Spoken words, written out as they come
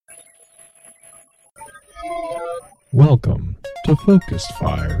Welcome to Focused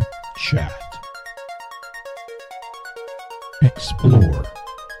Fire Chat. Explore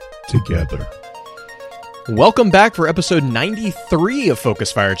together. Welcome back for episode 93 of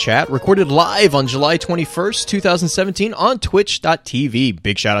Focus Fire Chat, recorded live on July 21st, 2017 on twitch.tv.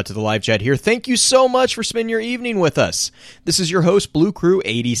 Big shout out to the live chat here. Thank you so much for spending your evening with us. This is your host, Blue Crew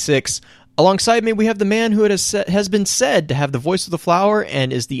 86. Alongside me, we have the man who has been said to have the voice of the flower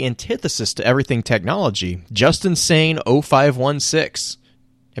and is the antithesis to everything technology, Justin Sane 0516.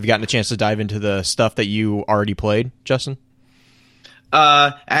 Have you gotten a chance to dive into the stuff that you already played, Justin?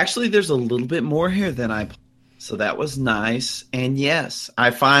 Actually, there's a little bit more here than I played, so that was nice. And yes,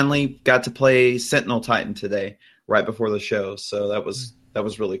 I finally got to play Sentinel Titan today, right before the show, so that was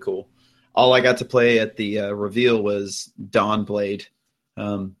really cool. All I got to play at the reveal was Dawnblade,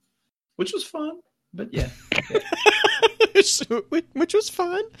 which was fun, but yeah. Which was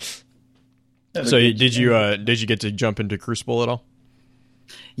fun. So did you get to jump into Crucible at all?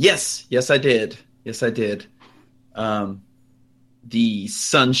 Yes, I did. The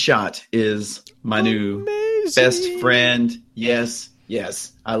Sunshot is my new best friend. Yes.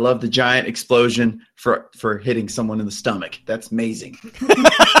 I love the giant explosion for hitting someone in the stomach. That's amazing.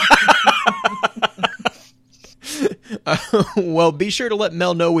 Well, be sure to let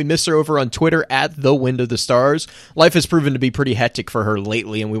Mel know we miss her over on Twitter at The Wind of the Stars. Life has proven to be pretty hectic for her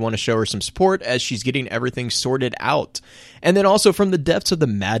lately, and we want to show her some support as she's getting everything sorted out. And then also from the depths of the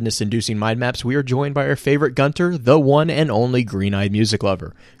madness-inducing mind maps, we are joined by our favorite Gunter, the one and only Green-Eyed Music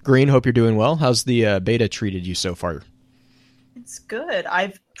Lover. Green, hope you're doing well. How's the beta treated you so far? It's good.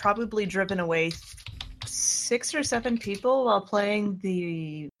 I've probably driven away 6 or 7 people while playing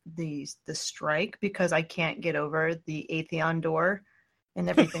the strike because I can't get over the Atheon door and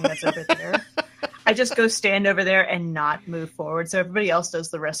everything that's over there. I just go stand over there and not move forward. So everybody else does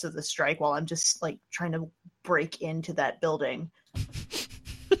the rest of the strike while I'm just like trying to break into that building.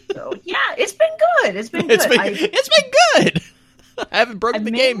 So yeah, it's been good. It's been good. I haven't broken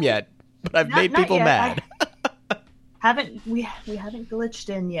the game yet, but I've made people mad. We haven't glitched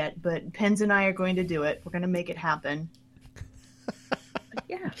in yet, but Pens and I are going to do it. We're going to make it happen. But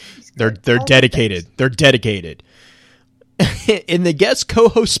yeah, they're dedicated. They're dedicated. In the guest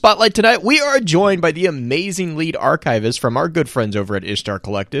co-host spotlight tonight, we are joined by the amazing lead archivist from our good friends over at Ishtar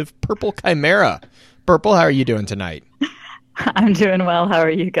Collective, Purple Chimera. Purple, how are you doing tonight? I'm doing well. How are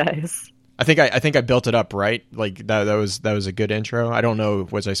you guys? I think I built it up right. Like that was a good intro. I don't know.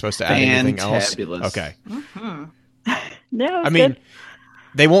 Was I supposed to add anything else? Okay. Mm-hmm. No, I mean,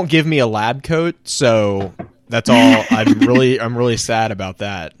 they won't give me a lab coat, so that's all. I'm really sad about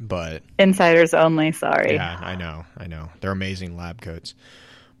that. But insiders only. Sorry. Yeah, I know. They're amazing lab coats.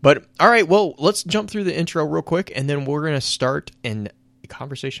 But all right, well, let's jump through the intro real quick, and then we're gonna start a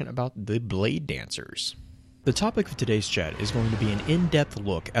conversation about the Blade Dancers. The topic of today's chat is going to be an in-depth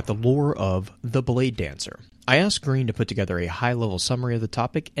look at the lore of the Blade Dancer. I asked Green to put together a high-level summary of the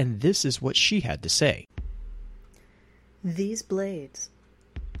topic, and this is what she had to say. These blades,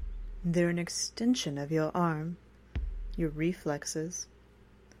 they're an extension of your arm, your reflexes,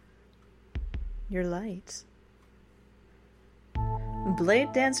 your light.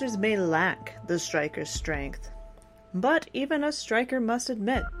 Blade dancers may lack the striker's strength, but even a striker must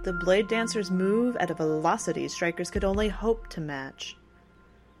admit the blade dancers move at a velocity strikers could only hope to match.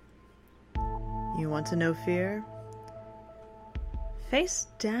 You want to know fear? Face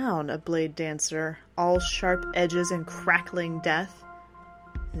down a blade dancer, all sharp edges and crackling death.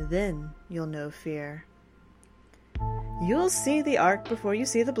 Then you'll know fear. You'll see the arc before you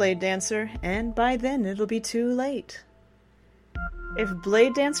see the blade dancer, and by then it'll be too late. If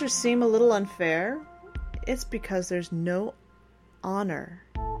blade dancers seem a little unfair, it's because there's no honor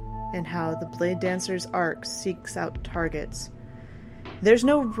in how the blade dancer's arc seeks out targets. There's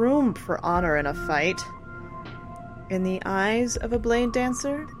no room for honor in a fight. In the eyes of a blade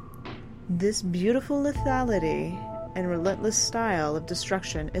dancer, this beautiful lethality and relentless style of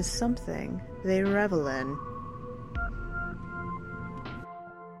destruction is something they revel in.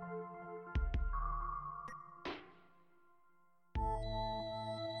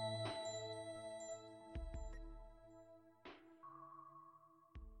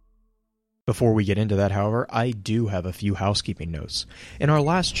 Before we get into that, however, I do have a few housekeeping notes. In our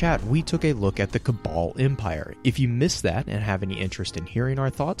last chat, we took a look at the Cabal Empire. If you missed that and have any interest in hearing our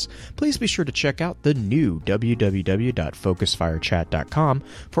thoughts, please be sure to check out the new www.focusfirechat.com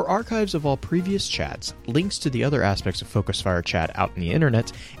for archives of all previous chats, links to the other aspects of Focus Fire Chat out in the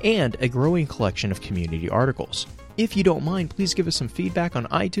internet, and a growing collection of community articles. If you don't mind, please give us some feedback on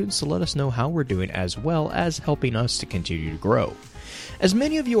iTunes to let us know how we're doing, as well as helping us to continue to grow. As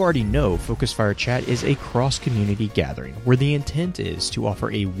many of you already know, Focus Fire Chat is a cross-community gathering where the intent is to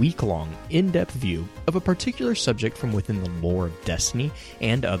offer a week-long, in-depth view of a particular subject from within the lore of Destiny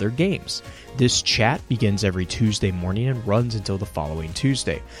and other games. This chat begins every Tuesday morning and runs until the following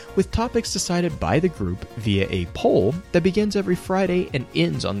Tuesday, with topics decided by the group via a poll that begins every Friday and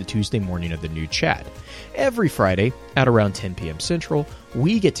ends on the Tuesday morning of the new chat. Every Friday, at around 10 p.m. Central,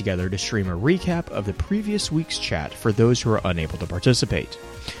 we get together to stream a recap of the previous week's chat for those who are unable to participate.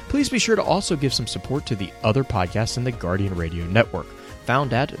 Please be sure to also give some support to the other podcasts in the Guardian Radio Network,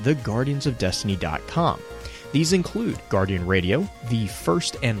 found at theguardiansofdestiny.com. These include Guardian Radio, the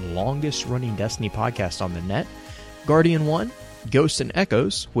first and longest running Destiny podcast on the net, Guardian One, Ghosts and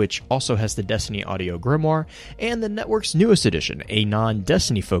Echoes, which also has the Destiny Audio Grimoire, and the network's newest edition, a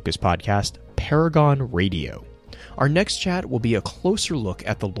non-Destiny focused podcast, Paragon Radio. Our next chat will be a closer look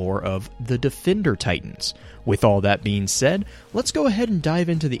at the lore of the Defender Titans. With all that being said, let's go ahead and dive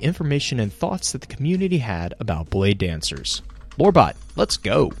into the information and thoughts that the community had about Blade Dancers. Lorebot, let's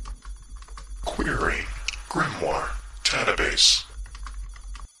go. Query Grimoire database.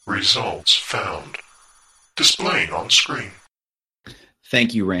 Results found. Displaying on screen.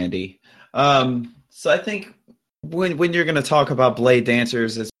 Thank you, Randy. So I think when you're going to talk about Blade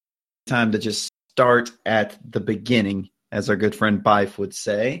Dancers, it's time to just start at the beginning, as our good friend Bife would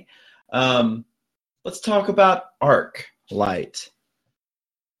say. Let's talk about arc light.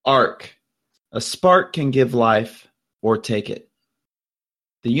 Arc. A spark can give life or take it.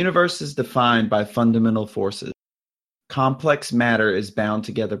 The universe is defined by fundamental forces. Complex matter is bound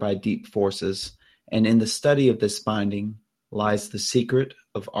together by deep forces, and in the study of this binding lies the secret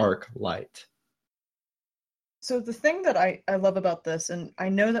of arc light. So the thing that I love about this, and I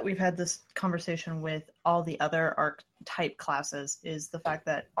know that we've had this conversation with all the other arc type classes, is the fact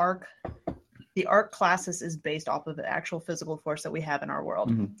that the arc classes is based off of the actual physical force that we have in our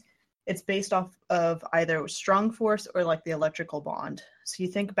world. Mm-hmm. It's based off of either strong force or like the electrical bond. So you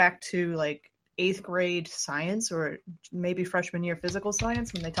think back to like 8th grade science or maybe freshman year physical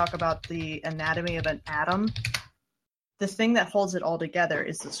science when they talk about the anatomy of an atom. The thing that holds it all together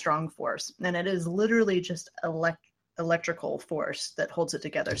is the strong force. And it is literally just electrical force that holds it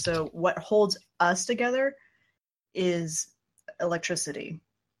together. So what holds us together is electricity.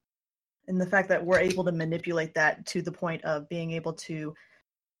 And the fact that we're able to manipulate that to the point of being able to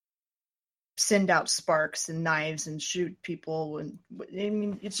send out sparks and knives and shoot people. And I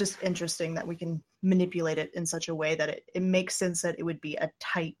mean, it's just interesting that we can manipulate it in such a way that it makes sense that it would be a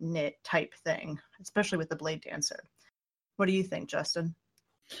tight-knit type thing, especially with the Blade Dancer. What do you think, Justin?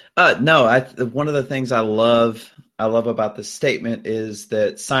 No, one of the things I love about this statement is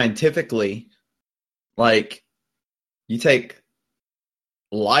that scientifically, like, you take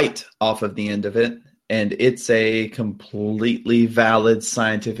light off of the end of it, and it's a completely valid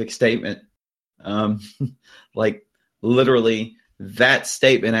scientific statement. Like, literally, that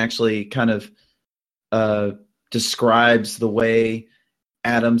statement actually kind of describes the way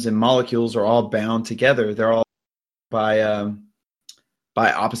atoms and molecules are all bound together. They're all by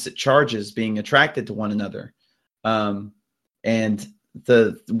opposite charges being attracted to one another. And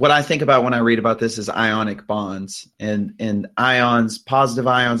what I think about when I read about this is ionic bonds and ions, positive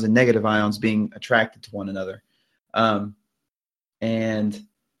ions and negative ions being attracted to one another. And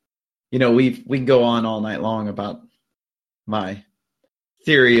you know, we can go on all night long about my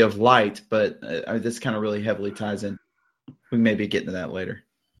theory of light, but this kind of really heavily ties in. We may be getting to that later.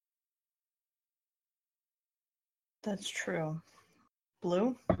 That's true.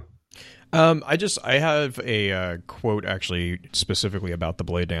 Blue? I have a quote actually specifically about the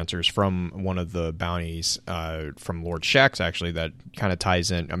Blade Dancers from one of the bounties from Lord Shaxx, actually, that kind of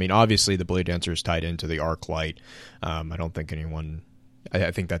ties in. I mean, obviously the Blade Dancers tied into the arc light. I don't think I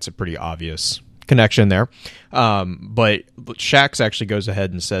think that's a pretty obvious connection there. But Shaxx actually goes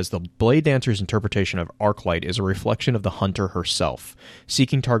ahead and says the Blade Dancer's interpretation of arc light is a reflection of the hunter herself,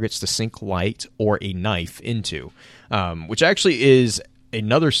 seeking targets to sink light or a knife into, which actually is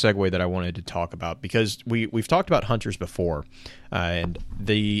another segue that I wanted to talk about, because we've talked about hunters before, and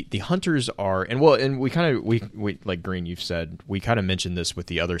the hunters are, and we like Green, you've said, we kind of mentioned this with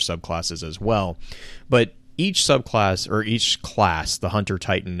the other subclasses as well, but each subclass or each class, the Hunter,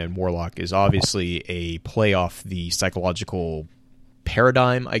 Titan, and Warlock, is obviously a play off the psychological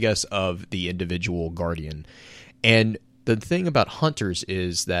paradigm, I guess, of the individual Guardian. And the thing about Hunters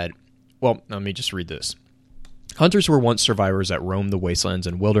is that, well, let me just read this. Hunters were once survivors that roamed the wastelands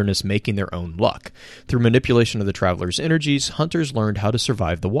and wilderness, making their own luck. Through manipulation of the traveler's energies, hunters learned how to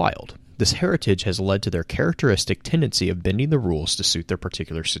survive the wild. this heritage has led to their characteristic tendency of bending the rules to suit their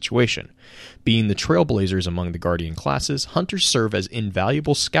particular situation. Being the trailblazers among the Guardian classes, hunters serve as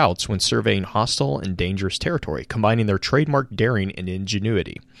invaluable scouts when surveying hostile and dangerous territory, combining their trademark daring and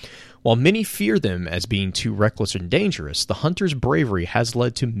ingenuity. While many fear them as being too reckless and dangerous, the hunter's bravery has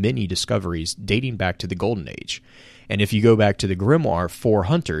led to many discoveries dating back to the Golden Age. And if you go back to the Grimoire for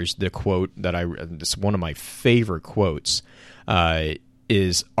Hunters, the quote that it's one of my favorite quotes,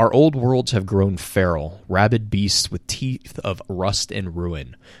 is, "Our old worlds have grown feral, rabid beasts with teeth of rust and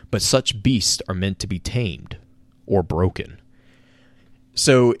ruin, but such beasts are meant to be tamed or broken."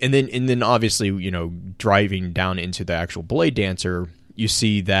 So, and then obviously, driving down into the actual Blade Dancer, you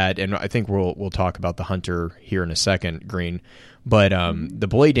see that, and I think we'll talk about the Hunter here in a second, Green, but the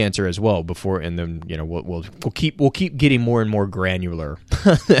Blade Dancer as well. And then we'll keep getting more and more granular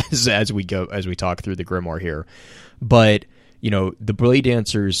as we talk through the Grimoire here. But the Blade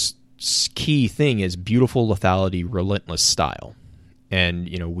Dancer's key thing is beautiful lethality, relentless style, and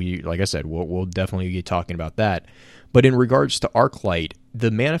like I said, we'll definitely be talking about that. But in regards to Arclight, the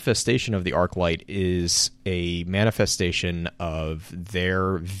manifestation of the Arclight is a manifestation of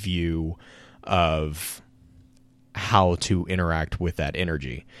their view of how to interact with that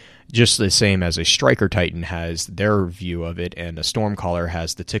energy. Just the same as a Striker Titan has their view of it, and a Stormcaller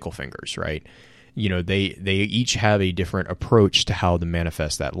has the tickle fingers, right? They each have a different approach to how to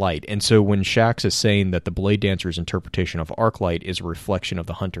manifest that light. And so when Shax is saying that the Blade Dancer's interpretation of Arclight is a reflection of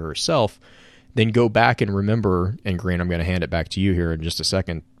the Hunter herself, then go back and remember, and Green, I'm going to hand it back to you here in just a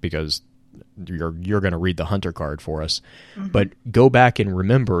second because you're going to read the Hunter card for us. Mm-hmm. But go back and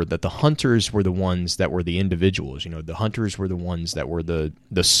remember that the Hunters were the ones that were the individuals. The Hunters were the ones that were the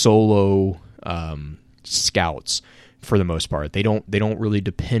solo scouts for the most part. They don't really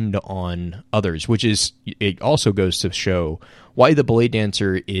depend on others, which is, it also goes to show why the Blade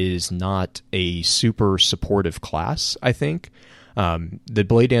Dancer is not a super supportive class, I think. The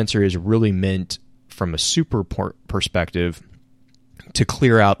Blade Dancer is really meant from a super perspective to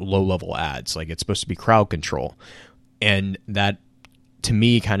clear out low-level ads. Like, it's supposed to be crowd control. And that, to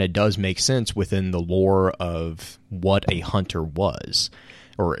me, kind of does make sense within the lore of what a hunter was,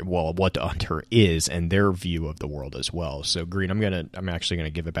 or, well, what the hunter is, and their view of the world as well. So, Green, I'm actually gonna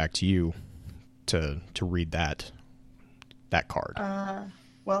give it back to you to read that card.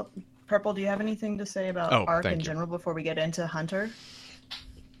 Well, Purple, do you have anything to say about Arc in general before we get into Hunter?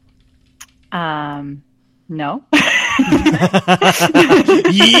 No.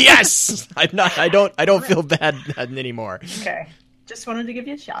 Yes! I don't feel bad anymore. Okay. Just wanted to give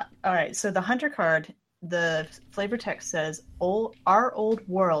you a shot. All right, so the Hunter card, the flavor text says, "Our old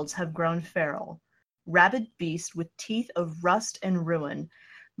worlds have grown feral, rabid beasts with teeth of rust and ruin,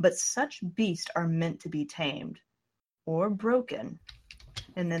 but such beasts are meant to be tamed or broken."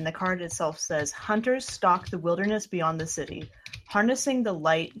 And then the card itself says, "Hunters stalk the wilderness beyond the city, harnessing the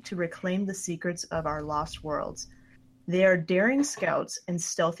light to reclaim the secrets of our lost worlds. They are daring scouts and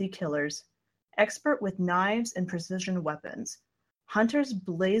stealthy killers, expert with knives and precision weapons. Hunters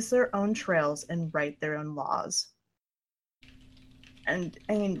blaze their own trails and write their own laws." And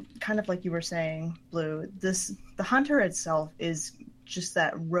I mean, kind of like you were saying, Blue, the Hunter itself is just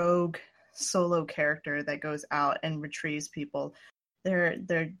that rogue solo character that goes out and retrieves people.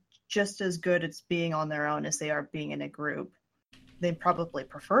 They're just as good at being on their own as they are being in a group. They probably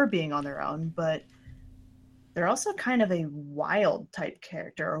prefer being on their own, but they're also kind of a wild type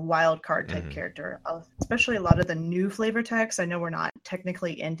character, or wild card type character, especially a lot of the new flavor text. I know we're not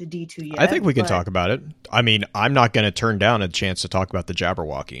technically into D2 yet. I think we can talk about it. I mean, I'm not going to turn down a chance to talk about the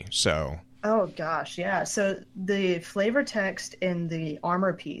Jabberwocky, so... Oh, gosh, yeah. So the flavor text in the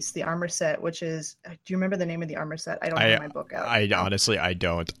armor piece, the armor set, which is... Do you remember the name of the armor set? I don't have my book out. Honestly, I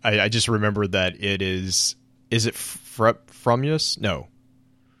don't. I just remember that it is... Is it Frumious? No.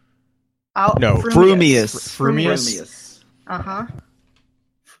 No, Frumious. Frumious. Uh-huh.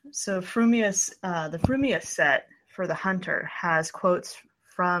 So Frumious, the Frumious set for the Hunter has quotes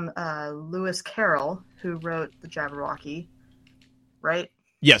from Lewis Carroll, who wrote the Jabberwocky, right?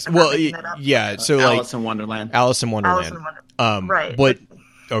 Yes. Well, yeah. So Alice in Wonderland. Alice in Wonderland. Right. But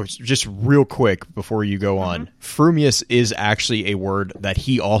just real quick before you go on, Frumious is actually a word that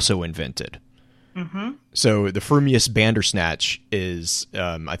he also invented. Mm-hmm. So the Frumious Bandersnatch is,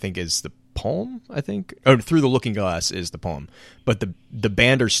 I think, is the poem. I think, Through the Looking Glass is the poem, but the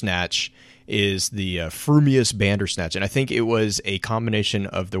Bandersnatch is the Frumious Bandersnatch, and I think it was a combination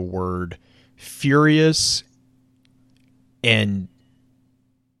of the word furious and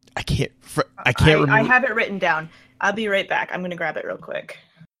I can't remember. I have it written down. I'll be right back. I'm going to grab it real quick.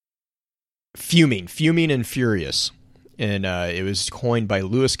 Fuming and furious and it was coined by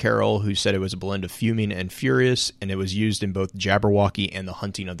Lewis Carroll, who said it was a blend of fuming and furious, and it was used in both Jabberwocky and the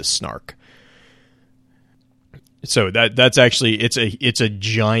hunting of the Snark. So that's actually it's a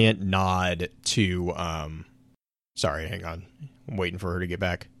giant nod to. Sorry, hang on, I'm waiting for her to get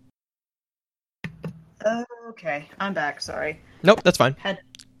back. Okay, I'm back. Sorry. Nope, that's fine.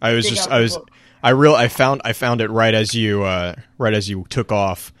 I found it right as you took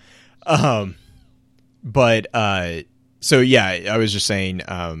off. So yeah, I was just saying,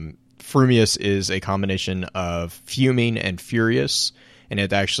 Frumious is a combination of fuming and furious, and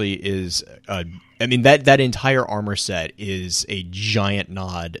it actually is. I mean that entire armor set is a giant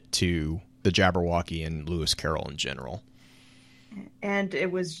nod to the Jabberwocky and Lewis Carroll in general. And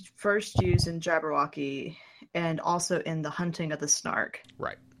it was first used in Jabberwocky and also in the hunting of the Snark.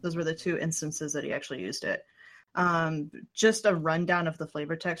 Right. Those were the two instances that he actually used it. Just a rundown of the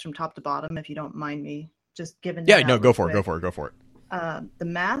flavor text from top to bottom, if you don't mind me just giving. Yeah, no, go for it. The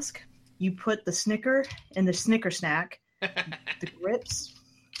mask, you put the Snicker in the Snicker snack. The grips,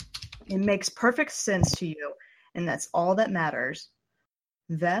 it makes perfect sense to you, and that's all that matters.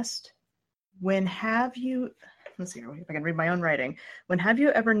 Vest, when have you... Let's see if I can read my own writing. When have you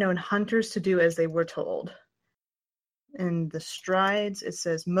ever known hunters to do as they were told? In the strides, it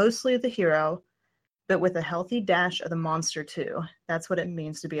says, mostly the hero, but with a healthy dash of the monster too. That's what it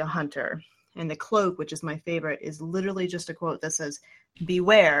means to be a hunter. And the cloak, which is my favorite, is literally just a quote that says,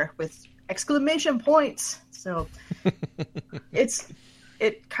 beware, with exclamation points. So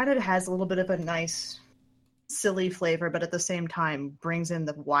it kind of has a little bit of a nice, silly flavor, but at the same time brings in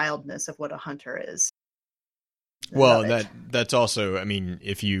the wildness of what a hunter is. Well, that's also, I mean,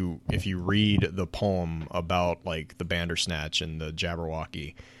 if you read the poem about like the Bandersnatch and the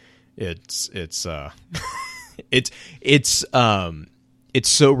Jabberwocky, it's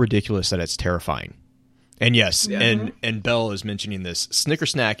so ridiculous that it's terrifying. And yes, and Belle is mentioning this.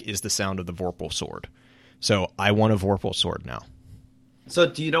 Snickersnack is the sound of the Vorpal sword. So I want a Vorpal sword now. So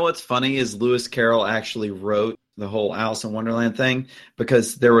do you know what's funny is Lewis Carroll actually wrote the whole Alice in Wonderland thing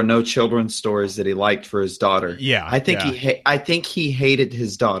because there were no children's stories that he liked for his daughter. Yeah, I think he hated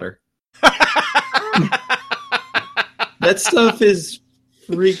his daughter. That stuff is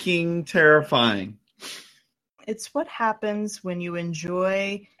freaking terrifying. It's what happens when you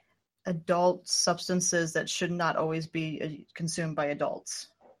enjoy adult substances that should not always be consumed by adults.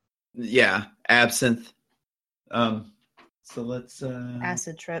 Yeah, absinthe. So let's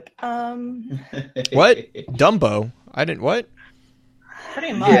acid trip. What? Dumbo? I didn't. What?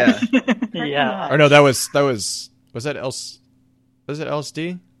 Pretty much. Yeah. Yeah. Or no, that was that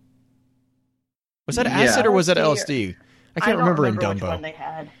LSD? Was that acid or was that LSD? I can't remember in Dumbo. Which one they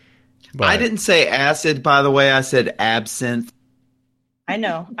had. But I didn't say acid, by the way. I said absinthe. I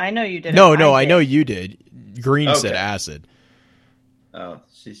know you did. No, I know you did. Green said acid. Oh,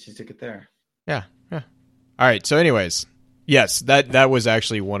 she took it there. Yeah. All right. So, anyways, yes, that was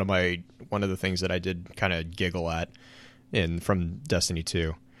actually one of the things that I did kind of giggle at from Destiny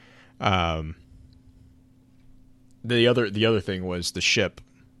 2. The other thing was the ship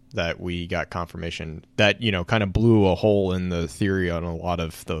that we got confirmation that kind of blew a hole in the theory on a lot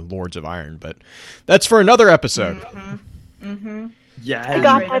of the Lords of Iron, but that's for another episode. Mm-hmm. Yeah, I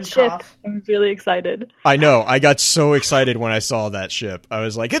got that ship. I'm really excited. I know. I got so excited when I saw that ship. I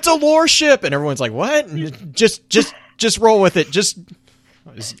was like, "It's a lore ship," and everyone's like, "What?" And just roll with it.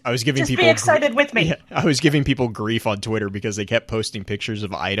 I was giving people be excited with me. Yeah, I was giving people grief on Twitter because they kept posting pictures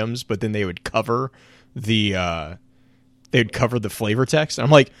of items, but then they would cover the flavor text. And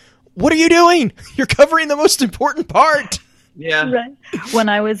I'm like, "What are you doing? You're covering the most important part." Yeah. Right. When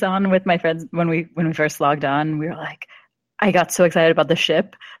I was on with my friends when we first logged on, we were like, I got so excited about the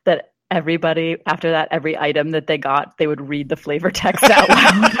ship that everybody after that, every item that they got, they would read the flavor text out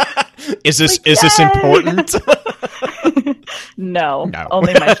loud. Is this important? No,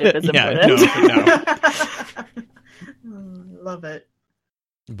 only my ship is important. No. Love it.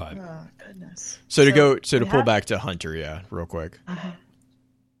 But oh goodness. So to pull back to Hunter, real quick.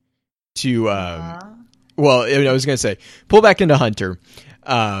 Well, I was going to say pull back into Hunter.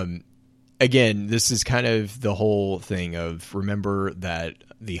 Again, this is kind of the whole thing of remember that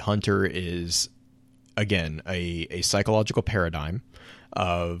the Hunter is, again, a psychological paradigm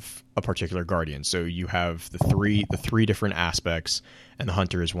of a particular guardian. So you have the three different aspects, and the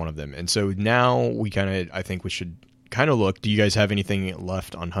Hunter is one of them. And so now I think we should kind of look. Do you guys have anything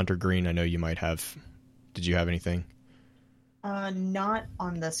left on Hunter Green? I know you might have. Did you have anything? Not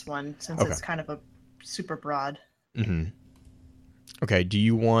on this one, since it's kind of a super broad. Mm-hmm. Okay, do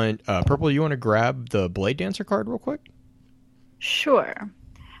you want Purple? You want to grab the Blade Dancer card real quick? Sure.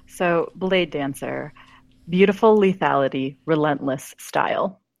 So Blade Dancer, Beautiful lethality, relentless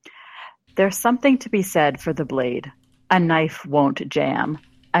style. There's something to be said for the blade. A knife won't jam.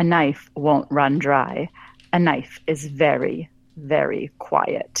 A knife won't run dry. A knife is very, very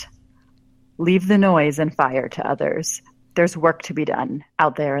quiet. Leave the noise and fire to others. There's work to be done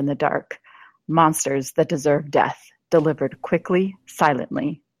out there in the dark. Monsters that deserve death, delivered quickly,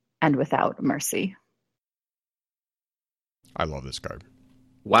 silently, and without mercy. I love this card.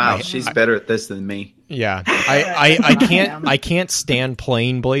 Wow, she's better at this than me. Yeah, I can't stand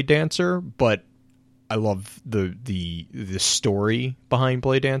playing Blade Dancer, but I love the story behind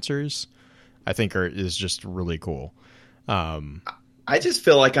Blade Dancers. I think is just really cool. I just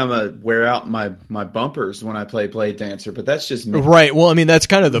feel like I'm a wear out my bumpers when I play Blade Dancer, but that's just me. Right. Well, I mean, that's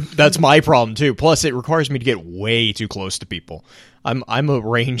kind of that's my problem too. Plus, it requires me to get way too close to people. I'm a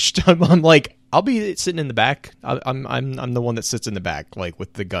ranged. I'm like, I'll be sitting in the back. I'm the one that sits in the back, like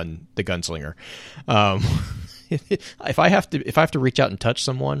with the gunslinger. If I have to reach out and touch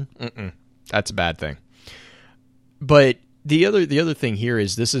someone, that's a bad thing. But the other thing here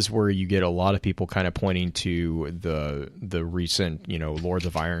is this is where you get a lot of people kind of pointing to the recent, Lords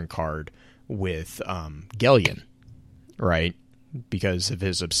of Iron card with Gellion, right? Because of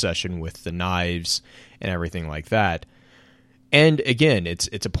his obsession with the knives and everything like that. And again, it's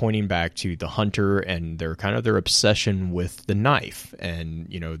a pointing back to the hunter and their obsession with the knife,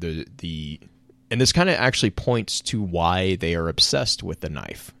 and and this kind of actually points to why they are obsessed with the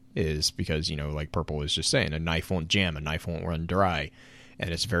knife. Is because, like Purple was just saying, a knife won't jam, a knife won't run dry, and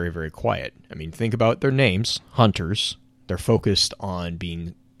it's very, very quiet. I mean, think about their names, hunters. They're focused on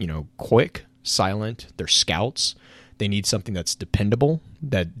being, quick, silent. They're scouts. They need something that's dependable,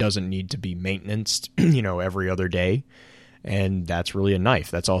 that doesn't need to be maintained, every other day. And that's really a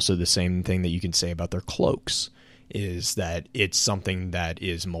knife. That's also the same thing that you can say about their cloaks, is that it's something that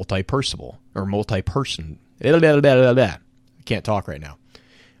is multi-personable, or multi-person. I can't talk right now.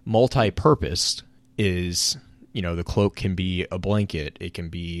 Multi-purposed is, the cloak can be a blanket, it can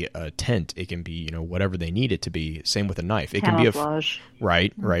be a tent, it can be, whatever they need it to be. Same with a knife. It camouflage. Can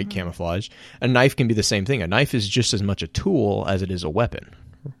be right, camouflage. A knife can be the same thing. A knife is just as much a tool as it is a weapon.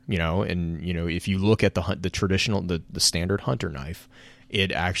 If you look at the traditional, the standard hunter knife,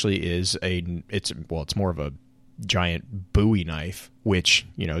 it actually is it's more of a giant Bowie knife, which,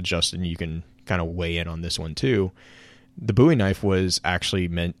 Justin, you can kind of weigh in on this one too. The Bowie knife was actually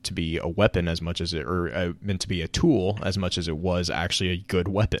meant to be a weapon as much as meant to be a tool as much as it was actually a good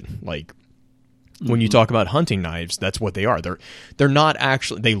weapon. Like when you talk about hunting knives, that's what they are. They're not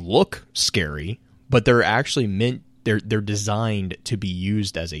actually, they look scary, but they're actually meant, they're designed to be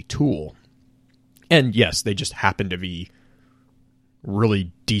used as a tool. And yes, they just happen to be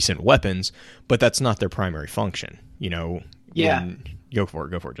really decent weapons, but that's not their primary function. Yeah. Go for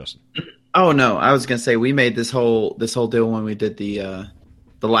it, Justin. Oh no, I was gonna say we made this whole deal when we did the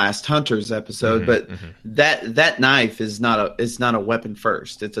last Hunters episode, but that knife is not a weapon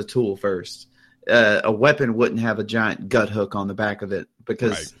first. It's a tool first. A weapon wouldn't have a giant gut hook on the back of it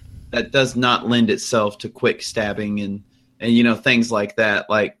because that does not lend itself to quick stabbing and things like that.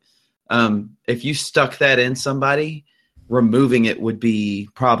 Like if you stuck that in somebody, removing it would be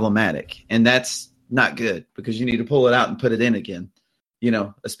problematic, and that's not good because you need to pull it out and put it in again.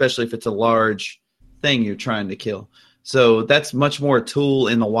 Especially if it's a large thing you're trying to kill. So that's much more a tool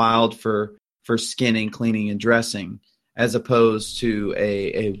in the wild for skinning, cleaning, and dressing, as opposed to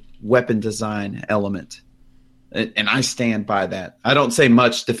a weapon design element. And I stand by that. I don't say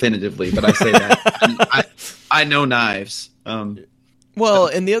much definitively, but I say that. I know knives. Well,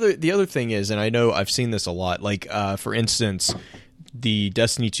 and the other thing is, and I know I've seen this a lot, like, for instance, the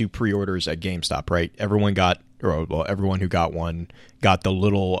Destiny 2 pre-orders at GameStop, right? Everyone who got one got the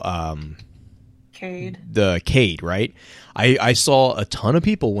little Cade. The Cade, right? I saw a ton of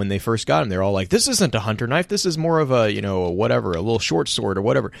people when they first got them. They're all like, "This isn't a hunter knife. This is more of a a little short sword or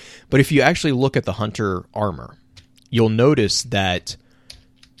whatever." But if you actually look at the hunter armor, you'll notice that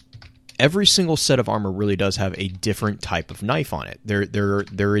every single set of armor really does have a different type of knife on it.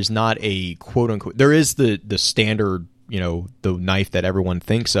 There is not a quote unquote. There is the standard. The knife that everyone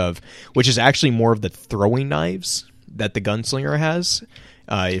thinks of, which is actually more of the throwing knives that the gunslinger has.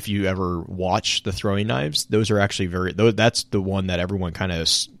 If you ever watch the throwing knives, those are actually that's the one that everyone kind of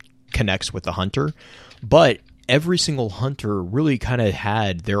connects with the hunter. But every single hunter really kind of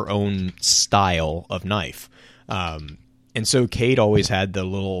had their own style of knife. And so Cade always had the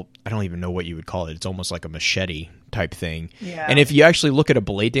little, I don't even know what you would call it. It's almost like a machete type thing. Yeah. And if you actually look at a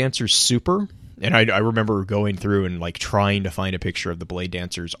Blade Dancer's Super, and I remember going through and like trying to find a picture of the Blade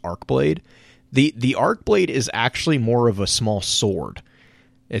Dancer's Arc Blade. The Arc Blade is actually more of a small sword.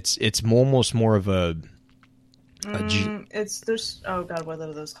 It's almost more of a There's oh god, what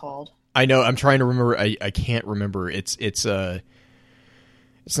are those called? I know. I'm trying to remember. I can't remember. It's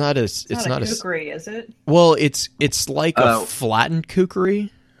not a kukri, is it? Well, it's like a flattened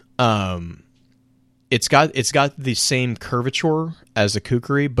kukri. It's got the same curvature as a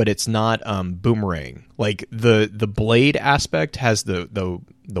kukri, but it's not boomerang. Like the blade aspect has the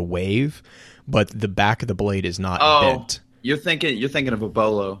wave, but the back of the blade is not bent. You're thinking of a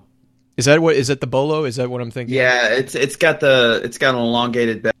bolo. Is that the bolo? Is that what I'm thinking? Yeah, it's got an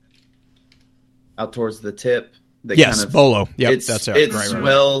elongated back out towards the tip. Yes, bolo. Yep, that's it.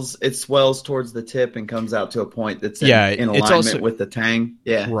 It swells towards the tip and comes out to a point that's in alignment with the tang.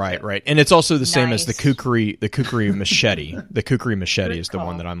 Yeah, right. And it's also the same as the kukri machete. The kukri machete is the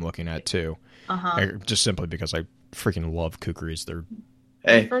one that I'm looking at too. Just simply because I freaking love kukris. They're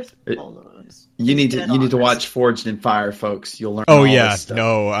you need to watch Forged in Fire, folks. You'll learn. Oh yeah,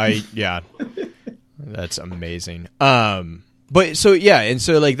 that's amazing. But so yeah, and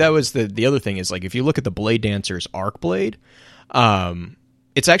so like that was the other thing is like if you look at the Blade Dancer's arc blade,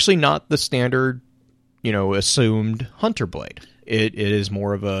 it's actually not the standard, assumed hunter blade. It is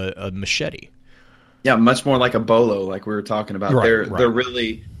more of a machete. Yeah, much more like a bolo, like we were talking about. They're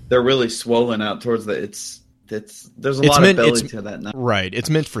really swollen out towards there's a lot of belly to that knife. Right, it's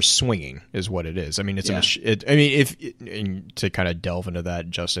meant for swinging, is what it is. I mean, to kind of delve into that,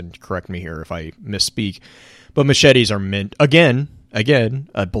 Justin, correct me here if I misspeak. But machetes are meant, again,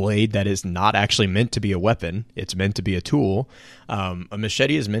 a blade that is not actually meant to be a weapon. It's meant to be a tool. A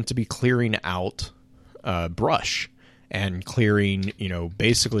machete is meant to be clearing out brush and clearing,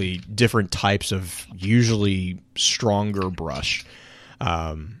 basically different types of usually stronger brush.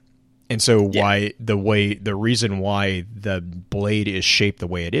 And so the reason why the blade is shaped the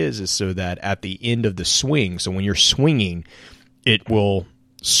way it is so that at the end of the swing, so when you're swinging, it will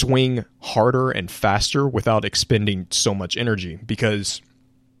swing harder and faster without expending so much energy, because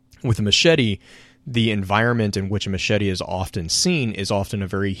with a machete, the environment in which a machete is often seen is often a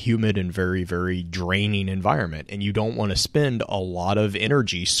very humid and very, very draining environment, and you don't want to spend a lot of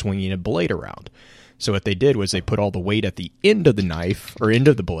energy swinging a blade around. So what they did was they put all the weight at the end of the knife or end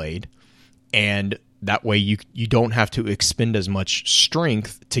of the blade, and that way you don't have to expend as much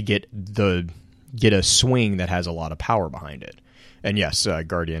strength to get a swing that has a lot of power behind it. And yes,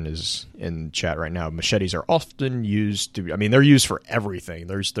 Guardian is in chat right now. Machetes are often used they're used for everything.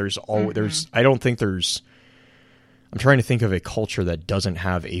 I'm trying to think of a culture that doesn't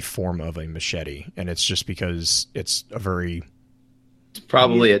have a form of a machete, and it's just because it's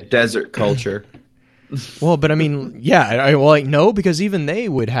probably a desert culture. Well, but no, because even they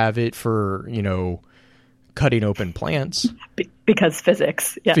would have it for, cutting open plants. Because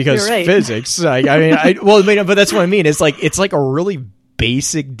physics. Yeah, because you're right. Physics. But that's what I mean. It's like a really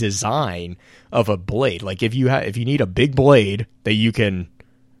basic design of a blade. Like if you need a big blade that you can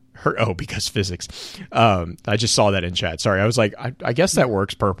hurt. Oh, because physics. I just saw that in chat. Sorry. I was like, I guess that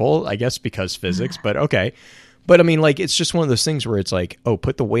works, Purple. I guess because physics, but okay. But it's just one of those things where it's like, oh,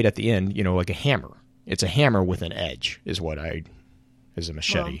 put the weight at the end, like a hammer. It's a hammer with an edge is a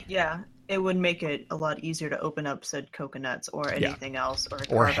machete. Well, yeah. It would make it a lot easier to open up said coconuts or anything else or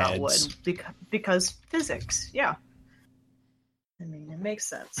carve out wood because physics. Yeah. It makes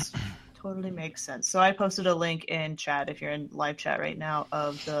sense. Totally makes sense. So I posted a link in chat if you're in live chat right now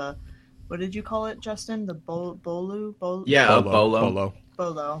of the, what did you call it, Justin? The bolo? Yeah, bolo.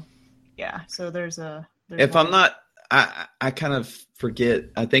 Bolo. Yeah. So there's if I'm not, I kind of forget.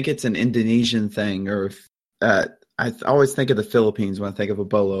 I think it's an Indonesian thing or I always think of the Philippines when I think of a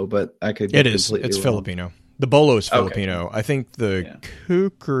bolo, but I could. It is. It's wrong. Filipino. The bolo is Filipino. Okay. I think the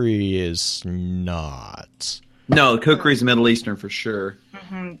kukri is not. No, the kukri is Middle Eastern for sure.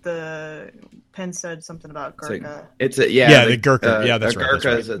 Mm-hmm. The Penn said something about Gurkha. The Gurkha. That's right.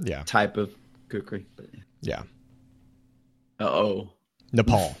 Gurkha is a type of kukri. Yeah.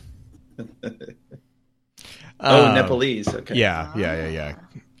 Nepal. Nepalese. Okay. Yeah.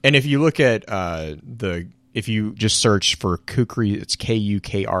 And if you look at if you just search for kukri, it's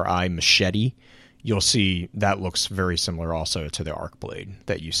Kukri machete, you'll see that looks very similar also to the arc blade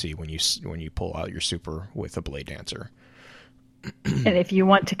that you see when you pull out your super with a Blade Dancer. And if you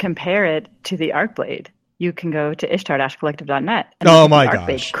want to compare it to the arc blade, you can go to ishtar-collective.net. Oh my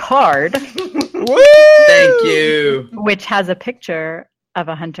gosh. Card. Thank you. Which has a picture of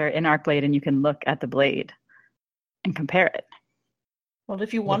a hunter in arc blade, and you can look at the blade and compare it. Well,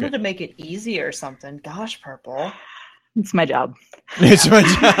 if you wanted to make it easy or something, gosh, Purple. It's my job. It's my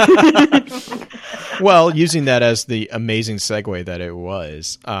job. Well, using that as the amazing segue that it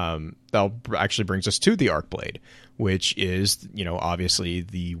was, that actually brings us to the arc blade, which is, obviously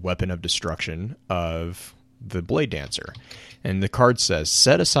the weapon of destruction of the Blade Dancer. And the card says,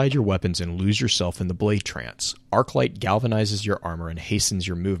 set aside your weapons and lose yourself in the blade trance. Arclight galvanizes your armor and hastens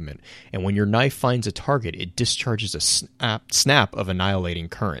your movement, and when your knife finds a target, it discharges a snap of annihilating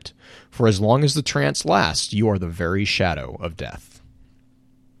current. For as long as the trance lasts, you are the very shadow of death.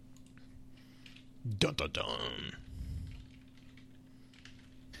 Dun dun dun.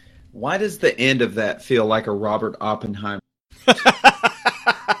 Why does the end of that feel like a Robert Oppenheimer?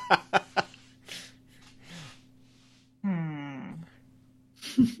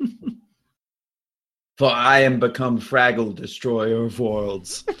 For I am become Fraggle, destroyer of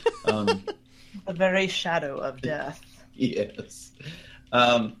worlds. The very shadow of death. Yes.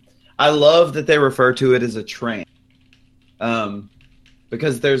 I love that they refer to it as a trance.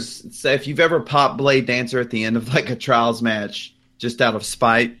 Because say if you've ever popped Blade Dancer at the end of like a Trials match, just out of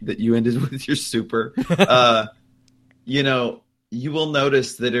spite that you ended with your super, you know, you will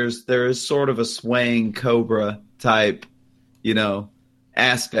notice that there is sort of a swaying Cobra type, you know,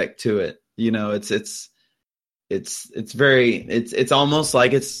 aspect to it. You know, it's almost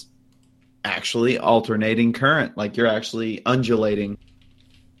like it's actually alternating current, like you're actually undulating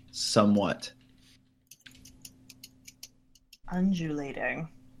somewhat. Undulating.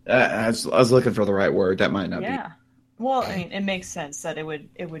 I was looking for the right word. That might not be. Yeah. Well, I mean, it makes sense that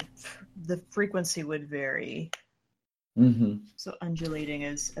the frequency would vary. Mm-hmm. So undulating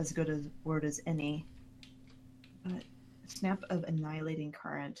is as good a word as any. But snap of annihilating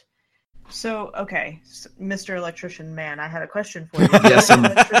current. So, okay, Mr. Electrician Man, I had a question for you. Yes,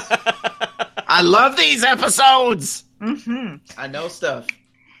 I love these episodes. Mm-hmm. I know stuff.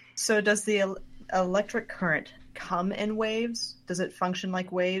 So does the electric current come in waves? Does it function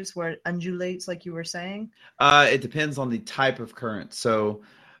like waves where it undulates like you were saying? It depends on the type of current. So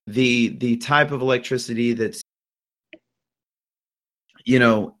the type of electricity that's, you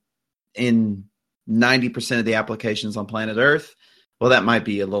know, in 90% of the applications on planet Earth, well, that might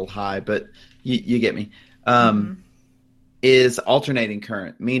be a little high, but you get me, is alternating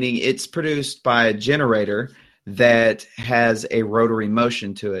current, meaning it's produced by a generator that has a rotary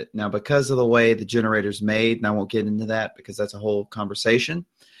motion to it. Now, because of the way the generator's made, and I won't get into that because that's a whole conversation,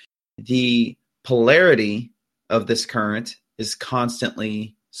 the polarity of this current is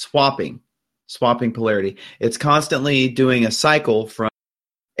constantly swapping polarity. It's constantly doing a cycle from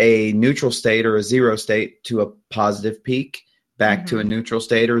a neutral state or a zero state to a positive peak, back to a neutral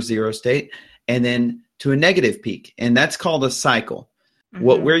state or a zero state, and then to a negative peak. And that's called a cycle.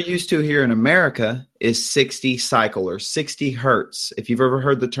 What we're used to here in America is 60 cycle or 60 hertz. If you've ever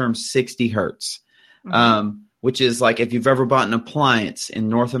heard the term 60 hertz, which is like if you've ever bought an appliance in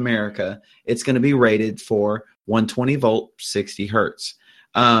North America, it's going to be rated for 120 volt, 60 hertz.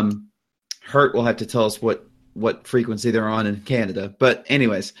 Hert will have to tell us what frequency they're on in Canada. But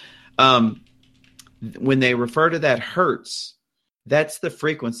anyways, when they refer to that hertz, that's the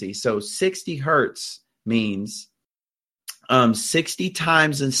frequency. So 60 hertz means 60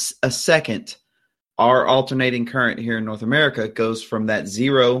 times a second, our alternating current here in North America goes from that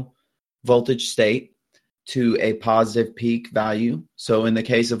zero voltage state to a positive peak value. So in the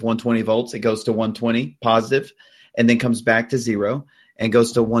case of 120 volts, it goes to 120 positive and then comes back to zero and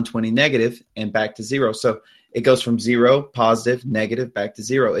goes to 120 negative and back to zero. So it goes from zero, positive, negative, back to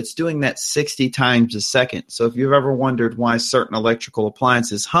zero. It's doing that 60 times a second. So if you've ever wondered why certain electrical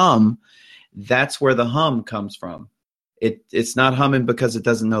appliances hum, that's where the hum comes from. It's not humming because it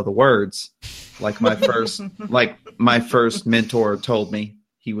doesn't know the words, like my first mentor told me.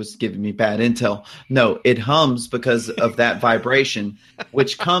 He was giving me bad intel. No, it hums because of that vibration,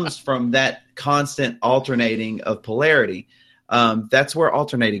 which comes from that constant alternating of polarity. That's where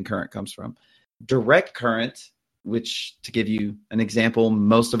alternating current comes from. Direct current, which, to give you an example,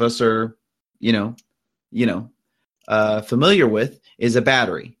 most of us are, familiar with, is a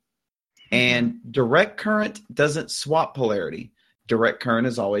battery. And direct current doesn't swap polarity. Direct current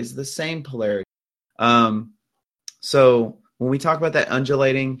is always the same polarity. So when we talk about that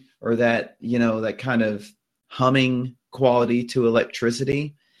undulating or that, that kind of humming quality to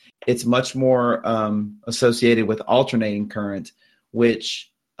electricity, it's much more associated with alternating current, which,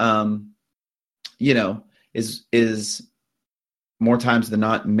 is more times than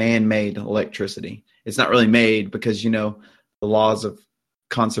not man-made electricity. It's not really made because, the laws of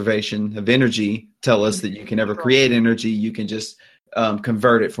conservation of energy tell us that you can never create energy. You can just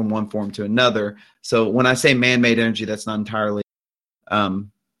convert it from one form to another. So when I say man-made energy, that's not entirely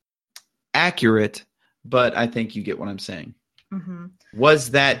accurate, but I think you get what I'm saying. Mm-hmm.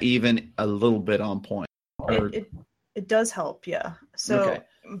 Was that even a little bit on point? It does help, yeah. So okay.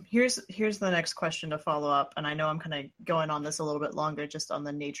 Here's the next question to follow up, and I know I'm kind of going on this a little bit longer just on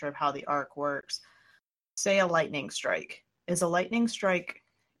the nature of how the arc works. say a lightning strike. Is a lightning strike,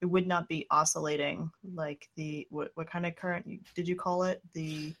 it would not be oscillating like the, what kind of current did you call it?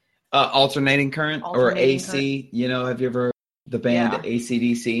 The alternating current or Alternating AC. You know, have you ever the band Yeah.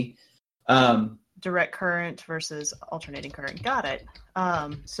 AC/DC? direct current versus alternating current. Got it.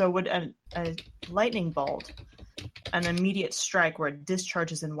 So would a lightning bolt, an immediate strike where it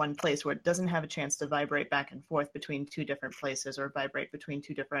discharges in one place, where it doesn't have a chance to vibrate back and forth between two different places or vibrate between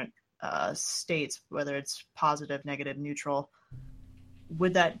two different states, whether it's positive, negative, neutral,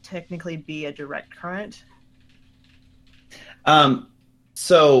 would that technically be a direct current?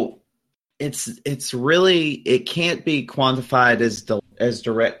 So it's really, it can't be quantified as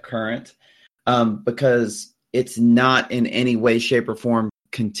direct current, because it's not in any way, shape, or form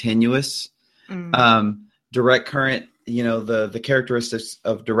continuous. Direct current, you know, the characteristics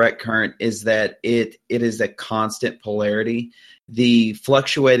of direct current is that it is a constant polarity. The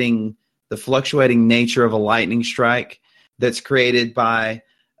fluctuating nature of a lightning strike that's created by,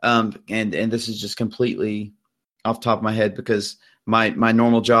 and this is just completely off the top of my head because my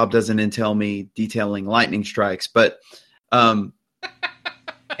normal job doesn't entail me detailing lightning strikes, but and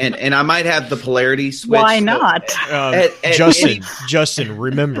I might have the polarity switch. Why not? Justin,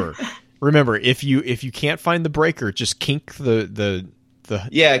 remember, if you can't find the breaker, just kink the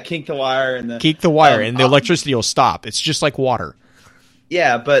kink the wire and the electricity will stop. It's just like water.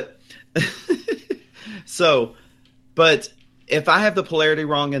 Yeah, but but if I have the polarity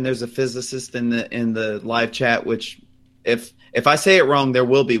wrong and there's a physicist in the live chat, which if I say it wrong, there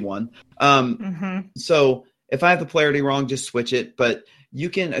will be one. So if I have the polarity wrong, just switch it. But you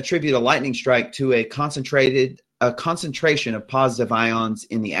can attribute a lightning strike to a concentration of positive ions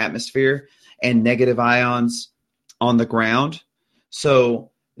in the atmosphere and negative ions on the ground.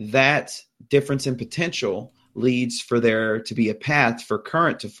 So that difference in potential leads for there to be a path for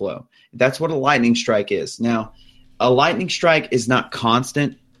current to flow. That's what a lightning strike is. Now, a lightning strike is not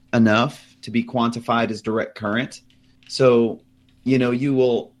constant enough to be quantified as direct current. So, you know,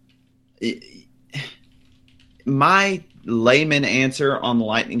 my layman answer on the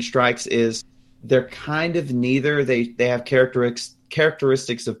lightning strikes is they're kind of neither. They have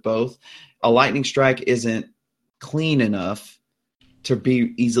characteristics of both. A lightning strike isn't clean enough to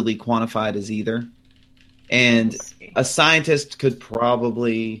be easily quantified as either. And a scientist could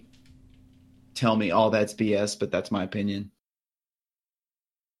probably tell me all that's BS, but that's my opinion.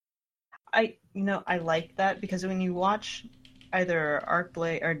 I like that because when you watch either Arc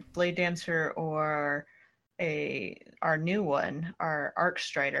Blade or Blade Dancer or our new one, our Arc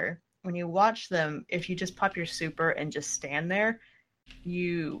Strider, when you watch them, if you just pop your super and just stand there,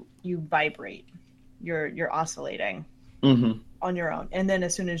 you vibrate. You're oscillating on your own. And then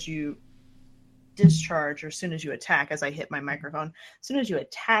as soon as you discharge or as soon as you attack, as I hit my microphone, as soon as you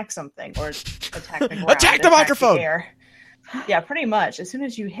attack something or attack the ground, attack the microphone. The air, yeah, pretty much. As soon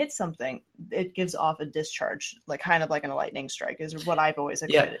as you hit something, it gives off a discharge, like kind of like in a lightning strike, is what I've always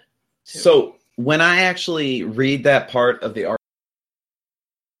equated to. So when I actually read that part of the art,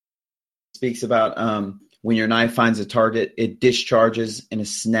 it speaks about when your knife finds a target, it discharges in a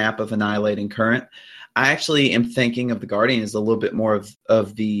snap of annihilating current. I actually am thinking of the Guardian as a little bit more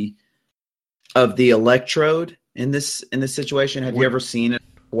of the electrode in this situation. Have you ever seen a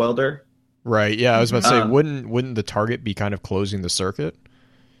welder? Right. Yeah, I was about to say, wouldn't the target be kind of closing the circuit?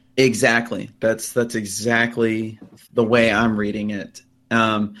 Exactly. That's exactly the way I'm reading it.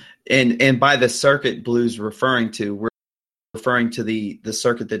 And by the circuit Blue's referring to, we're referring to the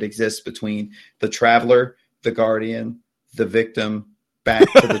circuit that exists between the Traveler, the Guardian, the victim,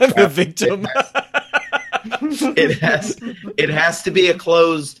 back to the Traveler. The victim. It has to be a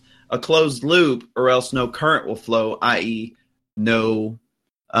closed loop, or else no current will flow, i.e., no.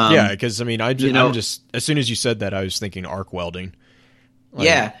 Yeah, because I mean, I'm just as soon as you said that, I was thinking arc welding.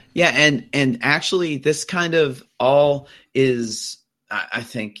 Yeah, and actually, this kind of all is. I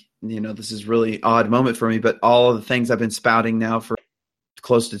think this is really odd moment for me, but all of the things I've been spouting now for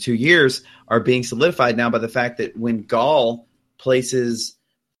close to 2 years are being solidified now by the fact that when Gaul places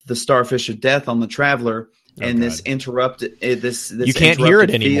the Starfish of Death on the Traveler, this interrupted this you can't hear it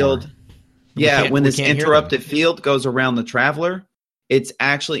anymore. Field, when this interrupted field goes around the Traveler, it's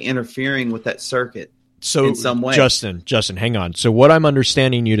actually interfering with that circuit. So in some way. Justin, hang on. So what I'm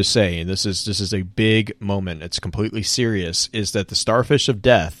understanding you to say, and this is a big moment, it's completely serious, is that the Starfish of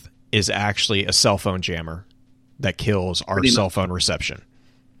Death is actually a cell phone jammer that kills our cell phone reception.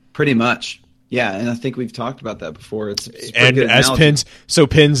 Pretty much. Yeah, and I think we've talked about that before. It's and as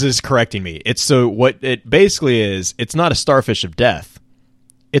Pins is correcting me. It's so what it basically is, it's not a Starfish of Death.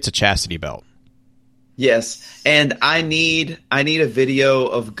 It's a chastity belt. Yes, and I need a video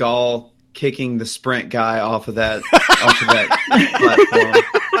of Gaul kicking the Sprint guy off of that platform.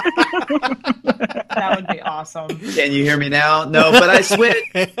 That would be awesome. Can you hear me now? No, but I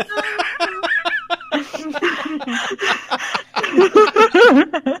switched.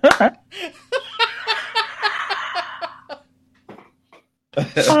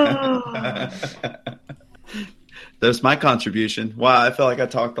 There's my contribution. Wow, I feel like I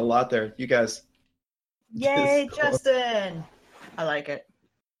talked a lot there. You guys. Yay, Justin! I like it.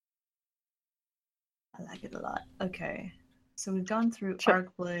 I like it a lot. Okay. So we've gone through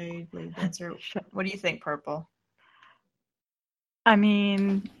Arcblade, Blade Dancer. What do you think, Purple? I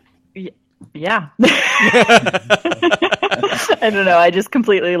mean, yeah. I don't know. I just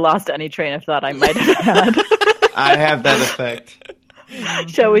completely lost any train of thought I might have had. I have that effect.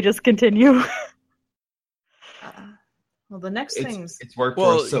 Shall we just continue? Well, the next thing's it's worked for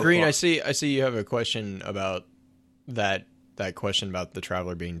Well, us so Green, far. I see you have a question about that question about the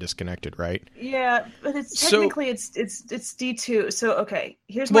Traveler being disconnected, right? yeah, but it's So- technically it's D2. So okay,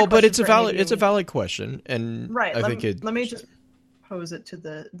 here's my Well, but question it's a valid question, and right. I let, think it. let me just pose it to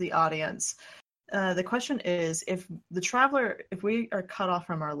the audience. The question is, if we are cut off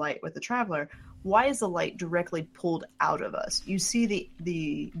from our light with the Traveler, why is the light directly pulled out of us? You see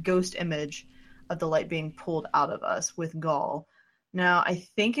the ghost image of the light being pulled out of us with Gaul. Now, I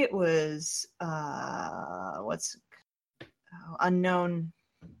think it was unknown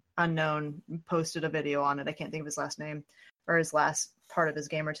posted a video on it. I can't think of his last name or his last part of his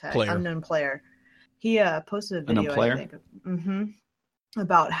gamer tag. Player. Unknown player. He posted a video, Unknown player? I think,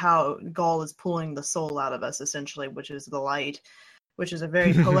 about how Gaul is pulling the soul out of us, essentially, which is the light, which is a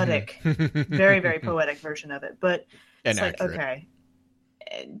very poetic, very, very poetic version of it. But and it's like, accurate. okay.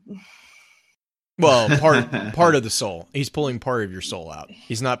 Well, part of the soul. He's pulling part of your soul out.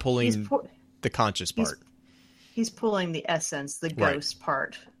 He's not pulling the conscious part. He's pulling the essence, the Right. ghost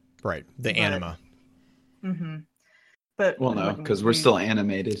part. Right. The But- anima. Mm-hmm. But Well, no, because we're still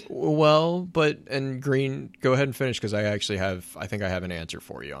animated. Well, and Green, go ahead and finish because I think I have an answer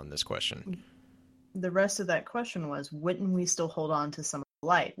for you on this question. the rest of that question was, wouldn't we still hold on to some of the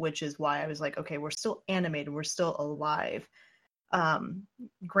light? Which is why I was like, okay, we're still animated, we're still alive.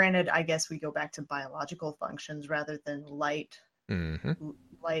 Granted, I guess we go back to biological functions rather than light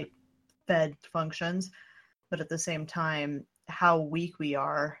fed functions, but at the same time, how weak we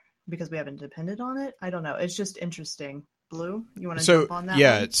are because we haven't depended on it. I don't know. It's just interesting. Blue, you want to jump on that?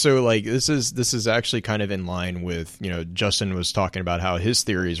 Yeah, one? so like this is actually kind of in line with, Justin was talking about how his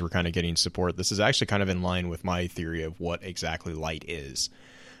theories were kind of getting support. This is actually kind of in line with my theory of what exactly light is.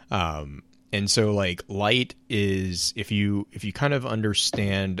 And so like light is, if you kind of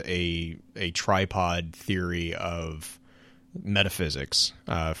understand a tripod theory of metaphysics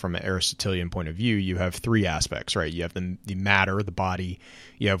from an Aristotelian point of view, you have three aspects, right? You have the matter, the body.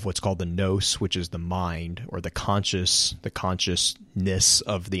 You have what's called the nous, which is the mind or the consciousness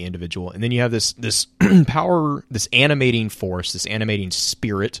of the individual, and then you have this power, this animating force, this animating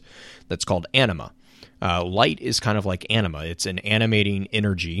spirit that's called anima. Light is kind of like anima. It's an animating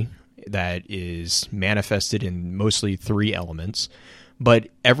energy that is manifested in mostly three elements, but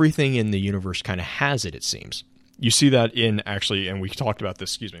everything in the universe kind of has it seems. You see that and we talked about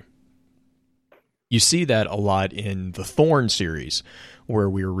this, you see that a lot in the Thorn series, where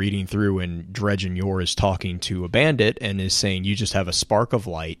we were reading through and Dredge and Yor is talking to a bandit and is saying, you just have a spark of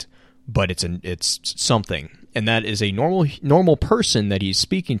light, but it's something. And that is a normal person that he's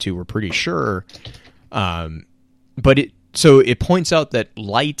speaking to, we're pretty sure. But it points out that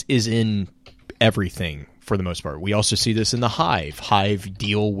light is in everything for the most part. We also see this in the Hive. Hive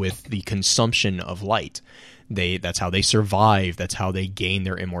deal with the consumption of light. That's how they survive. That's how they gain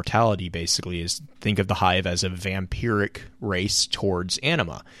their immortality, basically, is think of the Hive as a vampiric race towards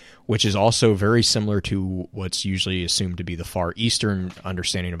anima, which is also very similar to what's usually assumed to be the Far Eastern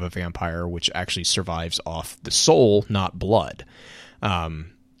understanding of a vampire, which actually survives off the soul, not blood.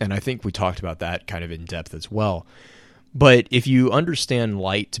 And I think we talked about that kind of in depth as well. But if you understand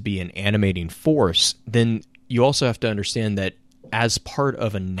light to be an animating force, then you also have to understand that as part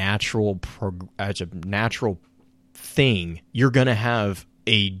of a natural thing, you're going to have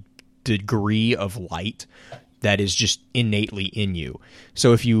a degree of light that is just innately in you.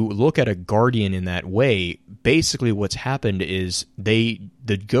 So if you look at a guardian in that way, basically what's happened is the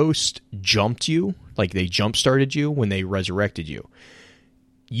ghost jumped you, like they jump-started you when they resurrected you.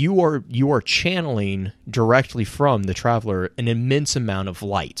 You are channeling directly from the Traveler an immense amount of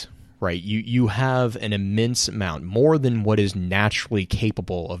light, right? You have an immense amount, more than what is naturally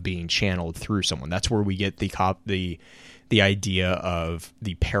capable of being channeled through someone. That's where we get the idea of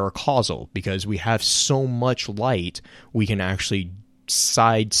the paracausal, because we have so much light, we can actually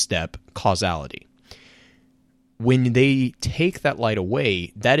sidestep causality. When they take that light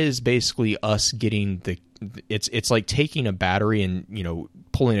away, that is basically us getting it's like taking a battery and,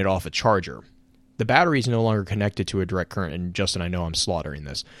 pulling it off a charger. The battery is no longer connected to a direct current, and Justin, I know I'm slaughtering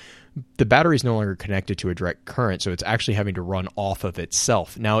this. The battery is no longer connected to a direct current, so it's actually having to run off of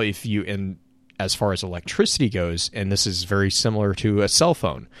itself. Now, as far as electricity goes, and this is very similar to a cell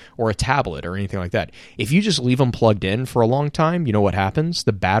phone or a tablet or anything like that, if you just leave them plugged in for a long time, you know what happens?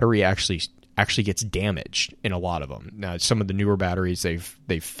 The battery actually gets damaged in a lot of them. Now, some of the newer batteries,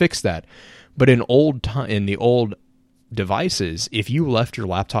 they've fixed that, but in the old devices, if you left your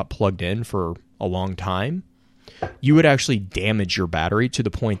laptop plugged in for a long time, you would actually damage your battery to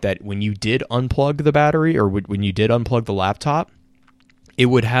the point that when you did unplug the battery or when you did unplug the laptop, it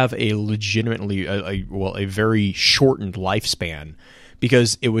would have a legitimately a very shortened lifespan,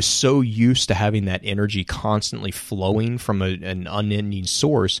 because it was so used to having that energy constantly flowing from an unending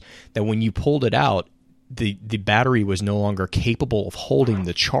source that when you pulled it out, the battery was no longer capable of holding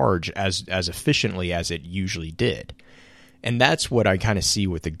the charge as efficiently as it usually did. And that's what I kind of see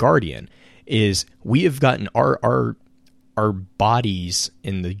with the Guardian, is we have gotten our bodies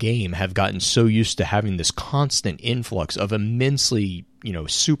in the game have gotten so used to having this constant influx of immensely,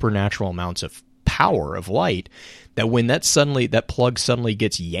 supernatural amounts of power of light, that when that plug suddenly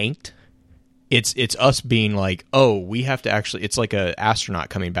gets yanked, it's us being like, oh, we have to actually, it's like an astronaut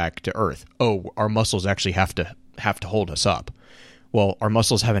coming back to Earth. Oh, our muscles actually have to hold us up. Well, our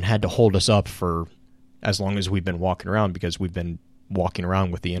muscles haven't had to hold us up for as long as we've been walking around, because we've been walking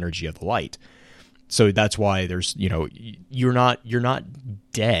around with the energy of the light. So that's why there's, you're not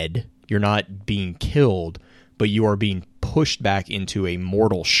dead, you're not being killed, but you are being pushed back into a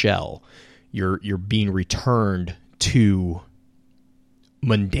mortal shell. You're being returned to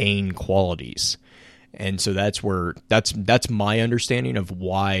mundane qualities. And so that's my understanding of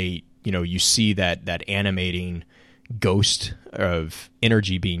why, you see that animating ghost of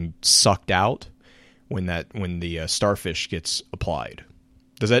energy being sucked out when the starfish gets applied.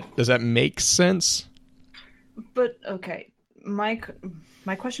 Does that make sense? But okay, my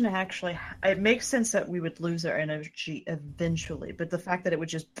question actually, it makes sense that we would lose our energy eventually, but the fact that it would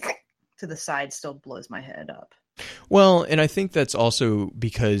just to the side still blows my head up. Well, and I think that's also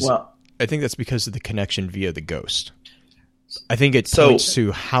because of the connection via the ghost. I think it points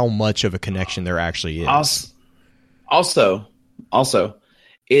to how much of a connection there actually is. Also,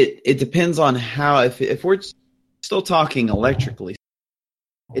 it depends on how, if we're still talking electrically,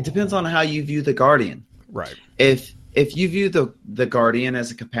 it depends on how you view the Guardian. Right. If you view the Guardian as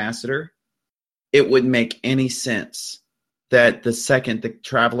a capacitor, it wouldn't make any sense that the second the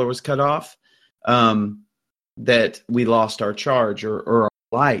Traveler was cut off, that we lost our charge or our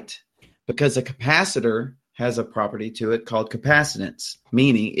light, because a capacitor has a property to it called capacitance,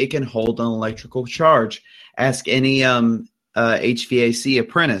 meaning it can hold an electrical charge. Ask any HVAC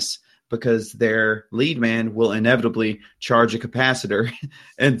apprentice, because their lead man will inevitably charge a capacitor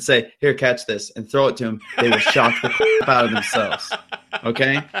and say, "Here, catch this," and throw it to them. They will shock the crap out of themselves.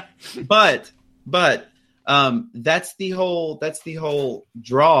 Okay, but that's the whole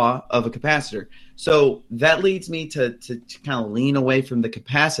draw of a capacitor. So that leads me to kind of lean away from the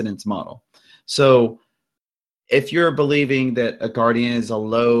capacitance model. So if you're believing that a Guardian is a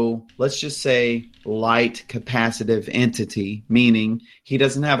low, let's just say light capacitive entity, meaning he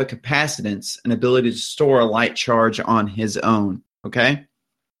doesn't have a capacitance, an ability to store a light charge on his own, okay?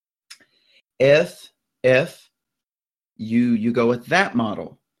 If you go with that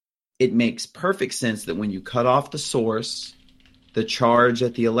model, it makes perfect sense that when you cut off the source, the charge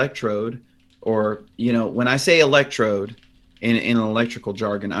at the electrode, or, when I say electrode in an electrical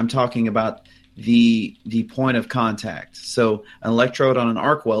jargon, I'm talking about the point of contact. So an electrode on an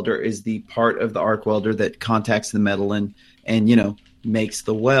arc welder is the part of the arc welder that contacts the metal and makes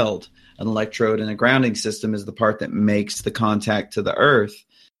the weld. An electrode in a grounding system is the part that makes the contact to the earth.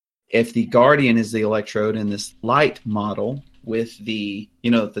 If the Guardian is the electrode in this light model with the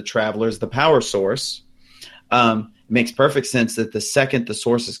Traveler's the power source, it makes perfect sense that the second the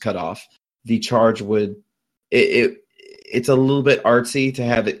source is cut off, the charge would it's a little bit artsy to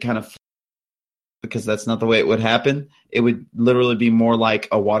have it kind of, because that's not the way it would happen. It would literally be more like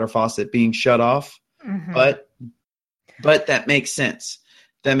a water faucet being shut off. Mm-hmm. But that makes sense.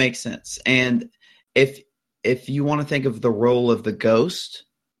 That makes sense. And if you want to think of the role of the ghost,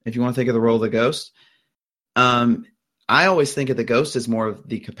 I always think of the ghost as more of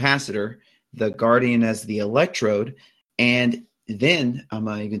the capacitor, the Guardian as the electrode, and then I'm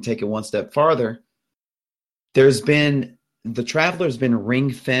going to even take it one step farther. The Traveler's been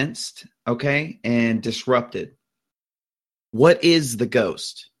ring-fenced, okay, and disrupted. What is the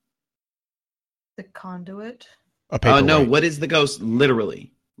ghost? The conduit. A paperweight. No, what is the ghost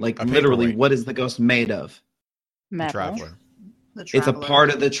literally? Like A literally, paperweight. what is the ghost made of? The Metal. traveler. The It's a traveler. part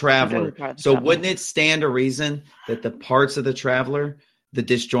of the traveler. It's a part of the So traveler. wouldn't it stand to reason that the parts of the traveler, the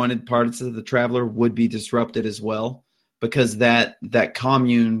disjointed parts of the traveler, would be disrupted as well? Because that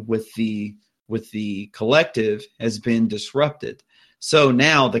commune with the collective has been disrupted. So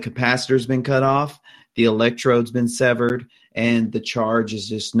now the capacitor's been cut off, the electrode's been severed, and the charge is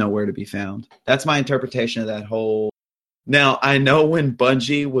just nowhere to be found. That's my interpretation of that whole. Now, I know when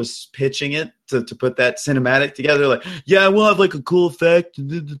Bungie was pitching it to put that cinematic together, like, yeah, we'll have like a cool effect, and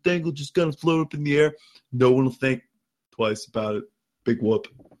then the thing will just kind of float up in the air. No one will think twice about it. Big whoop.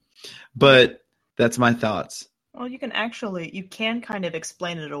 But that's my thoughts. Well, you can kind of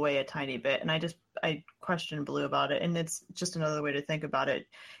explain it away a tiny bit, and I questioned Blue about it, and it's just another way to think about it.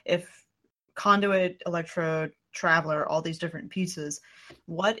 If conduit, electrode, traveler, all these different pieces,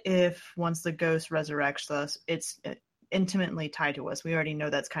 what if once the ghost resurrects us, it's intimately tied to us? We already know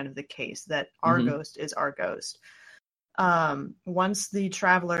that's kind of the case, that our ghost is our ghost. Once the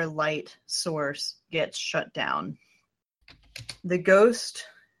traveler light source gets shut down, the ghost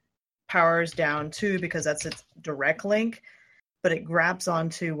powers down too, because that's its direct link, but it grabs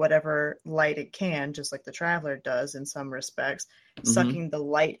onto whatever light it can, just like the traveler does in some respects, sucking the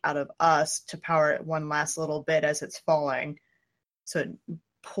light out of us to power it one last little bit as it's falling. So it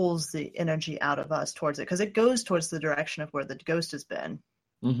pulls the energy out of us towards it, because it goes towards the direction of where the ghost has been.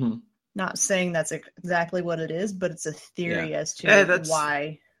 Mm-hmm. Not saying that's exactly what it is, but it's a theory as to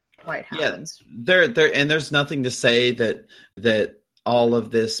why it happens. There, and there's nothing to say that all of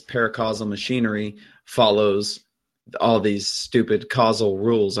this paracausal machinery follows all these stupid causal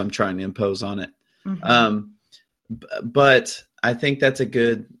rules I'm trying to impose on it. But I think that's a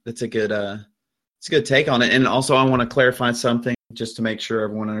good take on it. And also, I want to clarify something just to make sure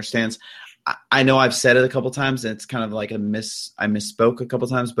everyone understands. I know I've said it a couple times, and it's kind of like I misspoke a couple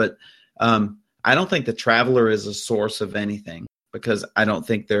times, but I don't think the traveler is a source of anything, because I don't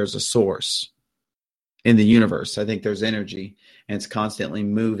think there's a source in the universe. I think there's energy, and it's constantly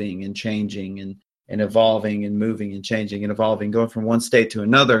moving and changing and evolving and moving and changing and evolving, going from one state to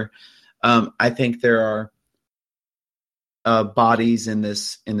another. I think there are bodies in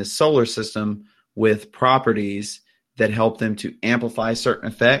this solar system with properties that help them to amplify certain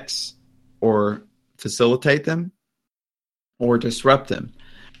effects or facilitate them or disrupt them.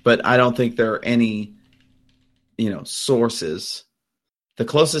 But I don't think there are any, sources. The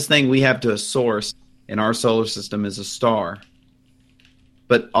closest thing we have to a source in our solar system is a star.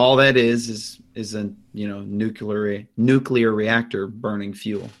 But all that is a nuclear reactor burning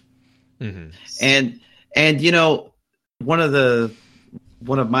fuel. Mm-hmm. And one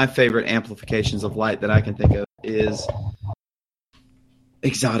of my favorite amplifications of light that I can think of is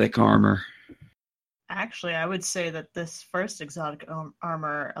exotic armor. Actually, I would say that this first exotic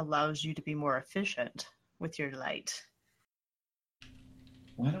armor allows you to be more efficient with your light.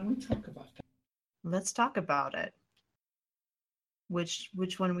 Why don't we talk about that? Let's talk about it. Which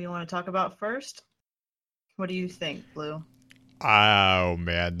one we want to talk about first? What do you think, Blue? Oh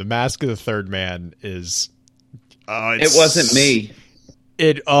man, the Mask of the Third Man is. It wasn't me.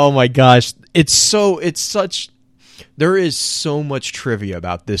 Oh my gosh, it's such. There is so much trivia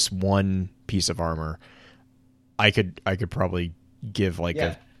about this one piece of armor. I could probably give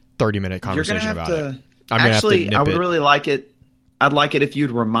a 30-minute conversation about it. Actually, I would really like it. I'd like it if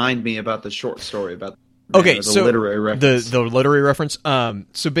you'd remind me about the short story about. Okay, so literary reference. The literary reference.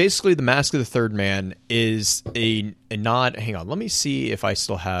 So basically, the Mask of the Third Man is a nod. Hang on, let me see if I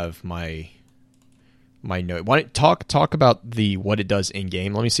still have my note. Why don't talk about what it does in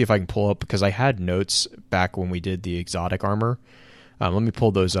game? Let me see if I can pull up, because I had notes back when we did the exotic armor. Let me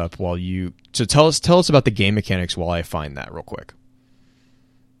pull those up while you. So tell us about the game mechanics while I find that real quick.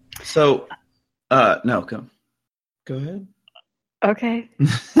 So, no, go ahead. Okay.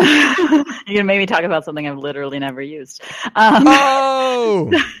 You're gonna make me talk about something I've literally never used.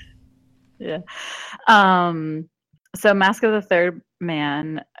 Oh! Yeah. So Mask of the Third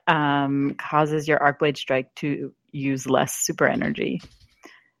Man causes your Arcblade Strike to use less super energy,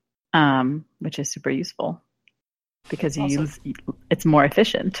 which is super useful because it's more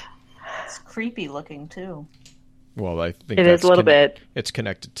efficient. It's creepy looking too. Well, I think it is a little bit. It's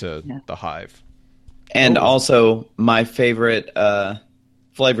connected to the hive. And also, my favorite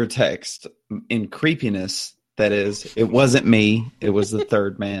flavor text in creepiness, that is, it wasn't me, it was the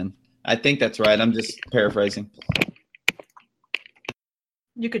third man. I think that's right. I'm just paraphrasing.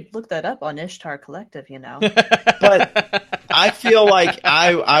 You could look that up on Ishtar Collective, But I feel like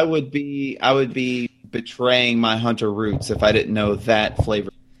I would be betraying my hunter roots if I didn't know that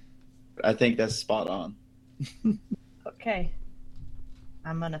flavor I think that's spot on. Okay.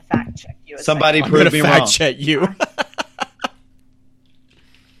 I'm going to fact check you. Somebody I'm prove going me to wrong. fact check you.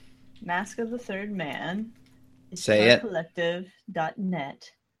 Mask of the Third Man. Is Say it.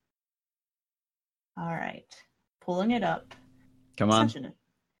 collective.net. All right. Pulling it up. Come on. Such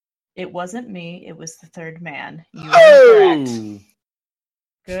It wasn't me. It was the third man. You are correct. Oh!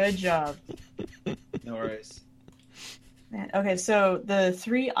 Good job. No worries. Man. Okay, so the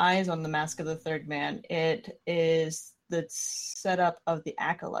 3 eyes on the Mask of the Third Man, it is the setup of the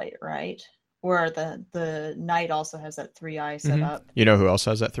Acolyte, right? Or the Knight also has that 3-eye setup. You know who else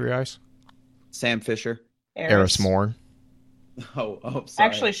has that 3 eyes? Sam Fisher. Eris Morn. Oh, sorry.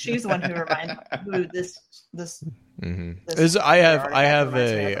 Actually, she's the one who reminds who this Mm-hmm. This I have reminds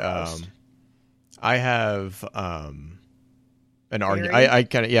me of the most. an argument. Theory? I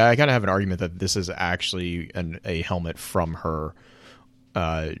kind of have an argument that this is actually a helmet from her,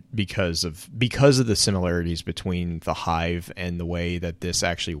 because of the similarities between the Hive and the way that this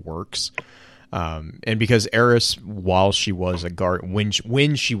actually works, and because Eris, while she was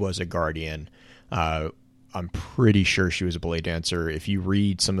when she was a guardian, I'm pretty sure she was a blade dancer. If you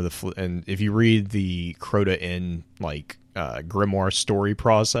read if you read the Crota Inn grimoire story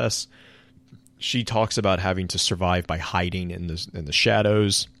process, she talks about having to survive by hiding in the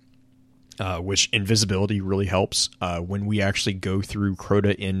shadows, which invisibility really helps. When we actually go through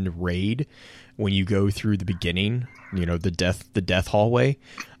Crota Inn raid, when you go through the beginning, the death hallway,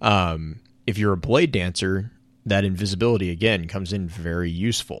 if you're a blade dancer, that invisibility again comes in very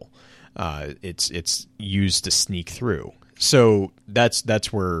useful. It's used to sneak through. So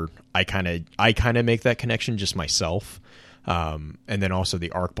that's where I kind of make that connection just myself. And then also the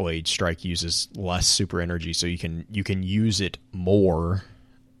Arcblade strike uses less super energy, so you can use it more,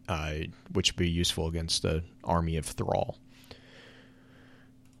 which would be useful against the army of Thrall.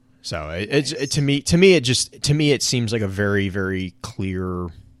 So to me it seems like a very, very clear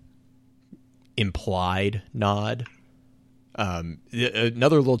implied nod.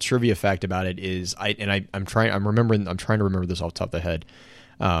 Another little trivia fact about it is I'm trying to remember this off the top of the head.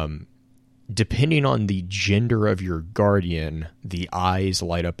 Depending on the gender of your guardian, the eyes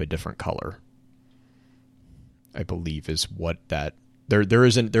light up a different color, I believe is what that there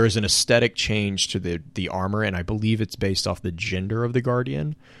is an aesthetic change to the armor, and I believe it's based off the gender of the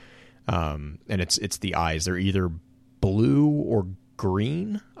guardian. And it's the eyes. They're either blue or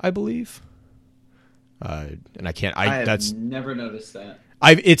green, I believe. And I have never noticed that.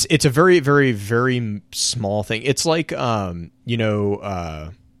 It's a very, very, very small thing. It's like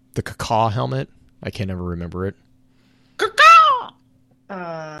the Cacaw helmet. I can never remember it. The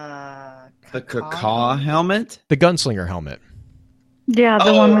Cacaw helmet? The gunslinger helmet. Yeah,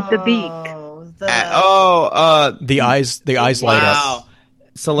 the one with the beak. The eyes light up.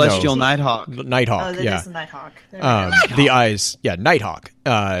 Celestial Nighthawk. Nighthawk, Oh, that yeah. is the Nighthawk. The eyes, yeah, Nighthawk.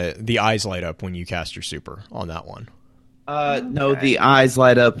 The eyes light up when you cast your super on that one. No, the eyes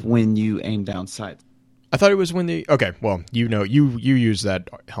light up when you aim down sight. I thought it was when okay, well, you use that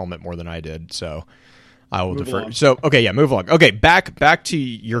helmet more than I did, so I will defer. Along. So, okay, yeah, move along. Okay, back to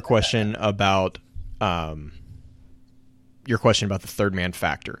your question about the third man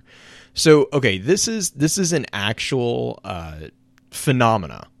factor. So, okay, this is an actual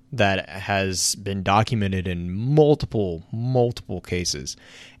phenomena that has been documented in multiple cases,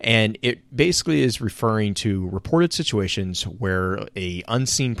 and it basically is referring to reported situations where a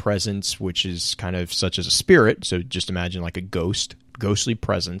unseen presence, which is kind of such as a spirit, so just imagine like a ghostly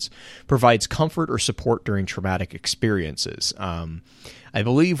presence, provides comfort or support during traumatic experiences. I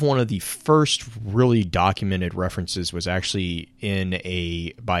believe one of the first really documented references was actually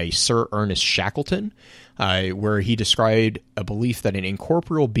by Sir Ernest Shackleton, where he described a belief that an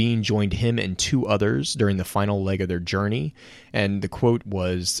incorporeal being joined him and 2 others during the final leg of their journey. And the quote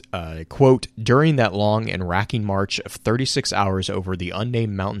was, quote, "During that long and racking march of 36 hours over the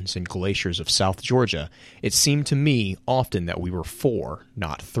unnamed mountains and glaciers of South Georgia, it seemed to me often that we were 4,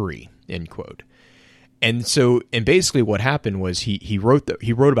 not 3, end quote. And basically what happened was he wrote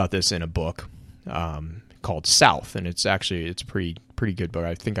about this in a book called South, and it's a pretty good book.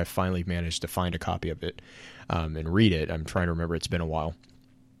 I think I finally managed to find a copy of it and read it. I'm trying to remember. It's been a while.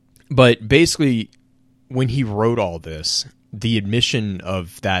 But basically, when he wrote all this, the admission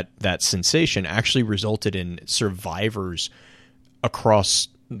of that sensation actually resulted in survivors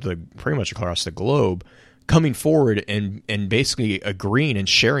pretty much across the globe coming forward and basically agreeing and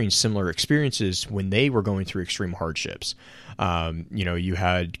sharing similar experiences when they were going through extreme hardships. You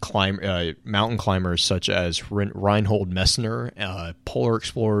had mountain climbers such as Reinhold Messner, polar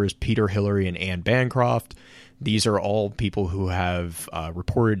explorers Peter Hillary and Anne Bancroft. these are all people who have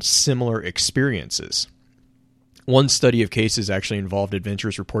reported similar experiences. One study of cases actually involved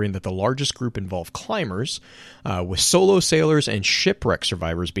adventurers reporting that the largest group involved climbers, with solo sailors and shipwreck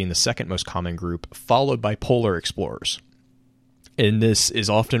survivors being the second most common group, followed by polar explorers. And this is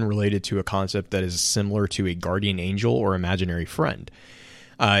often related to a concept that is similar to a guardian angel or imaginary friend.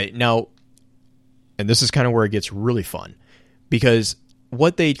 Now, and this is kind of where it gets really fun, because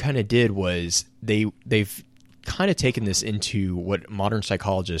what they kind of did was they've kind of taken this into what modern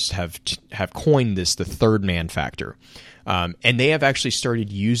psychologists have coined this the third man factor. And they have actually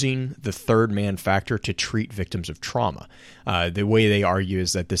started using the third man factor to treat victims of trauma. The way they argue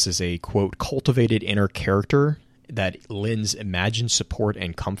is that this is a, quote, cultivated inner character that lends imagined support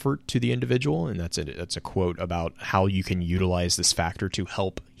and comfort to the individual. And that's a quote about how you can utilize this factor to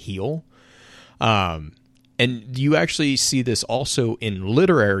help heal. And you actually see this also in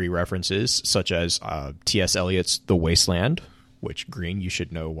literary references, such as T.S. Eliot's The Wasteland, which, Green, you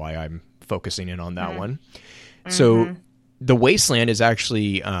should know why I'm focusing in on that one. So The Wasteland is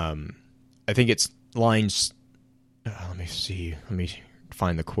actually, I think it's lines, let me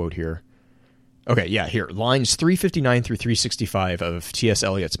find the quote here. Okay, yeah, here. Lines 359 through 365 of T.S.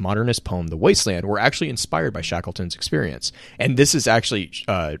 Eliot's modernist poem, The Wasteland, were actually inspired by Shackleton's experience. And this is actually,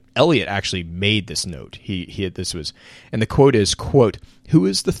 Eliot actually made this note. And the quote is, quote, "Who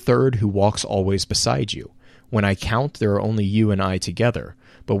is the third who walks always beside you? When I count, there are only you and I together.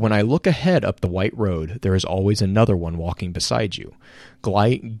 But when I look ahead up the white road, there is always another one walking beside you.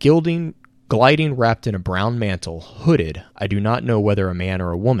 Gliding wrapped in a brown mantle, hooded, I do not know whether a man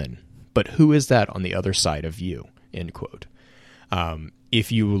or a woman. But who is that on the other side of you?" End quote. If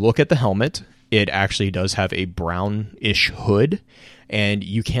you look at the helmet, it actually does have a brownish hood, and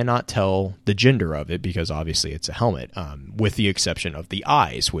you cannot tell the gender of it because obviously it's a helmet, with the exception of the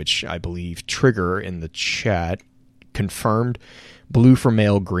eyes, which I believe Trigger in the chat confirmed: blue for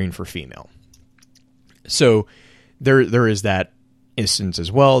male, green for female. So there is that instance as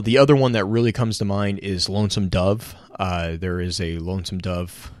well. The other one that really comes to mind is Lonesome Dove. There is a Lonesome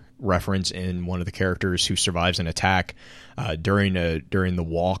Dove reference in one of the characters who survives an attack during the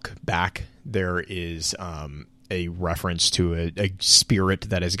walk back. There is a reference to a spirit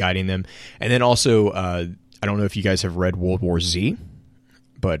that is guiding them. And then also, I don't know if you guys have read World War Z,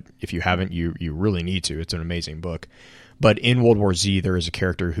 but if you haven't, you really need to. It's an amazing book. But in World War Z, there is a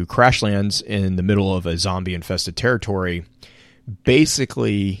character who crash lands in the middle of a zombie-infested territory.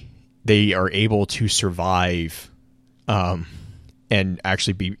 Basically, they are able to survive, and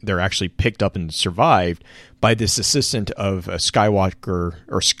they're actually picked up and survived by this assistant of a Skywalker,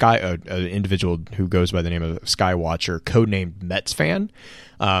 or an individual who goes by the name of Skywatcher, codenamed Metzfan,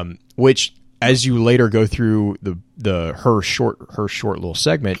 which, as you later go through her short little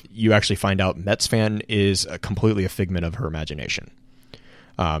segment, you actually find out Metzfan is completely a figment of her imagination.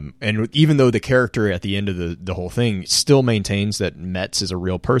 And even though the character at the end of the whole thing still maintains that Metz is a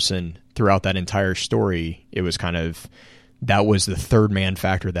real person, throughout that entire story, it was that was the third man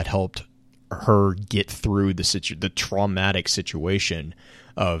factor that helped her get through the traumatic situation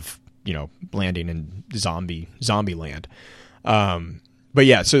of, landing in zombie land. But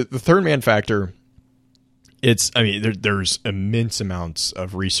yeah, so the third man factor, there's immense amounts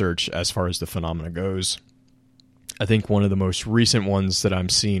of research as far as the phenomena goes. I think one of the most recent ones that I'm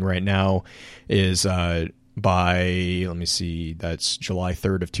seeing right now is that's July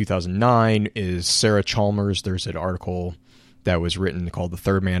 3rd of 2009, is Sarah Chalmers. There's an article that was written called The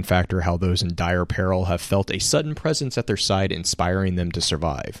Third Man Factor, How Those in Dire Peril Have Felt a Sudden Presence at Their Side, Inspiring Them to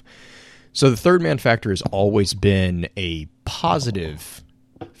Survive. So the third man factor has always been a positive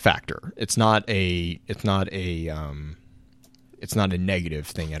factor. It's not a negative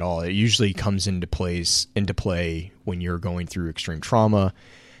thing at all. It usually comes into play when you're going through extreme trauma,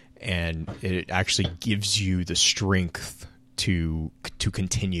 and it actually gives you the strength to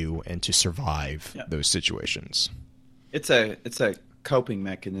continue and to survive those situations. It's a coping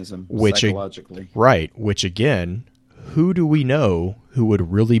mechanism psychologically. Right, which again, who do we know who would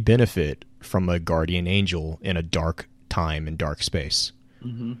really benefit from a guardian angel in a dark time and dark space?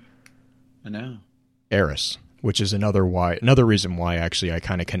 Mm-hmm. I know. Eris, which is another reason why actually I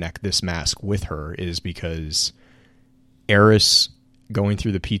kind of connect this mask with her, is because Eris, going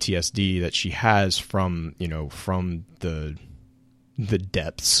through the PTSD that she has from the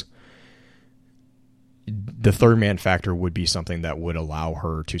depths, the third man factor would be something that would allow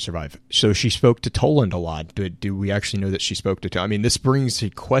her to survive. So she spoke to Toland a lot. Do we actually know that she spoke to this brings to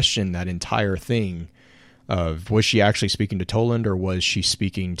question that entire thing of, was she actually speaking to Toland, or was she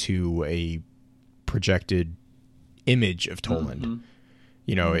speaking to a projected image of Toland? Mm-hmm.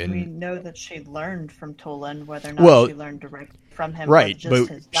 You know, we and know that she learned from Toland, whether or not she learned direct from him, right? or just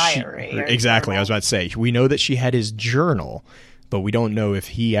his diary. Exactly, I was about to say we know that she had his journal, but we don't know if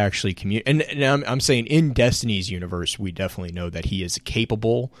he actually And I'm saying in Destiny's universe, we definitely know that he is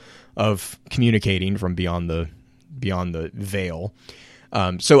capable of communicating from beyond the veil.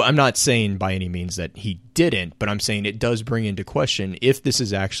 So I'm not saying by any means that he didn't, but I'm saying it does bring into question if this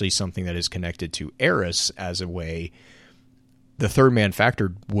is actually something that is connected to Eris as a way. The third man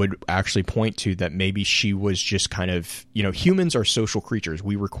factor would actually point to that maybe she was just kind of, you know, humans are social creatures.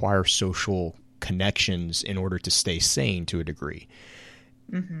 We require social connections in order to stay sane to a degree.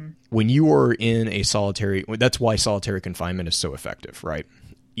 Mm-hmm. When you are in a solitary, that's why solitary confinement is so effective, right?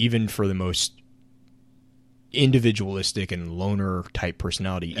 Even for the most individualistic and loner type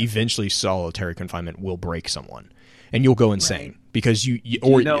personality, eventually solitary confinement will break someone and you'll go insane because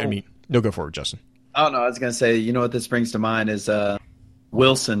no, go forward, Justin. Oh no, I was gonna say, you know what this brings to mind is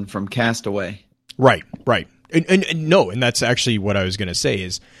Wilson from Castaway. Right. And that's actually what I was gonna say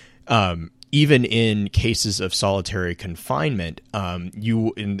is even in cases of solitary confinement,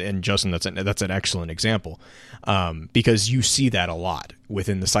 and Justin, that's an excellent example, because you see that a lot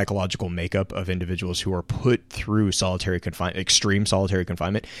within the psychological makeup of individuals who are put through extreme solitary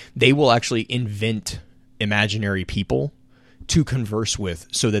confinement. They will actually invent imaginary people to converse with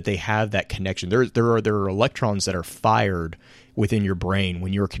so that they have that connection. There are electrons that are fired within your brain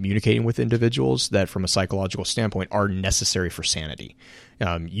when you're communicating with individuals that from a psychological standpoint are necessary for sanity.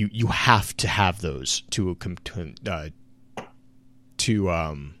 You have to have those to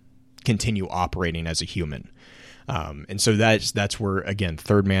continue operating as a human. And so that's where, again,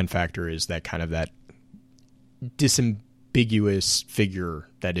 third man factor is that kind of that disambiguous figure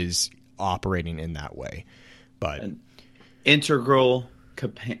that is operating in that way. But integral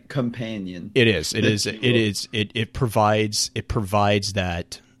companion. It provides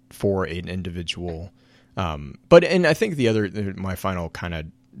that for an individual. And I think my final kind of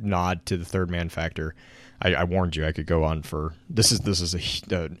nod to the third man factor, I warned you I could go on for this is a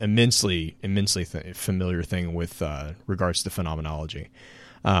immensely familiar thing with regards to phenomenology.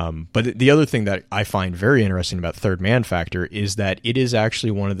 But the other thing that I find very interesting about third man factor is that it is actually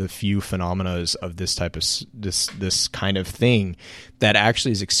one of the few phenomena of this type of this kind of thing that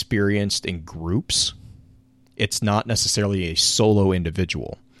actually is experienced in groups. It's not necessarily a solo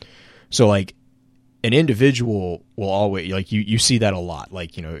individual. So like an individual will always, like you see that a lot,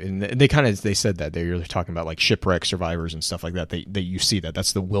 like, you know, and they said that they're talking about like shipwreck survivors and stuff like that. You see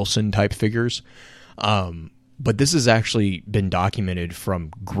that's the Wilson type figures. But this has actually been documented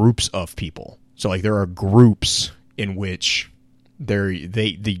from groups of people. So like there are groups in which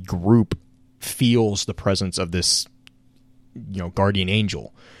the group feels the presence of this, you know, guardian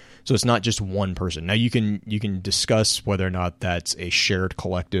angel. So it's not just one person. Now you can discuss whether or not that's a shared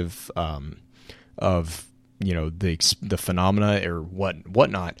collective of, you know, the phenomena or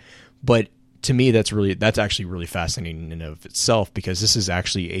whatnot. But to me, that's actually really fascinating in and of itself, because this is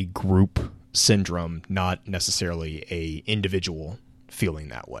actually a group syndrome, not necessarily a individual feeling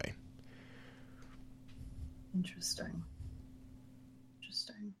that way. Interesting.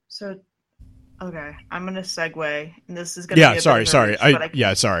 So, okay, I'm gonna segue, and this is gonna be a sorry. sorry.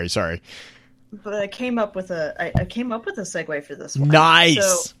 But I came up with a segue for this one. Nice.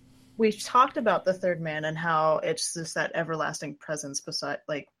 So we've talked about the third man and how it's just that everlasting presence beside,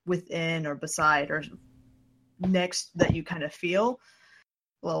 like within or beside or next that you kind of feel.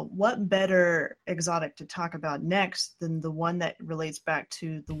 Well, what better exotic to talk about next than the one that relates back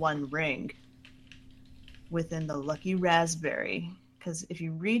to the One Ring within the Lucky Raspberry? Because if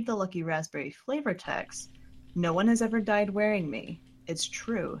you read the Lucky Raspberry flavor text, no one has ever died wearing me. It's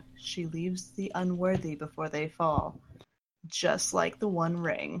true. She leaves the unworthy before they fall. Just like the One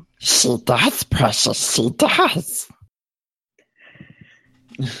Ring. She does, precious. She does.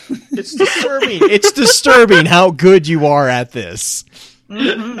 It's disturbing. It's disturbing how good you are at this.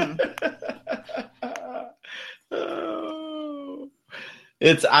 Mm-hmm.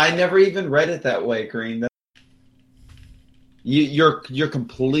 I never even read it that way, Green. You're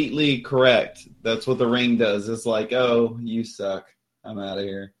completely correct. That's what the ring does. It's like, oh, you suck. I'm out of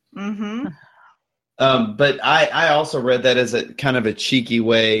here. Mm-hmm. But I also read that as a kind of a cheeky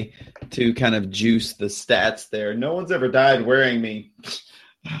way to kind of juice the stats there. No one's ever died wearing me.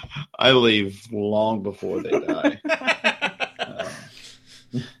 I leave long before they die.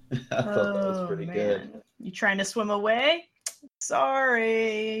 I thought that was pretty good. You trying to swim away?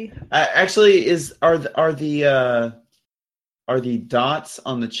 Sorry. Actually, are the dots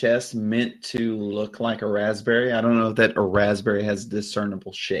on the chest meant to look like a raspberry? I don't know if that a raspberry has a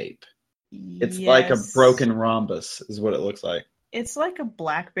discernible shape. It's like a broken rhombus, is what it looks like. It's like a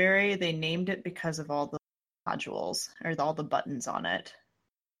BlackBerry. They named it because of all the modules or all the buttons on it.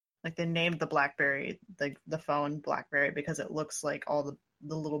 Like they named the BlackBerry, the phone BlackBerry, because it looks like all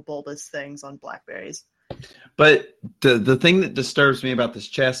the little bulbous things on BlackBerries. But the thing that disturbs me about this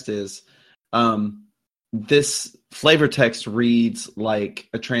chest is this flavor text reads like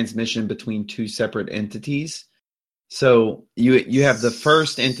a transmission between two separate entities. So you have the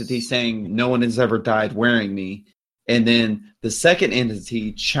first entity saying no one has ever died wearing me, and then the second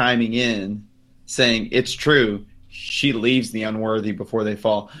entity chiming in saying it's true, she leaves the unworthy before they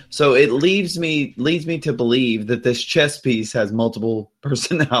fall. So it leads me to believe that this chess piece has multiple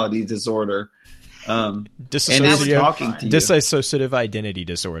personality disorder. And it's talking to you. Dissociative identity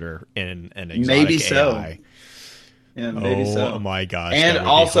disorder in an exotic maybe so. AI. Yeah, maybe so. Oh my gosh. And that would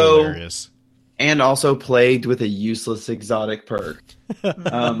also be hilarious. And also plagued with a useless exotic perk.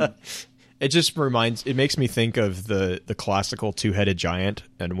 It just it makes me think of the classical two-headed giant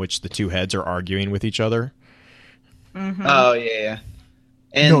in which the two heads are arguing with each other. Mm-hmm. Oh, yeah.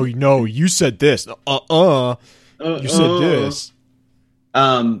 And no, you said this. You said this.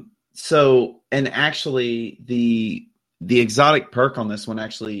 So, and actually, the exotic perk on this one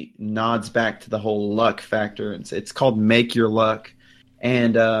actually nods back to the whole luck factor. It's called Make Your Luck.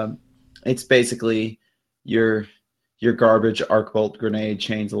 And it's basically your garbage arc bolt grenade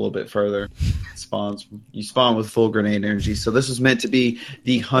chains a little bit further. You spawn with full grenade energy. So this was meant to be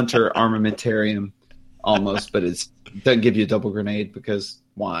the hunter armamentarium almost, but it doesn't give you a double grenade because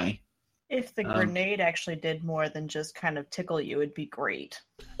why? If the grenade actually did more than just kind of tickle you, it'd be great.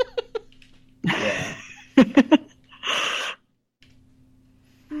 Yeah.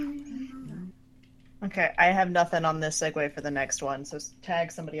 Okay, I have nothing on this segue for the next one, so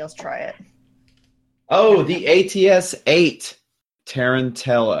tag somebody else try it. Oh, the ATS-8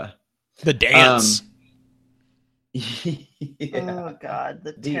 Tarantella. The dance. Yeah. Oh god,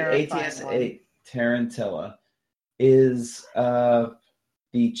 the ATS-8 Tarantella is the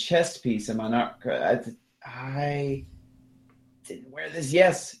chest piece. Am I not? I didn't wear this.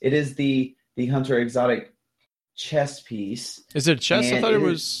 Yes, it is the Hunter Exotic chest piece. Is it a chest? I thought it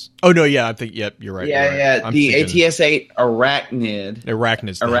was. Oh no, yeah, I think. Yep, you're right. Yeah, you're right. The ATS-8 Arachnid.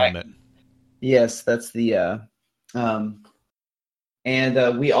 Arachnid's the helmet. Yes, that's the. And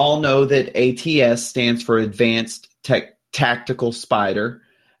we all know that ATS stands for Advanced Tactical Spider.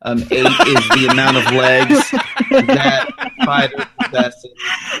 8 is the amount of legs that spider possesses.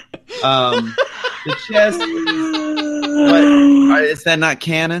 The chest is that not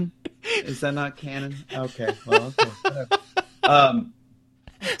canon? Is that not canon? Okay. Well, okay. Whatever. I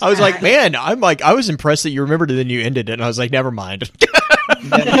was like, man, I was impressed that you remembered it, then you ended it, and I was like, never mind.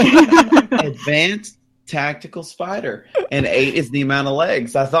 Advanced Tactical Spider, and 8 is the amount of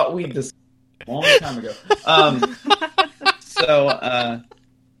legs. I thought we discussed a long time ago. So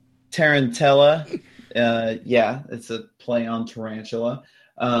Tarantella, yeah, it's a play on tarantula.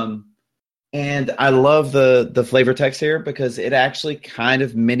 And I love the flavor text here because it actually kind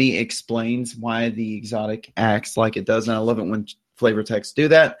of mini explains why the exotic acts like it does. And I love it when flavor texts do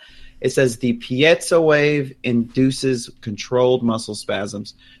that. It says the piezo wave induces controlled muscle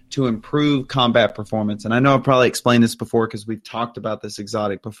spasms to improve combat performance. And I know I've probably explained this before because we've talked about this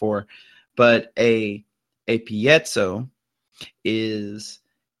exotic before, but a piezo is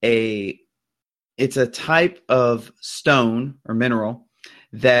it's a type of stone or mineral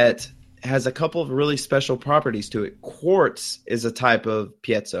that has a couple of really special properties to it. Quartz is a type of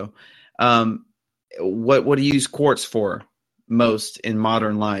piezo. What do you use quartz for most in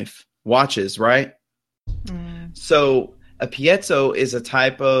modern life? Watches, right? Mm. So a piezo is a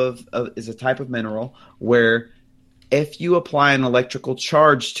type of mineral where if you apply an electrical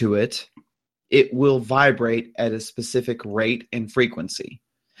charge to it, it will vibrate at a specific rate and frequency.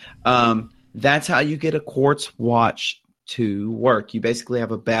 That's how you get a quartz watch to work. You basically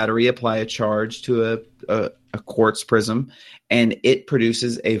have a battery apply a charge to a quartz prism, and it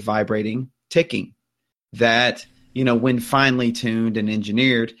produces a vibrating ticking that, when finely tuned and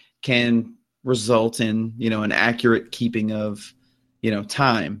engineered, can result in, an accurate keeping of,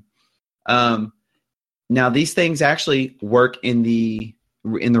 time. Now these things actually work in the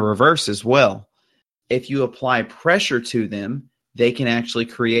reverse as well. If you apply pressure to them, they can actually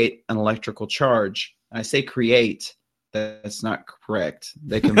create an electrical charge. I say create. That's not correct.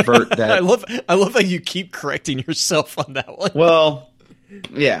 They convert that. I love how you keep correcting yourself on that one. Well,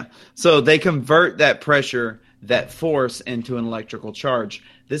 yeah. So they convert that pressure, that force, into an electrical charge.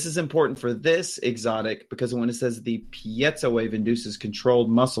 This is important for this exotic because when it says the piezo wave induces controlled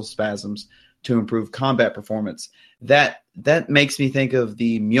muscle spasms to improve combat performance, that makes me think of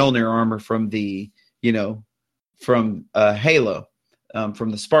the Mjolnir armor from the from Halo, from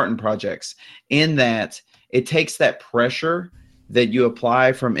the Spartan projects, in that it takes that pressure that you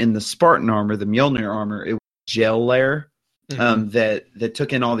apply from in the Spartan armor, the Mjolnir armor, it was gel layer that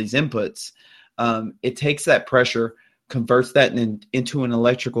took in all these inputs. It takes that pressure, converts that into an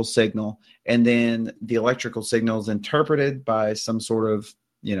electrical signal, and then the electrical signal is interpreted by some sort of,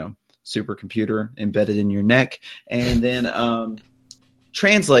 supercomputer embedded in your neck, and then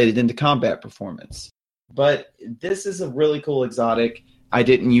translated into combat performance. But this is a really cool exotic. I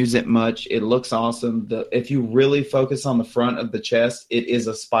didn't use it much. It looks awesome. If you really focus on the front of the chest, it is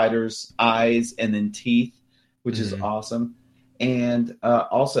a spider's eyes and then teeth, which is awesome. And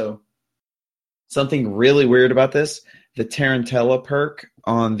also, something really weird about this, the Tarantella perk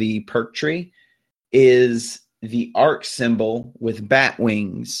on the perk tree is the arc symbol with bat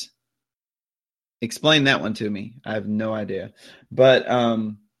wings. Explain that one to me. I have no idea. But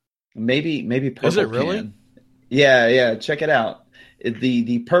maybe Purple Is it really? can. Yeah, check it out.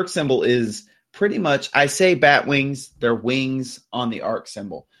 The perk symbol is pretty much, I say bat wings, they're wings on the arc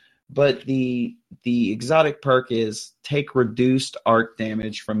symbol. But the exotic perk is take reduced arc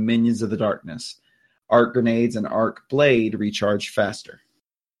damage from minions of the darkness. Arc grenades and arc blade recharge faster.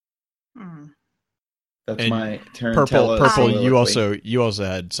 That's And my Tarantella. Purple. soliloquy. You also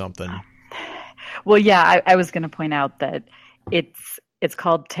had something. Well, yeah, I was going to point out that it's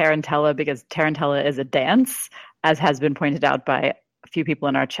called Tarantella because Tarantella is a dance, as has been pointed out by a few people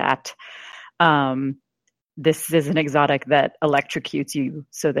in our chat. This is an exotic that electrocutes you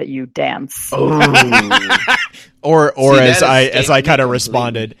so that you dance. Oh. Or See, as I escaped kind me of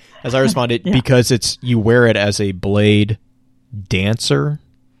completely. responded, Yeah. because you wear it as a blade dancer.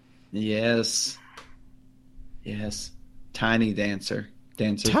 Yes. Tiny dancer.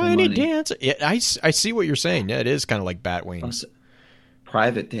 Dancer for Tiny money. dancer. Yeah, I see what you're saying. Yeah, it is kind of like bat wings. Also,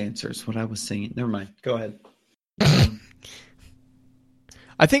 private dancers, what I was singing. Never mind. Go ahead.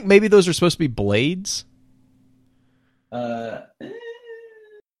 I think maybe those are supposed to be blades.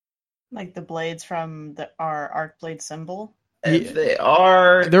 Like the blades from our arc blade symbol. If they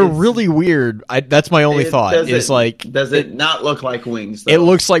are, They're it's- really weird. That's my only thought. does Is it- like does it not look like wings? Though? it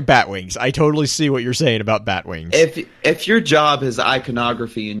looks like bat wings. I totally see what you're saying about bat wings. If your job is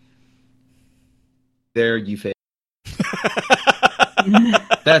iconography and there you fail.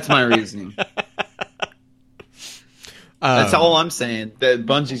 That's my reasoning. That's all I'm saying. That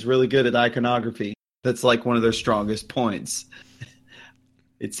Bungie's really good at iconography. That's like one of their strongest points.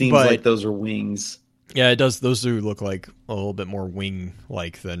 It seems But- like those are wings. Yeah, it does. Those do look like a little bit more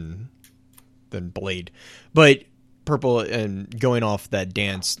wing-like than blade. But Purple, and going off that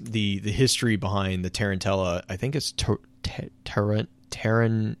dance, the history behind the Tarantella, I think it's Tarantella.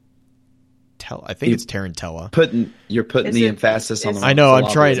 I think it's Tarantella. You're putting Is the it- emphasis on the is- wrong I know. I'm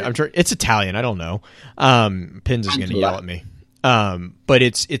syllable. trying. It's Italian. I don't know. Pins is going to yell at me. But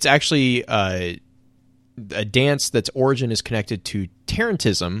it's actually a dance that's origin is connected to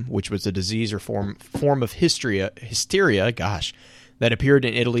Tarantism, which was a disease or form of hysteria. Gosh, that appeared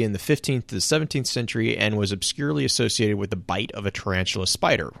in Italy in the 15th to the 17th century and was obscurely associated with the bite of a tarantula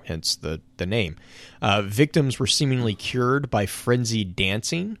spider, hence the name. Victims were seemingly cured by frenzied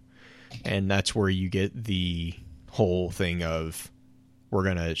dancing, and that's where you get the whole thing of we're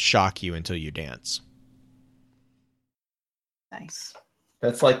going to shock you until you dance. Nice.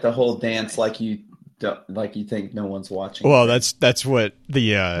 That's like the whole dance, like you think no one's watching. Well, that's what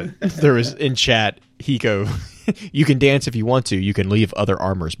the there was in chat. Hiko, you can dance if you want to. You can leave other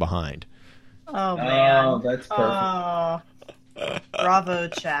armors behind. Oh man. Oh, that's perfect. Oh. Bravo,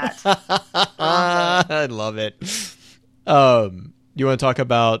 chat. I love it. You want to talk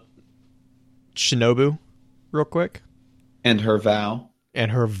about Shinobu real quick And her vow.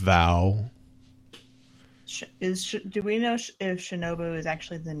 and her vow? Do we know if Shinobu is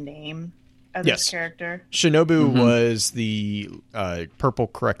actually the name of Yes. this character? Shinobu was the Purple.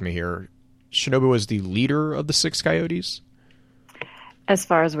 Correct me here. Shinobu was the leader of the Six Coyotes. As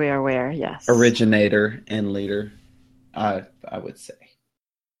far as we are aware, yes. Originator and leader, I would say.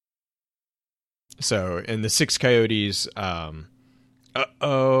 So, in the Six Coyotes, I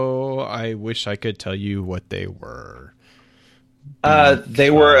wish I could tell you what they were. They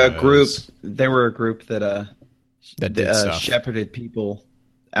were a group. Because They were a group that that did stuff. shepherded people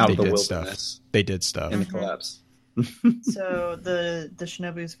out They of the did wilderness They did stuff. in the collapse. So the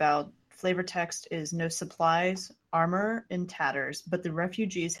Shinobu's vow flavor text is no supplies, armor in tatters, but the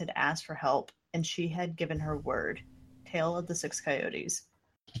refugees had asked for help, and she had given her word. Tale of the Six Coyotes.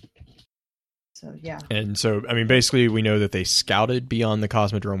 So yeah. And so, I mean, basically, we know that they scouted beyond the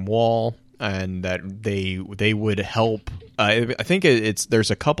Cosmodrome wall. and that they would help. I think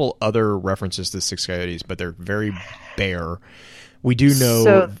there's a couple other references to Six Coyotes, but they're very bare. We do know.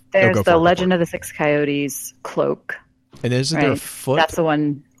 So there's the Legend of the Six Coyotes cloak. And isn't there a foot? That's the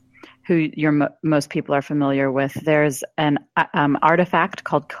one who most people are familiar with. There's an artifact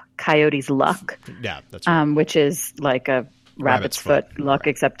called Coyote's Luck. Yeah, that's right. Which is like a rabbit's foot luck,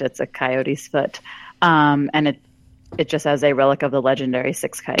 except it's a coyote's foot. And it just has a relic of the legendary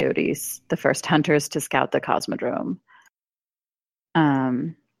Six Coyotes, the first hunters to scout the Cosmodrome.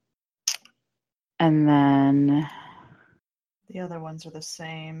 And then the other ones are the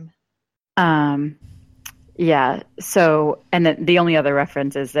same. Yeah. So, and then the only other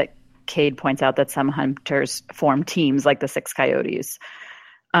reference is that Cade points out that some hunters form teams like the Six Coyotes,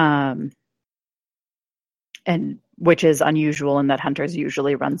 and which is unusual in that hunters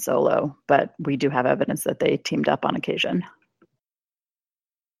usually run solo, but we do have evidence that they teamed up on occasion.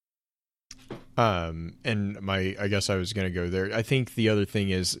 And I guess I was going to go there. I think the other thing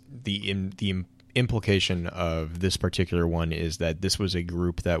is the implication of this particular one is that this was a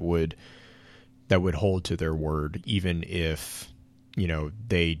group that would hold to their word, even if,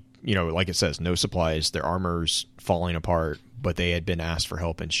 they, like it says, no supplies, their armor's falling apart, but they had been asked for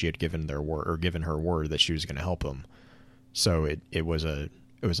help and she had given her word that she was going to help them. So it was a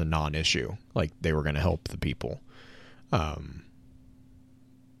non-issue. Like they were going to help the people.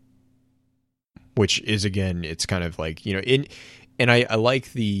 Which is, again, it's kind of like, and I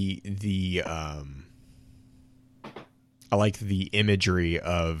like the imagery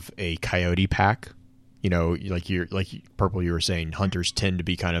of a coyote pack. Like Purple, you were saying, hunters tend to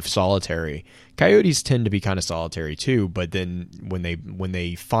be kind of solitary. Coyotes tend to be kind of solitary too, but then when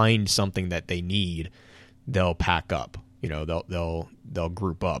they find something that they need, they'll pack up. They'll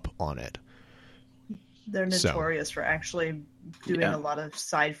group up on it. They're notorious for actually doing a lot of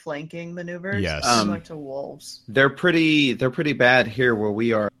side flanking maneuvers. Yes. Similar to wolves. They're pretty bad here where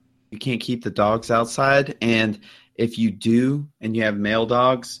we are. You can't keep the dogs outside, and if you do and you have male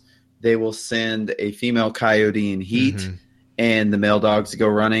dogs, they will send a female coyote in heat, and the male dogs go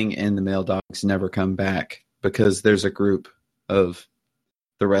running, and the male dogs never come back because there's a group of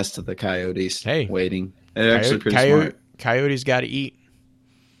the rest of the coyotes waiting. They're actually pretty smart. Coyotes got to eat.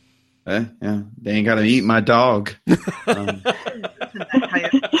 Yeah, they ain't got to eat my dog.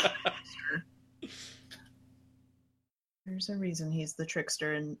 There's a reason he's the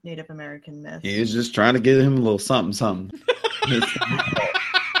trickster in Native American myth. He's just trying to get him a little something.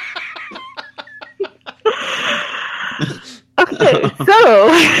 Okay, so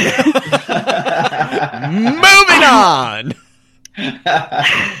moving on.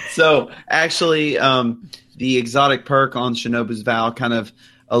 So actually, the exotic perk on Shinobu's Vow kind of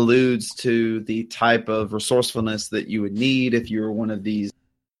alludes to the type of resourcefulness that you would need if you were one of these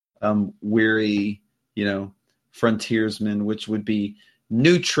weary, frontiersmen, which would be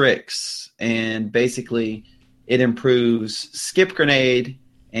new tricks. And basically, it improves skip grenade,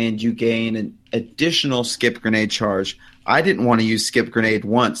 and you gain an additional skip grenade charge. I didn't want to use skip grenade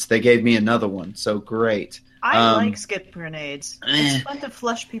once. They gave me another one, so great. I like skip grenades. It's fun to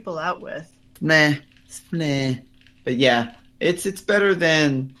flush people out with. Nah. But yeah, it's better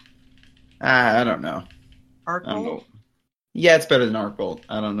than I don't know. Arc Bolt? Yeah, it's better than Arc Bolt.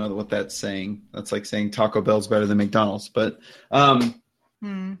 I don't know what that's saying. That's like saying Taco Bell's better than McDonald's. But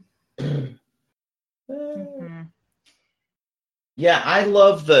yeah, I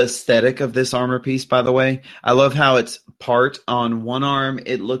love the aesthetic of this armor piece, by the way. I love how it's part on one arm.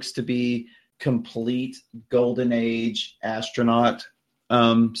 It looks to be complete Golden Age astronaut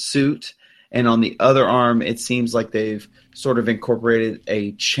suit. And on the other arm, it seems like they've sort of incorporated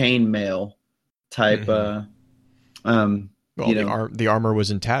a chainmail type. The armor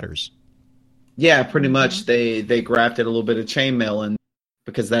was in tatters. Yeah, pretty much. They grafted a little bit of chainmail in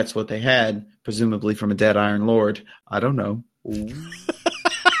because that's what they had, presumably from a dead Iron Lord. I don't know.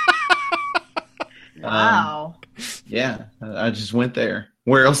 Wow. Yeah, I just went there.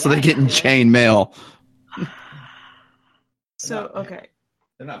 Where else are they getting chainmail? So, okay.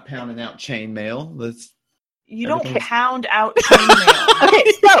 They're not pounding out chainmail. You don't pound out chainmail.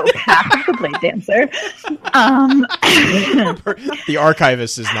 Okay, so back to the Blade Dancer. The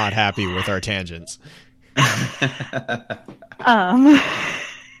archivist is not happy with our tangents.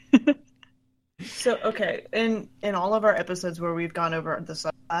 So, okay, in all of our episodes where we've gone over the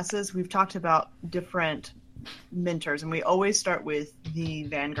subclasses, we've talked about different mentors, and we always start with the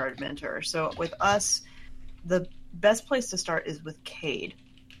Vanguard mentor. So with us, the best place to start is with Cade.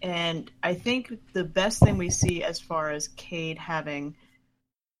 And I think the best thing we see as far as Cade having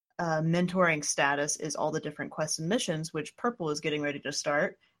mentoring status is all the different quests and missions, which Purple is getting ready to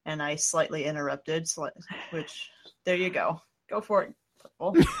start. And I slightly interrupted, which, there you go. Go for it,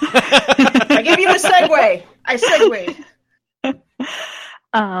 Purple. I give you the segue. I segued.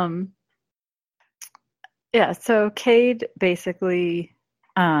 Yeah, so Cade basically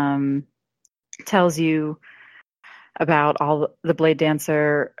tells you about all the Blade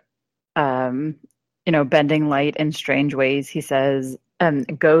Dancer, bending light in strange ways. He says,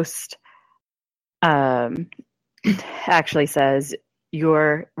 Ghost actually says,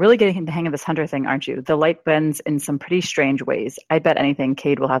 "You're really getting the hang of this hunter thing, aren't you? The light bends in some pretty strange ways. I bet anything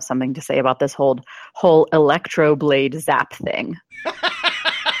Cade will have something to say about this whole electro blade zap thing."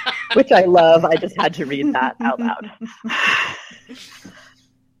 Which I love. I just had to read that out loud.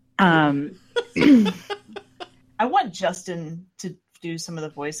 I want Justin to do some of the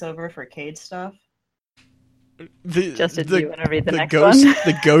voiceover for Cade stuff. Justin, do you want to read the next ghost, one?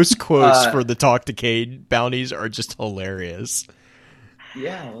 The ghost quotes for the Talk to Cade bounties are just hilarious.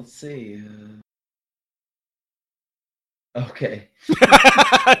 Yeah, let's see. Okay.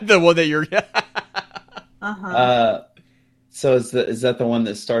 The one that you're... So is that the one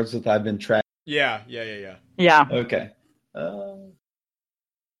that starts with "I've been tracked"? Yeah. Yeah. Okay.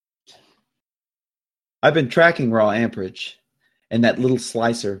 I've been tracking raw amperage, and that little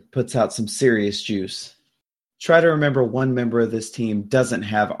slicer puts out some serious juice. Try to remember one member of this team doesn't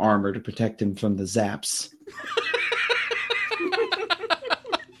have armor to protect him from the zaps.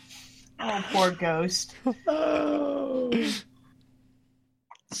 Oh, poor Ghost. Oh.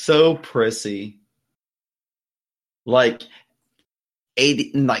 So prissy. Like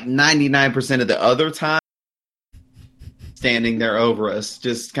 99% of the other time, standing there over us,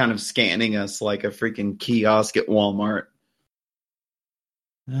 just kind of scanning us like a freaking kiosk at Walmart.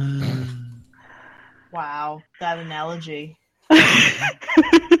 Wow, that analogy.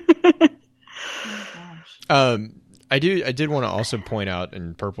 I did want to also point out,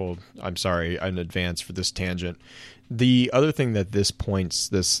 in Purple, I'm sorry in advance for this tangent, the other thing that this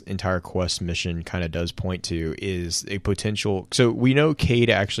entire quest mission kind of does point to is a potential. So we know Cade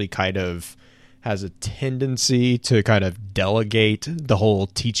actually kind of has a tendency to kind of delegate the whole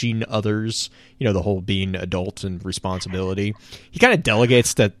teaching others, the whole being adult and responsibility. He kind of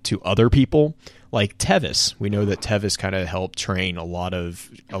delegates that to other people. Like Tevis, we know that Tevis kind of helped train a lot of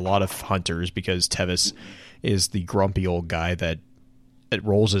hunters, because Tevis is the grumpy old guy that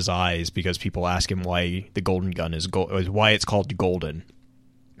rolls his eyes because people ask him why the golden gun is why it's called the golden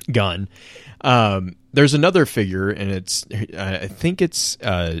gun. There's another figure, and I think it's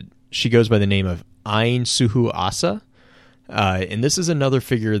she goes by the name of Ain Suhu Asa, and this is another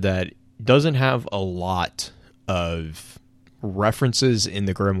figure that doesn't have a lot of references in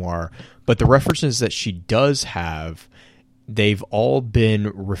the grimoire, but the references that she does have, they've all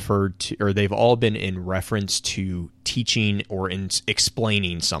been referred to, or they've all been in reference to teaching or in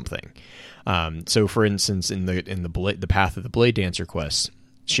explaining something. So for instance, in the Path of the Blade Dancer quest,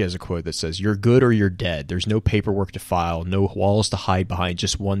 she has a quote that says, "You're good or you're dead. There's no paperwork to file, no walls to hide behind,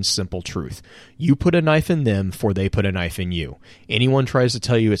 just one simple truth. You put a knife in them, for they put a knife in you. Anyone tries to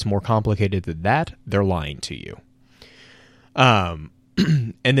tell you it's more complicated than that, they're lying to you." And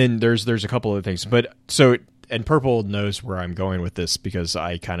then there's a couple of things, and Purple knows where I'm going with this because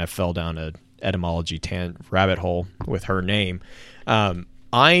I kind of fell down a etymology rabbit hole with her name.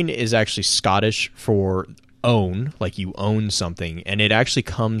 Ein is actually Scottish for own, like you own something, and it actually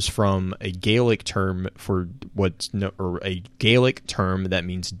comes from a Gaelic term a Gaelic term that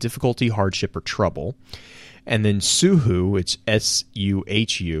means difficulty, hardship, or trouble. And then Suhu, it's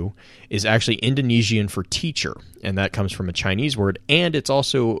S-U-H-U, is actually Indonesian for teacher, and that comes from a Chinese word, and it's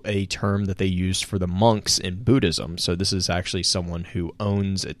also a term that they use for the monks in Buddhism. So this is actually someone who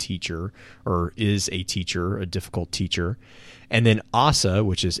owns a teacher, or is a teacher, a difficult teacher. And then Asa,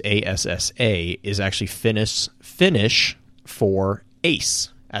 which is A-S-S-A, is actually Finnish for ace,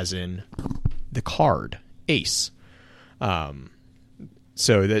 as in the card, ace.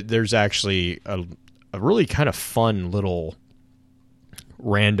 So there's actually a really kind of fun little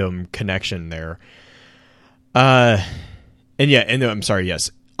random connection there. I'm sorry,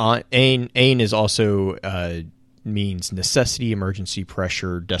 yes. Ain is also means necessity, emergency,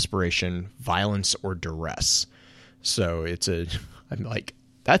 pressure, desperation, violence, or duress. So I'm like,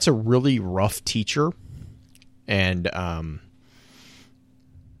 that's a really rough teacher. And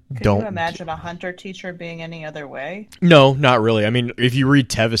Could you imagine a hunter teacher being any other way? No, not really. I mean, if you read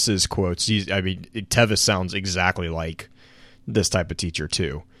Tevis's quotes, Tevis sounds exactly like this type of teacher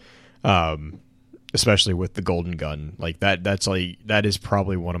too. Especially with the golden gun. Like that is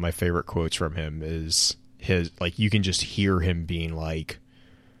probably one of my favorite quotes from him, is his, like, you can just hear him being like,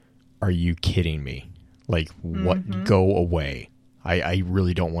 are you kidding me? Like, what? Go away. I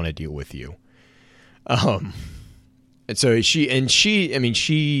really don't want to deal with you. And so she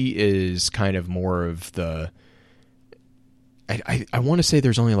is kind of more of the, I want to say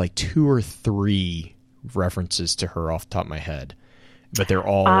there's only like 2 or 3 references to her off the top of my head, but they're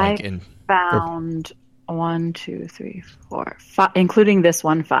all found 1, 2, 3, 4, 5, including this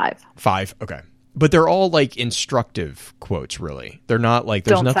one, 5. 5. Okay. But they're all like instructive quotes, really. They're not like,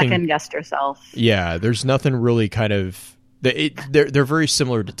 there's Don't nothing. second guess yourself. Yeah. There's nothing really kind of, they're very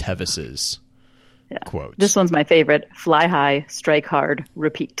similar to Tevis's quotes. This one's my favorite. Fly high, strike hard,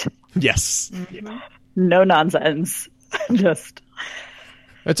 repeat. Yes. Mm-hmm. No nonsense. Just.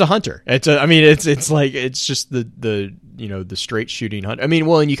 It's a hunter. It's just the straight shooting hunt. I mean,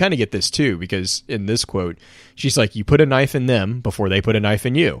 well, and you kind of get this too, because in this quote, she's like, you put a knife in them before they put a knife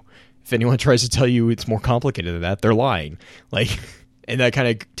in you. If anyone tries to tell you it's more complicated than that, they're lying. Like, and that kind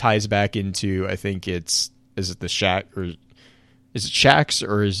of ties back into, I think is it the Shack, or is it Shax,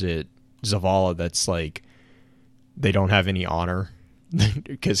 or is it Zavala that's like, they don't have any honor?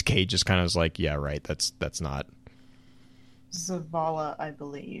 Because Kate just kind of is like, yeah, right. That's not. Zavala, I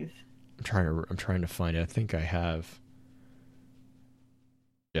believe. I'm trying to find it. I think I have.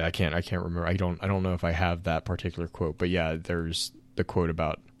 Yeah, I can't remember. I don't know if I have that particular quote, but yeah, there's the quote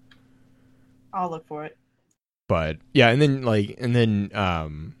about. I'll look for it. But yeah, and then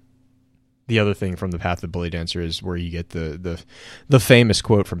the other thing from the Path of the Blade Dancer is where you get the famous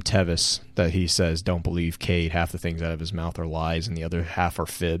quote from Tevis that he says, "Don't believe Cade. Half the things out of his mouth are lies, and the other half are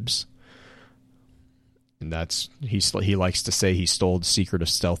fibs." And that's he likes to say he stole the secret of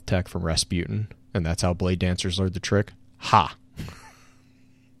stealth tech from Rasputin, and that's how Blade Dancers learned the trick. Ha!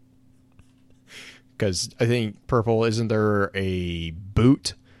 Because I think Purple, isn't there a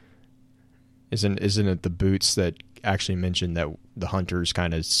boot? Isn't it the boots that actually mentioned that the hunters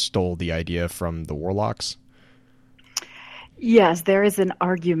kind of stole the idea from the warlocks? Yes, there is an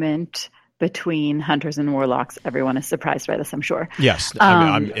argument between hunters and warlocks. Everyone is surprised by this, I'm sure. Yes,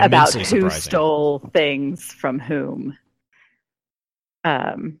 I'm about immensely who surprising. stole things from whom.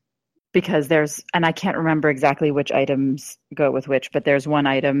 Because there's, and I can't remember exactly which items go with which, but there's one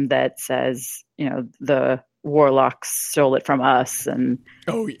item that says, the warlocks stole it from us, and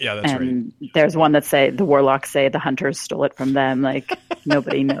that's right. There's one that say the warlocks say the hunters stole it from them. Like,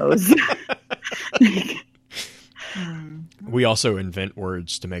 nobody knows. We also invent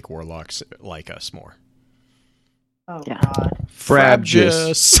words to make warlocks like us more. Oh, Yeah. God.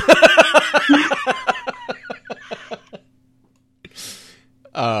 Frabjous.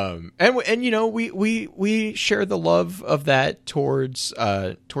 And we share the love of that towards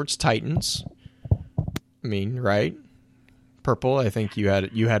Titans. I mean, right? Purple, I think you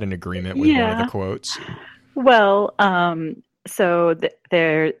had an agreement with one of the quotes. Well, so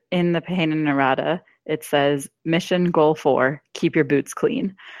they're in the Pain and Narada. It says, mission goal 4, keep your boots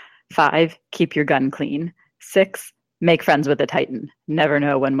clean. 5, keep your gun clean. 6, make friends with a Titan. Never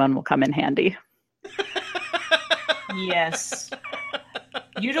know when one will come in handy. Yes.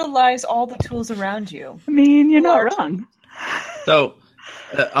 Utilize all the tools around you. I mean, you're not wrong. So,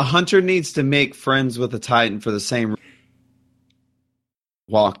 a hunter needs to make friends with a Titan for the same reason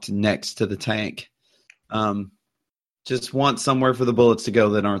walked next to the tank. Just want somewhere for the bullets to go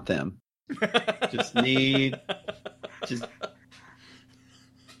that aren't them. Just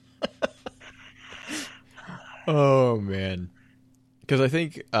Oh man, because I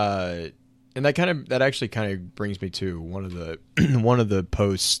think, and that actually kind of brings me to one of the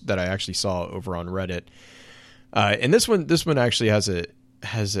posts that I actually saw over on Reddit, and this one actually has a,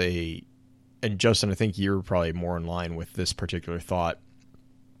 and Justin, I think you're probably more in line with this particular thought.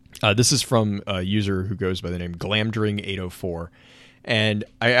 This is from a user who goes by the name Glamdring804, and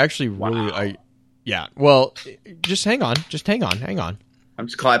I actually really well, just hang on. I'm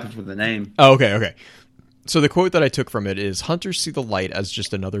just clapping for the name. Oh, okay. So the quote that I took from it is, hunters see the light as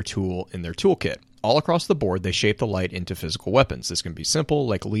just another tool in their toolkit. All across the board, they shape the light into physical weapons. This can be simple,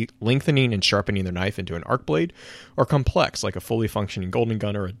 like lengthening and sharpening their knife into an arc blade, or complex, like a fully functioning golden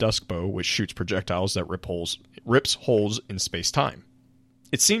gun or a dusk bow, which shoots projectiles that rips holes in space-time.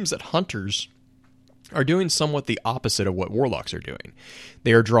 It seems that hunters are doing somewhat the opposite of what warlocks are doing.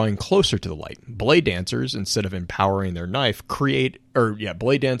 They are drawing closer to the light. Blade dancers, instead of empowering their knife, create a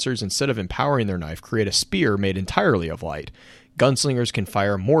spear made entirely of light. Gunslingers can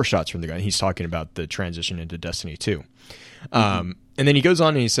fire more shots from the gun. He's talking about the transition into Destiny 2. And then he goes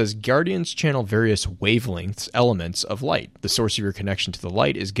on and he says, Guardians channel various wavelengths, elements of light. The source of your connection to the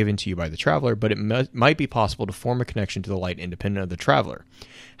light is given to you by the Traveler, but it might be possible to form a connection to the light independent of the Traveler.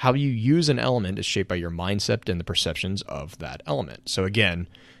 How you use an element is shaped by your mindset and the perceptions of that element. So again,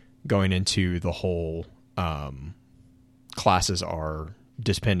 going into the whole classes are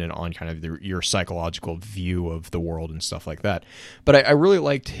dependent on kind of your psychological view of the world and stuff like that. But I really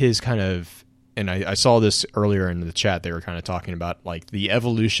liked his kind of, and I saw this earlier in the chat, they were kind of talking about like the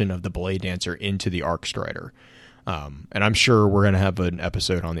evolution of the Blade Dancer into the Arcstrider. And I'm sure we're going to have an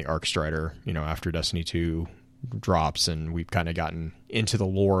episode on the Arcstrider, after Destiny 2 drops and we've kind of gotten into the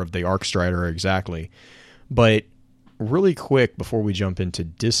lore of the Arcstrider exactly. But really quick, before we jump into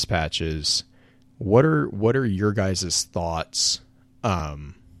dispatches, what are your guys' thoughts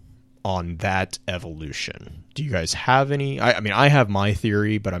on that evolution? Do you guys have any? I mean, I have my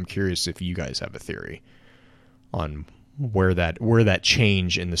theory, but I'm curious if you guys have a theory on where that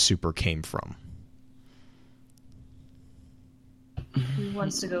change in the super came from. Who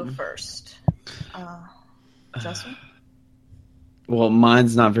wants to go first? Justin? Well,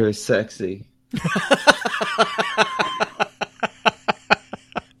 mine's not very sexy.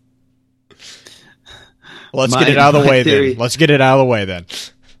 Let's get it out of the way then. Let's get it out of the way then.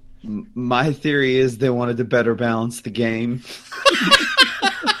 My theory is they wanted to better balance the game.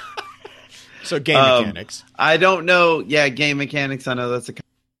 So game mechanics. I don't know. Yeah, game mechanics. I know that's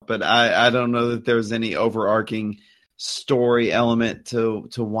but I don't know that there's any overarching story element to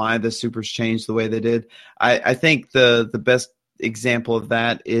why the supers changed the way they did. I think the best example of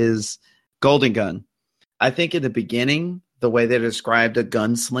that is Golden Gun. I think in the beginning, the way they described a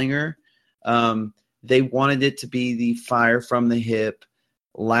gunslinger, they wanted it to be the fire from the hip,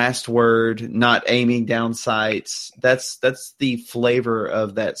 last word, not aiming down sights. That's the flavor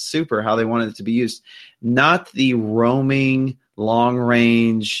of that super, how they wanted it to be used. Not the roaming,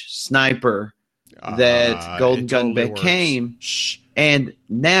 long-range sniper that Golden Gun became. And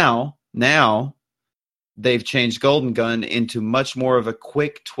now they've changed Golden Gun into much more of a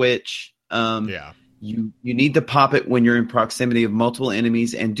quick twitch. You need to pop it when you're in proximity of multiple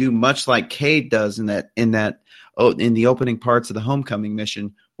enemies and do much like Cade does in the opening parts of the Homecoming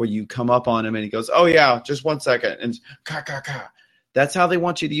mission, where you come up on him and he goes, "Oh yeah, just 1 second," and ka ka ka. That's how they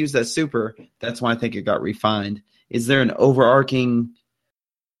want you to use that super. That's why I think it got refined. Is there an overarching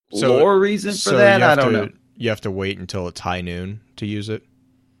lore reason for that? I don't know. You have to wait until it's high noon to use it.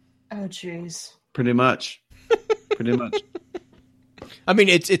 Oh jeez. Pretty much. Pretty much. I mean,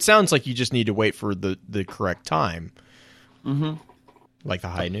 it sounds like you just need to wait for the correct time. Mm-hmm. Like the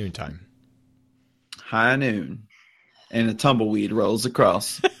high noon time. High noon. And a tumbleweed rolls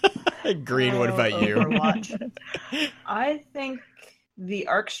across. Green, what about you? Overwatch. I think the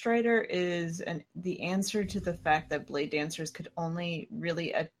Arcstrider is the answer to the fact that Blade Dancers could only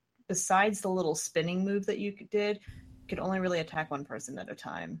really, besides the little spinning move that you did, could only really attack one person at a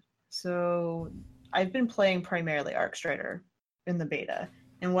time. So I've been playing primarily Arcstrider in the beta,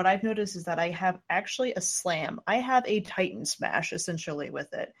 and what I've noticed is that I have actually a slam. I have a Titan Smash essentially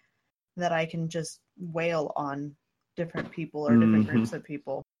with it that I can just wail on different people or different groups of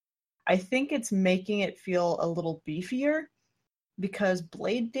people. I think it's making it feel a little beefier, because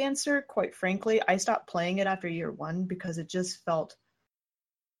Blade Dancer, quite frankly, I stopped playing it after year 1 because it just felt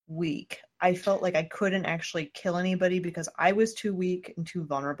weak. I felt like I couldn't actually kill anybody because I was too weak and too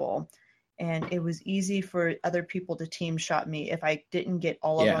vulnerable. And it was easy for other people to team shot me if I didn't get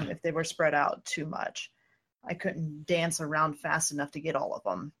all of them, if they were spread out too much. I couldn't dance around fast enough to get all of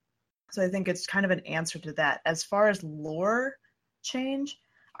them. So I think it's kind of an answer to that. As far as lore change,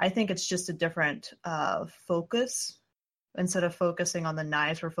 I think it's just a different focus. Instead of focusing on the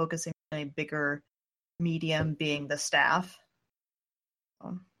knives, we're focusing on a bigger medium being the staff.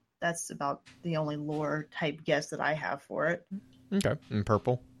 That's about the only lore type guess that I have for it. Okay. And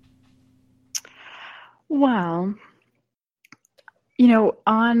Purple? Well,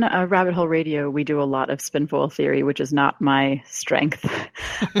 on Rabbit Hole Radio, we do a lot of spinfoil theory, which is not my strength,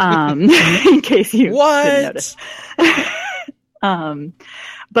 in case you didn't notice.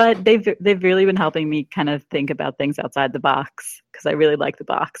 But they've really been helping me kind of think about things outside the box, because I really like the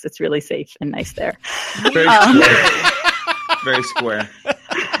box. It's really safe and nice there. Very square. Very square.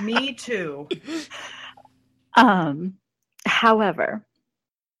 Me too. However,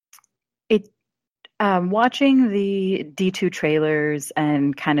 watching the D2 trailers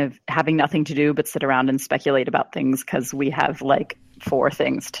and kind of having nothing to do but sit around and speculate about things, because we have like 4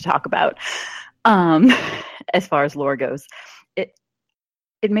 things to talk about as far as lore goes,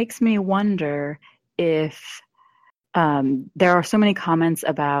 it makes me wonder if there are so many comments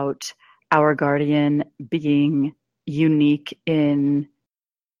about our Guardian being unique in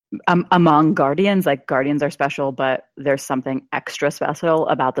among Guardians. Like, Guardians are special, but there's something extra special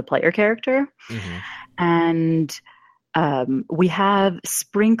about the player character. Mm-hmm. And we have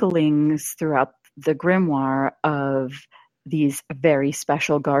sprinklings throughout the grimoire of these very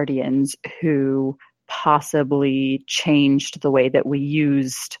special guardians who possibly changed the way that we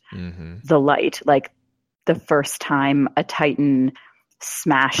used the light. Like the first time a Titan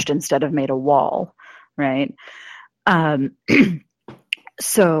smashed instead of made a wall, right?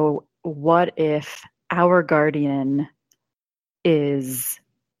 So what if our guardian is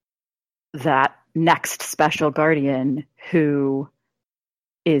that next special guardian who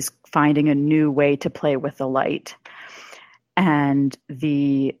is finding a new way to play with the light? And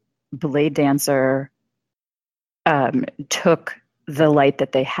the Blade Dancer took the light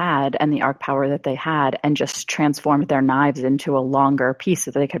that they had and the arc power that they had and just transformed their knives into a longer piece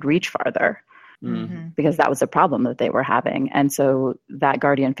so that they could reach farther. Because that was a problem that they were having. And so that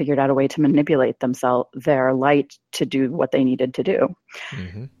guardian figured out a way to manipulate their light to do what they needed to do.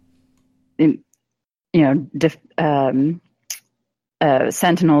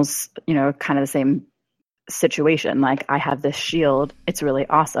 Sentinels, kind of the same situation. Like, I have this shield, it's really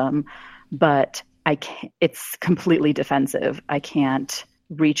awesome, but it's completely defensive. I can't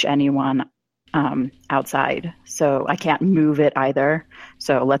reach anyone outside, so I can't move it either.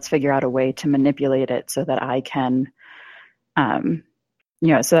 So let's figure out a way to manipulate it so that I can, so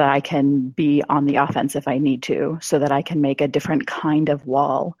that I can be on the offense if I need to, so that I can make a different kind of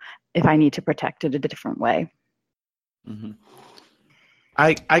wall if I need to protect it a different way.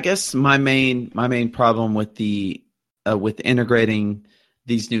 I guess my main problem with with integrating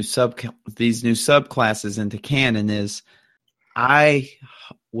these new subclasses into canon is I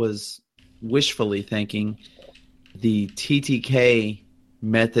was wishfully thinking the TTK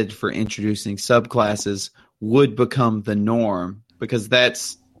method for introducing subclasses would become the norm, because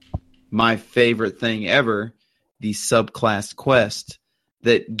that's my favorite thing ever, the subclass quest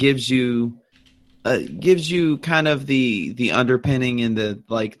that gives you kind of the underpinning and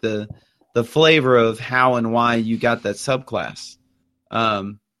the flavor of how and why you got that subclass.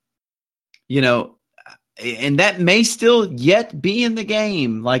 And that may still yet be in the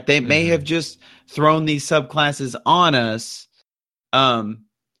game. Like, they may have just thrown these subclasses on us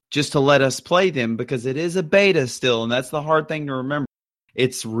just to let us play them, because it is a beta still, and that's the hard thing to remember.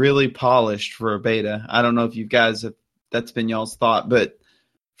 It's really polished for a beta. I don't know if you guys have, that's been y'all's thought, but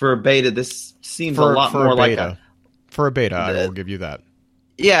for a beta, this seems a lot more like For a beta, I will give you that.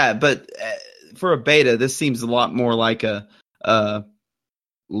 Yeah, but for a beta, this seems a lot more like a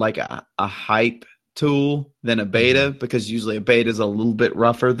hype tool than a beta, because usually a beta is a little bit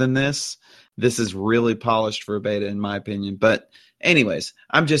rougher than this. This is really polished for a beta, in my opinion. But anyways,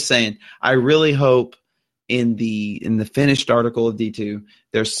 I'm just saying, I really hope in the finished article of D2,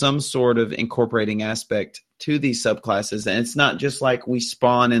 there's some sort of incorporating aspect to these subclasses, and it's not just like we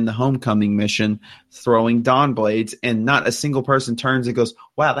spawn in the Homecoming mission throwing Dawn Blades and not a single person turns and goes,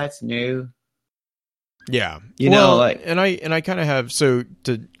 "Wow, that's new." Yeah, and I kind of have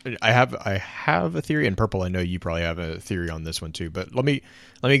I have a theory, and Purple, I know you probably have a theory on this one too, but let me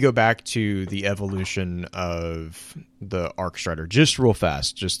go back to the evolution of the Arc Strider just real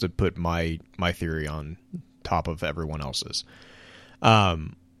fast, just to put my theory on top of everyone else's.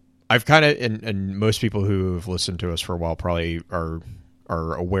 I've kind of, and most people who have listened to us for a while probably are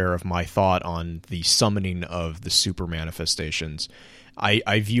aware of my thought on the summoning of the super manifestations.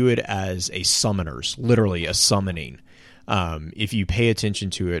 I view it as a summoners, literally a summoning. If you pay attention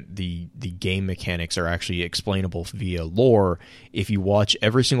to it, the game mechanics are actually explainable via lore. If you watch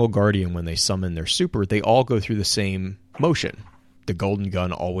every single Guardian when they summon their super, they all go through the same motion. The Golden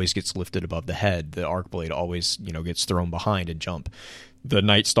Gun always gets lifted above the head. The Arc Blade always, gets thrown behind and jump. The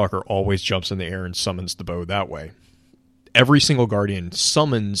Night Stalker always jumps in the air and summons the bow that way. Every single Guardian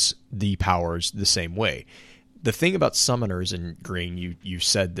summons the powers the same way. The thing about summoners, and Green, you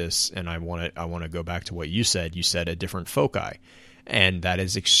said this, and I want to go back to what you said. You said a different foci, and that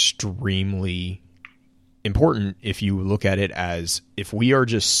is extremely important if you look at it as, if we are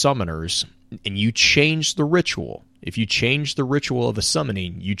just summoners and you change the ritual. If you change the ritual of a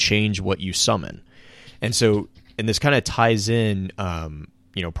summoning, you change what you summon. And so, and this kind of ties in,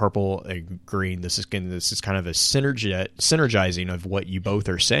 Purple and Green. This is kind of a synergizing of what you both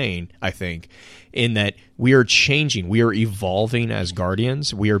are saying, I think, in that we are changing, we are evolving as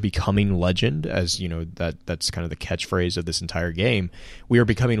Guardians, we are becoming legend, as that's kind of the catchphrase of this entire game. We are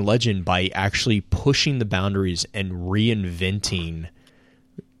becoming legend by actually pushing the boundaries and reinventing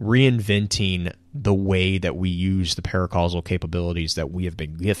the way that we use the paracausal capabilities that we have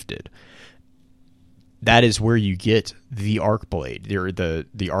been gifted. That is where you get the Arc Blade,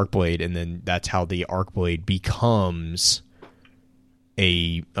 the Arc Blade, and then that's how the Arc Blade becomes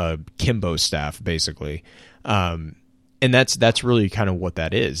a Kimbo staff, basically. And that's really kind of what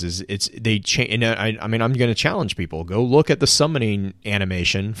that is it's they change. And I mean, I'm going to challenge people. Go look at the summoning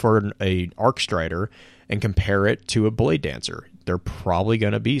animation for a Arc Strider and compare it to a Blade Dancer. They're probably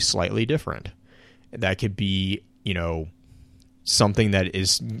going to be slightly different. That could be, something that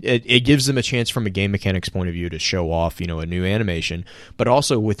is, it gives them a chance from a game mechanics point of view to show off, a new animation, but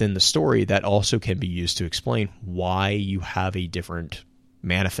also within the story that also can be used to explain why you have a different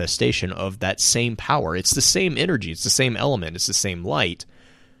manifestation of that same power. It's the same energy, it's the same element, it's the same light,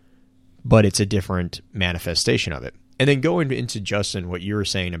 but it's a different manifestation of it. And then going into Justin, what you were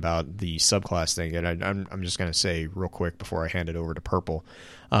saying about the subclass thing, and I'm just going to say real quick before I hand it over to Purple,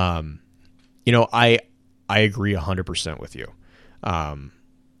 I agree 100% with you.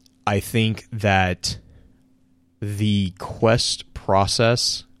 I think that the quest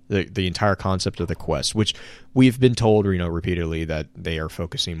process, the entire concept of the quest, which we've been told, repeatedly that they are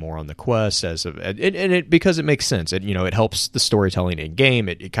focusing more on the quest because it makes sense. It helps the storytelling in game.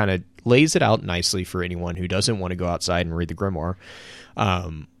 It kind of lays it out nicely for anyone who doesn't want to go outside and read the grimoire.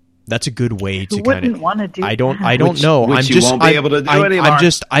 That's a good way to kind of want to do. I don't know. Which you won't be able to do anymore.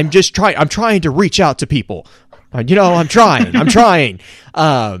 I'm just trying. I'm trying to reach out to people. I'm trying.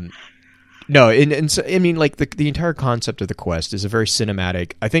 No, and so, I mean, like the entire concept of the quest is a very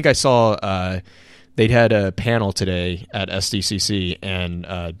cinematic. I think I saw they'd had a panel today at SDCC, and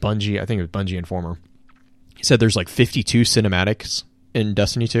Bungie, I think it was Bungie Informer, he said there's like 52 cinematics in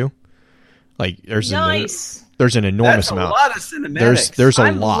Destiny 2. Like there's there's an enormous amount. That's a lot of cinematics. There's a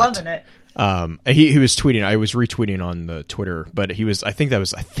I'm lot. loving it. He was tweeting. I was retweeting on the Twitter, but he was. I think that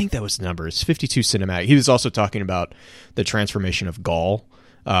was the number. It's 52 cinematic. He was also talking about the transformation of Gaul,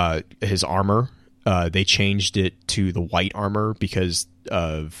 his armor. They changed it to the white armor because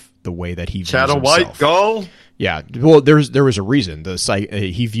of the way that he views Shadow himself. White Gaul. Yeah. Well, there was a reason.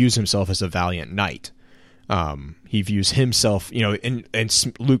 He views himself as a valiant knight. He views himself,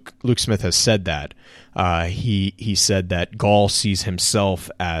 and Luke Smith has said that. He said that Gaul sees himself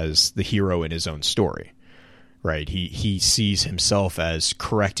as the hero in his own story, right? He sees himself as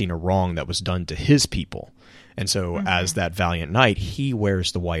correcting a wrong that was done to his people, and so as that valiant knight, he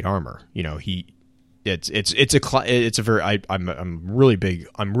wears the white armor. It's a very I'm really big.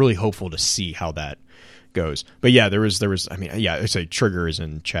 I'm really hopeful to see how that goes. But yeah, there was. I mean, yeah, it's a Trigger is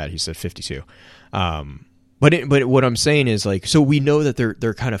in chat. He said 52. But what I'm saying is, like, so we know that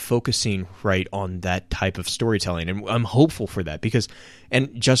they're kind of focusing right on that type of storytelling, and I'm hopeful for that because,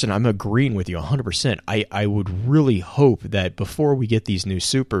 and Justin, I'm agreeing with you 100%. I would really hope that before we get these new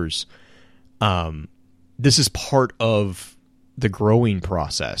supers, this is part of the growing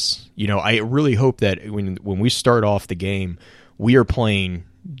process. I really hope that when we start off the game, we are playing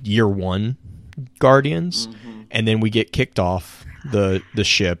year one Guardians, and then we get kicked off the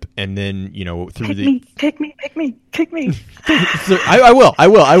ship, and then pick me. I will.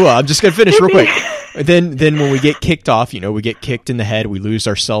 I'm just gonna finish real quick. Then when we get kicked off, we get kicked in the head, we lose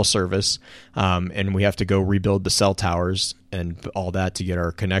our cell service, and we have to go rebuild the cell towers and all that to get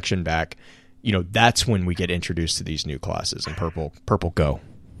our connection back. That's when we get introduced to these new classes. And Purple, go.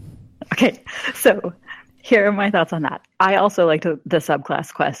 Okay, so here are my thoughts on that. I also like the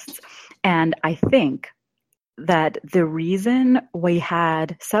subclass quests, and I think that the reason we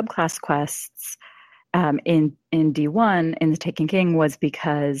had subclass quests in D1 in the Taken King was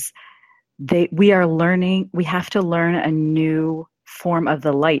because we have to learn a new form of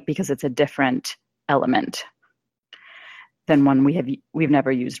the light because it's a different element than one we've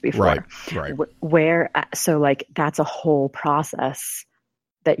never used before. Right. So like that's a whole process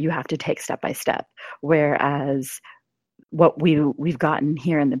that you have to take step by step. Whereas what we've gotten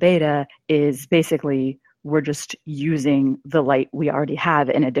here in the beta is basically we're just using the light we already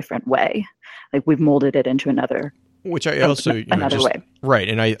have in a different way. Like we've molded it into another way. Right.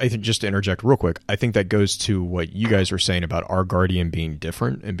 And I think just to interject real quick, I think that goes to what you guys were saying about our Guardian being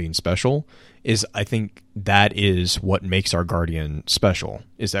different and being special is I think that is what makes our Guardian special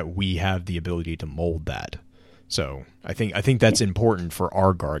is that we have the ability to mold that. So I think that's important for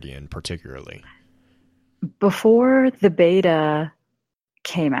our Guardian particularly. Before the beta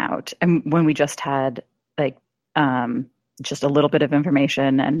came out and when we just had just a little bit of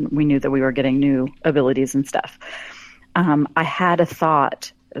information and we knew that we were getting new abilities and stuff. I had a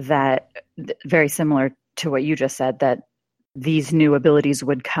thought that very similar to what you just said, that these new abilities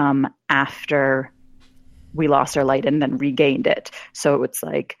would come after we lost our light and then regained it. So it's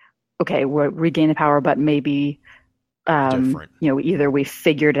like, okay, we're regaining power, but maybe, either we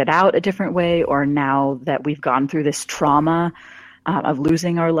figured it out a different way or now that we've gone through this trauma of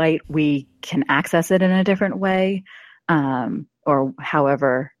losing our light, we can access it in a different way, or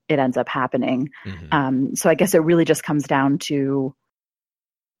however it ends up happening. Mhm. So I guess it really just comes down to,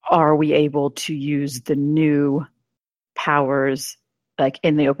 are we able to use the new powers like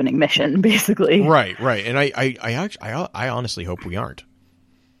in the opening mission, basically? Right. And I honestly hope we aren't.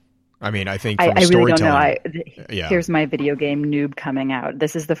 I mean, I think from I a really don't know. storytelling, yeah. Here's my video game noob coming out.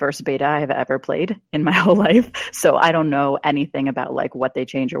 This is the first beta I've ever played in my whole life, so I don't know anything about like what they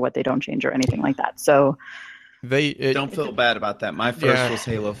change or what they don't change or anything like that. So don't feel bad about that. My first was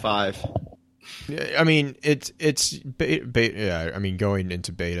Halo 5. I mean, I mean, going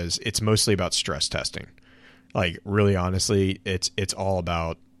into betas, it's mostly about stress testing. Like, really, honestly, it's all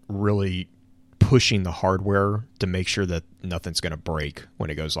about really pushing the hardware to make sure that nothing's going to break when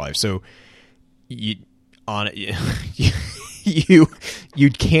it goes live. So you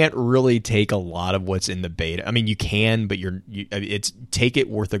can't really take a lot of what's in the beta. I mean, you can, but it's take it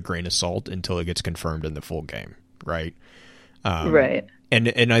with a grain of salt until it gets confirmed in the full game, right? Right.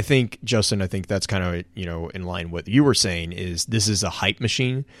 And I think, Justin, that's kind of, in line with what you were saying, is this is a hype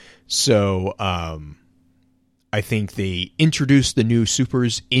machine. So I think they introduced the new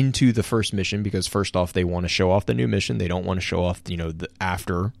supers into the first mission because, first off, they want to show off the new mission. They don't want to show off, the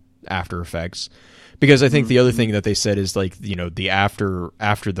after effects. Because I think the other thing that they said is like, the after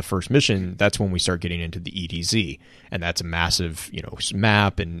the first mission, that's when we start getting into the EDZ, and that's a massive,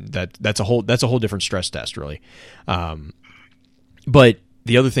 map, and that's a whole different stress test, really. But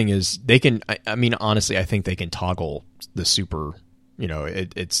the other thing is they can. I mean, honestly, I think they can toggle the super.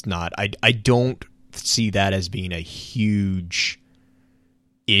 It's not. I don't see that as being a huge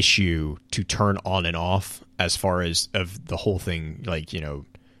issue to turn on and off as far as of the whole thing, like,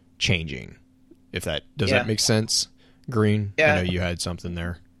 changing. If that that make sense, Green? Yeah. I know you had something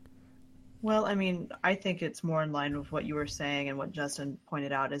there. Well, I mean, I think it's more in line with what you were saying and what Justin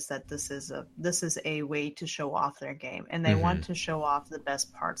pointed out, is that this is a way to show off their game, and they want to show off the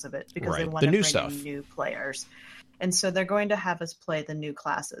best parts of it because they want to bring in new players, and so they're going to have us play the new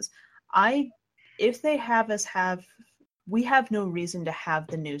classes. If they have us we have no reason to have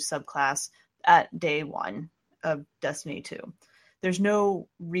the new subclass at day one of Destiny 2. There's no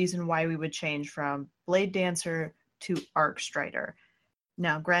reason why we would change from Blade Dancer to Arc Strider.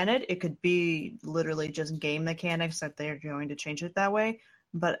 Now, granted, it could be literally just game mechanics that they're going to change it that way,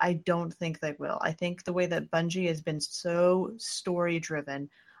 but I don't think they will. I think the way that Bungie has been so story-driven,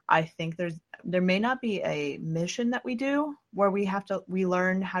 I think there may not be a mission that we do where we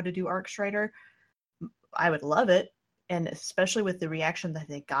learn how to do Arc Strider. I would love it, and especially with the reaction that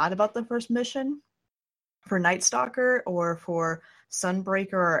they got about the first mission for Night Stalker or for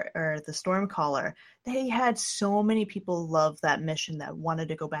Sunbreaker or the Stormcaller. They had so many people love that mission that wanted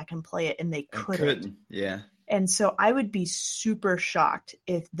to go back and play it, and they couldn't. Yeah. And so I would be super shocked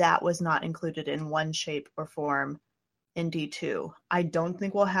if that was not included in one shape or form in D2. I don't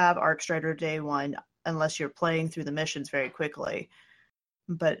think we'll have Arc Strider day one unless you're playing through the missions very quickly.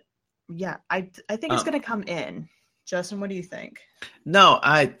 But yeah, I think it's going to come in. Justin, what do you think? No,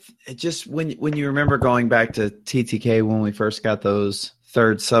 I just when you remember going back to TTK when we first got those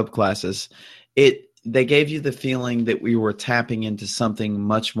third subclasses, they gave you the feeling that we were tapping into something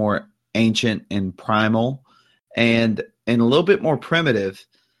much more ancient and primal and a little bit more primitive.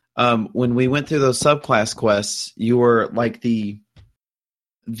 When we went through those subclass quests, you were like the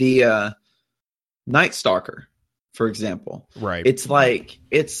Night Stalker, for example. Right. It's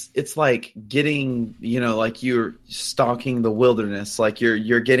like getting, like you're stalking the wilderness, like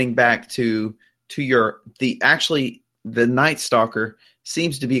you're getting back to the Night Stalker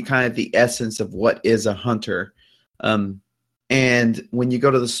seems to be kind of the essence of what is a hunter. And when you go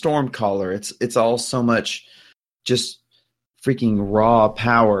to the Stormcaller, it's all so much just freaking raw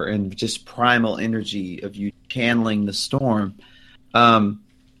power and just primal energy of you channeling the storm.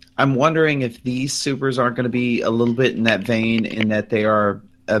 I'm wondering if these supers aren't going to be a little bit in that vein, in that they are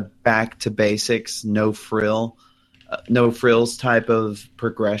a back to basics, no frills type of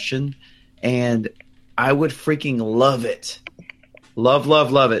progression. And I would freaking love it.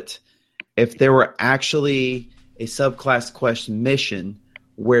 Love it. If there were actually a subclass quest mission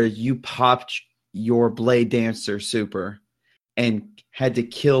where you popped your Blade Dancer super and had to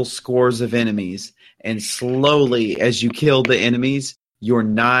kill scores of enemies, and slowly as you killed the enemies, your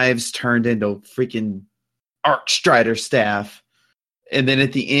knives turned into freaking Arc Strider staff. And then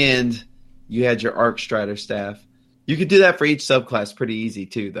at the end, you had your Arc Strider staff. You could do that for each subclass pretty easy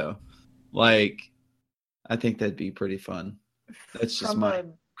too, though. Like, I think that'd be pretty fun. That's just my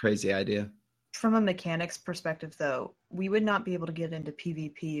crazy idea. From a mechanics perspective, though, we would not be able to get into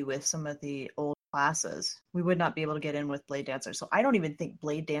PvP with some of the old classes. We would not be able to get in with Blade Dancer. So I don't even think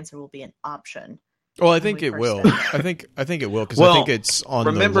Blade Dancer will be an option. Well, I when think we it first will. started. I think it will because I Well, think it's on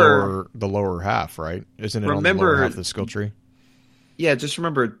remember- the lower half, right? Isn't it on the remember- lower half of the skill tree? Yeah, just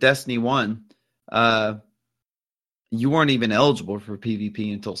remember Destiny 1. You weren't even eligible for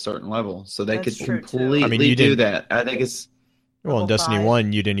PvP until a certain level, so they That's could true, too. completely I mean, you do didn't- that. I think it's Well, in Level Destiny 5.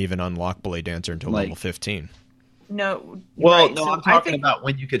 1, you didn't even unlock Blade Dancer until Like- level 15. No. well, right, no, so I'm I talking think- about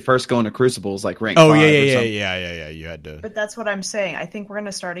when you could first go into Crucibles, like rank. Oh 5 yeah, or yeah, something. yeah. You had to. But that's what I'm saying. I think we're going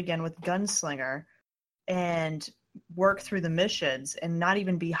to start again with Gunslinger and work through the missions and not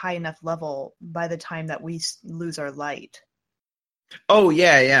even be high enough level by the time that we lose our light. Oh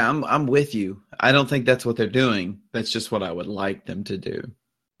yeah. I'm with you. I don't think that's what they're doing. That's just what I would like them to do.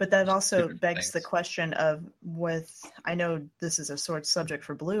 But that also Different begs the things. question of I know this is a sore subject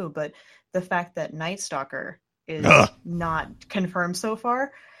for Blue, but the fact that Night Stalker is Ugh. not confirmed so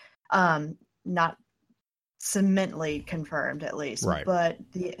far, not cemently confirmed at least. Right. But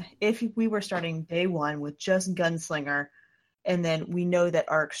if we were starting day one with just Gunslinger, and then we know that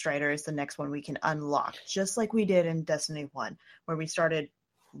Arc Strider is the next one we can unlock, just like we did in Destiny 1, where we started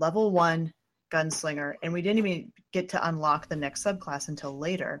level 1 Gunslinger, and we didn't even get to unlock the next subclass until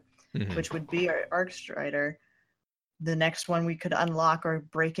later, Mhm. which would be our Arc Strider. The next one we could unlock or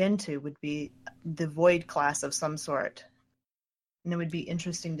break into would be the Void class of some sort. And it would be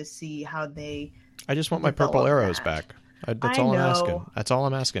interesting to see how they... I just want my develop purple arrows that. back. That's I all I'm know. asking. That's all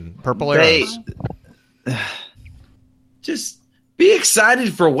I'm asking. Purple They arrows. just be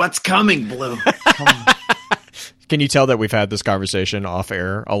excited for what's coming, Blue. Come on. Can you tell that we've had this conversation off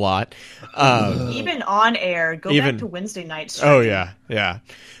air a lot? Even on air, go Even- back to Wednesday night. Oh yeah.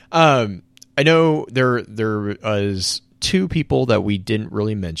 I know there was two people that we didn't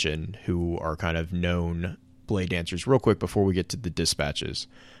really mention who are kind of known Blade Dancers. Real quick before we get to the dispatches,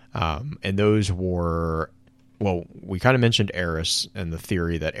 and those were, well, we kind of mentioned Eris and the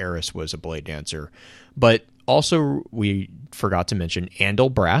theory that Eris was a Blade Dancer, but also we forgot to mention Andal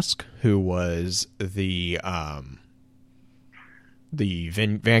Brask, who was the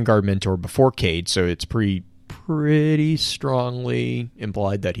Vanguard mentor before Cade, so it's pretty strongly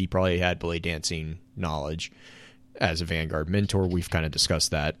implied that he probably had blade dancing knowledge as a Vanguard mentor. We've kind of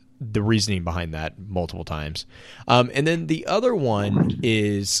discussed that, the reasoning behind that multiple times. And then the other one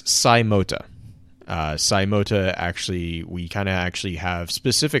is Sai Mota. Sai Mota, actually, we kind of actually have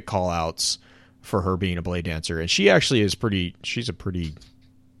specific call outs for her being a blade dancer, and she actually is she's a pretty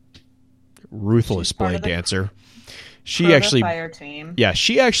ruthless She's part blade of the dancer. She actually, fire team. yeah,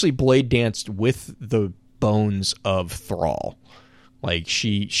 she actually blade danced with the bones of Thrall. Like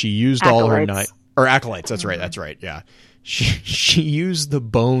she used all her Acolytes. acolytes. That's right. Yeah, she used the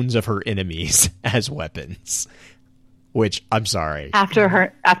bones of her enemies as weapons. Which, I'm sorry,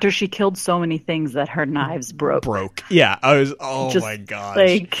 After she killed so many things that her knives broke. Yeah, I was. Oh Just, my gosh!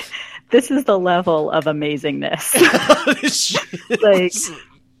 Like, this is the level of amazingness. Like,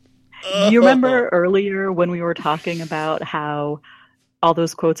 you remember earlier when we were talking about how all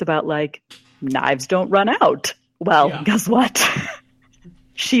those quotes about, like, knives don't run out? Well, Yeah. guess what?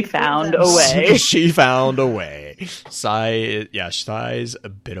 She found them. a way. She found a way. Sai's a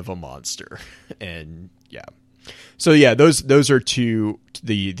bit of a monster, and yeah. So yeah, those are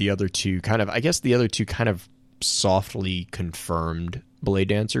the other two kind of, I guess the other two kind of softly confirmed blade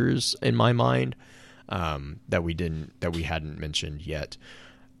dancers in my mind, that we hadn't mentioned yet.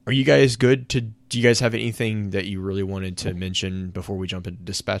 Are you guys good to? Do you guys have anything that you really wanted to mention before we jump into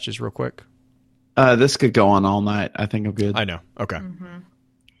dispatches real quick? This could go on all night. I think I'm good. I know. Okay. Mm-hmm.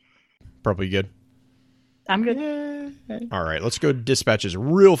 Probably good. I'm good. All right, let's go to dispatches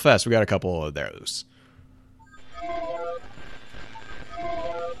real fast. We got a couple of those.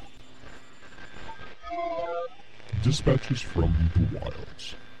 Dispatches from the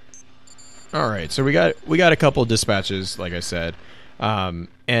wilds. All right, so we got a couple of dispatches, like I said, and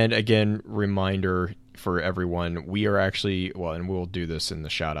again, reminder for everyone: we are actually, well, and we'll do this in the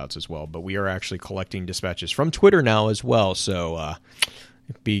shout outs as well, but we are actually collecting dispatches from Twitter now as well. So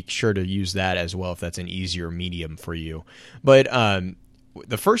be sure to use that as well if that's an easier medium for you. But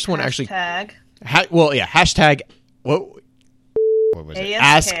the first one actually, Hashtag hashtag what was it?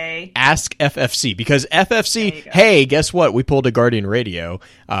 ASK. Ask FFC, because There you FFC, go. hey, guess what? We pulled a Guardian Radio.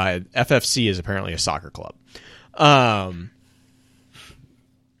 FFC is apparently a soccer club.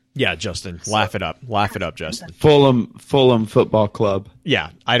 Yeah, Justin, laugh it up, Justin. Fulham Football Club. Yeah,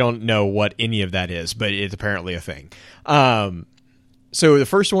 I don't know what any of that is, but it's apparently a thing. So the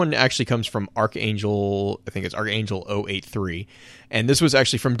first one actually comes from Archangel, I think it's Archangel 083, and this was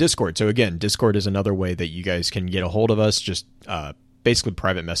actually from Discord. So again, Discord is another way that you guys can get a hold of us. Just basically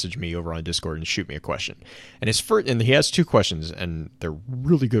private message me over on Discord and shoot me a question. And he has two questions, and they're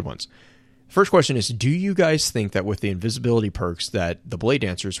really good ones. First question is, do you guys think that with the invisibility perks that the Blade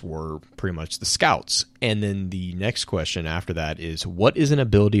Dancers were pretty much the scouts? And then the next question after that is, what is an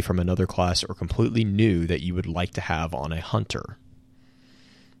ability from another class or completely new that you would like to have on a hunter?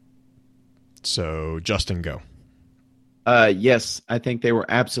 So, Justin, go. Yes, I think they were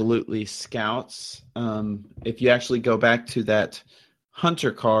absolutely scouts. If you actually go back to that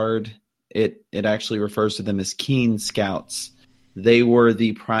hunter card, it actually refers to them as keen scouts. They were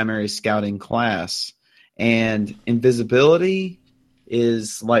the primary scouting class, and invisibility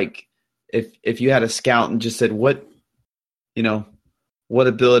is like if you had a scout and just said what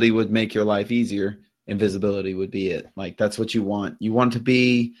ability would make your life easier, invisibility would be it. Like that's what you want. You want to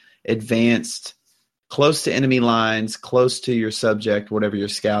be advanced, close to enemy lines, close to your subject, whatever you're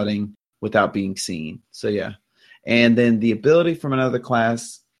scouting, without being seen. So yeah, and then the ability from another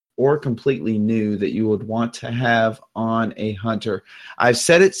class or completely new that you would want to have on a hunter. I've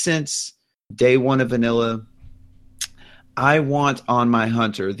said it since day one of vanilla. I want on my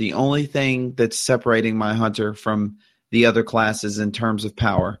hunter, the only thing that's separating my hunter from the other classes in terms of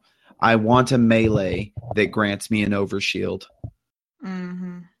power, I want a melee that grants me an overshield.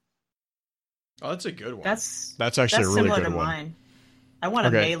 Mm-hmm. Oh, that's a good one. That's actually a really similar good to one. mine. I want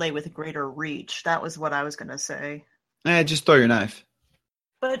a melee with greater reach. That was what I was going to say. Just throw your knife.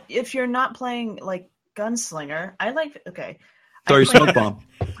 But if you're not playing like Gunslinger, Throw your smoke bomb.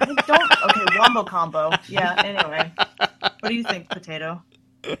 wombo combo. Yeah, anyway. What do you think, Potato?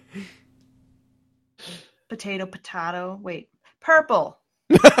 Potato. Wait. Purple.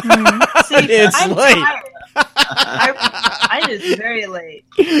 See, It's I'm late. tired. It is very late.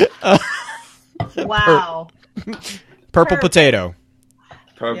 Wow. Purple potato.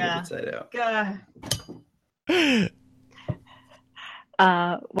 Purple Yeah. potato.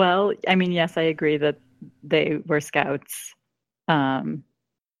 Well, I mean, yes, I agree that they were scouts. That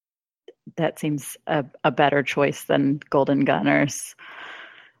seems a better choice than Golden Gunners.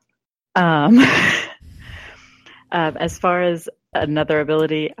 As far as another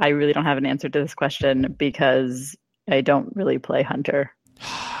ability, I really don't have an answer to this question because I don't really play Hunter.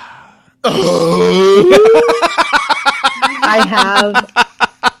 I have.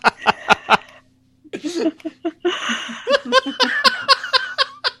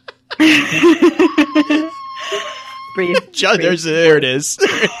 Breathe. There it is.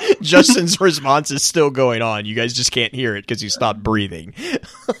 Justin's response is still going on. You guys just can't hear it because you stopped breathing.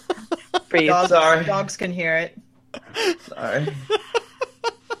 Breathe. Sorry. Dogs can hear it. Sorry.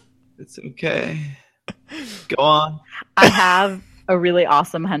 It's okay. Go on. I have a really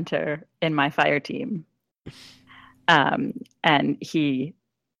awesome hunter in my fire team. And he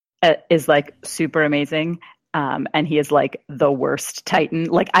is like super amazing. And he is like the worst Titan.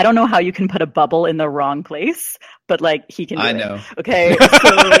 Like, I don't know how you can put a bubble in the wrong place, but like he can do I it. know. Okay.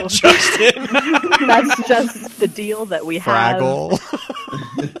 So Justin. that's just the deal that we have. Fraggle.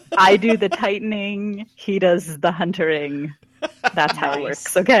 I do the tightening, he does the huntering. That's how it Nice.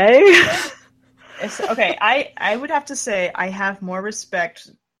 works, okay? Okay, I would have to say I have more respect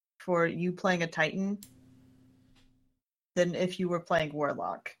for you playing a Titan than if you were playing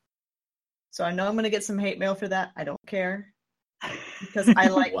Warlock. So I know I'm going to get some hate mail for that. I don't care. Because I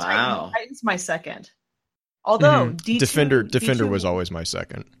like Wow. Titan. Titan's my second. Although D2, Defender D2 was always my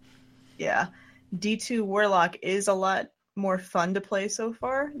second. Yeah. D2 Warlock is a lot more fun to play so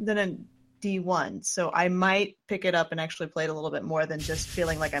far than a D1. So I might pick it up and actually play it a little bit more than just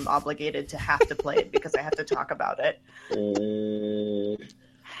feeling like I'm obligated to have to play it because I have to talk about it.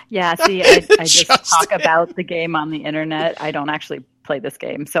 Yeah, see, I just Justin. talk about the game on the internet. I don't actually play this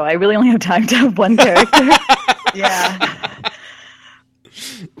game, so I really only have time to have one character. Yeah.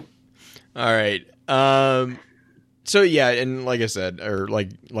 All right. So yeah, and like I said, or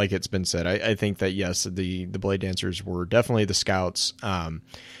like it's been said, I think that yes, the Blade Dancers were definitely the scouts.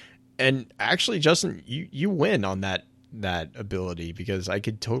 And actually, Justin, you win on that ability because I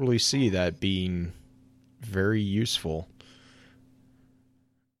could totally see that being very useful.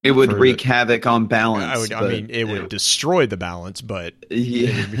 It would For wreak havoc on balance. I mean, it would destroy the balance, but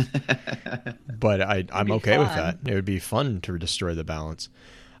Yeah. but I'm be okay with fun. that. It would be fun to destroy the balance.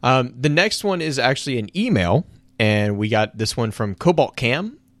 The next one is actually an email, and we got this one from Cobalt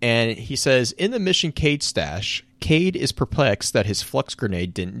Cam, and he says, in the mission Cade stash, Cade is perplexed that his flux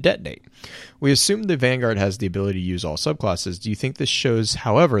grenade didn't detonate. We assume the Vanguard has the ability to use all subclasses. Do you think this shows,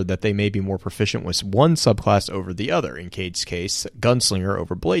 however, that they may be more proficient with one subclass over the other, in Cade's case, Gunslinger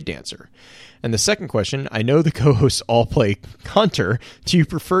over Blade Dancer? And the second question, I know the co-hosts all play Hunter. Do you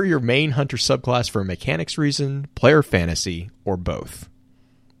prefer your main Hunter subclass for a mechanics reason, player fantasy, or both?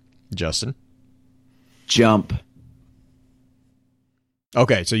 Justin? Jump.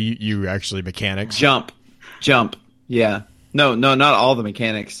 Okay, so you actually mechanics. Jump. Yeah. No, not all the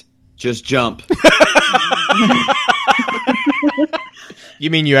mechanics. Just jump. You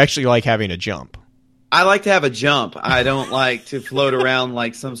mean you actually like having a jump? I like to have a jump. I don't like to float around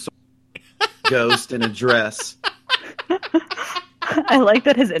like some sort of ghost in a dress. I like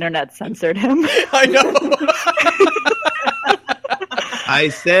that his internet censored him. I know. I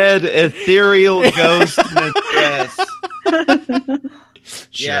said ethereal ghost in a dress.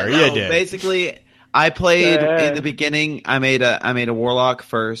 Sure, you did. Basically, I played in the beginning. I made a warlock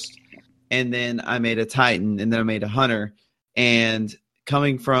first, and then I made a titan, and then I made a hunter. And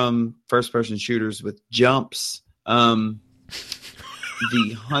coming from first-person shooters with jumps, the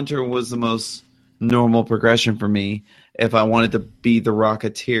hunter was the most normal progression for me. If I wanted to be the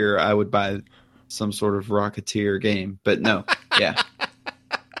Rocketeer, I would buy some sort of Rocketeer game. But no, yeah.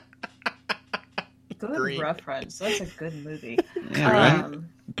 Good Green. reference. That's a good movie. Yeah, right?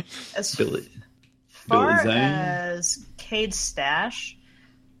 As Billy far Zane. as Cade's stash,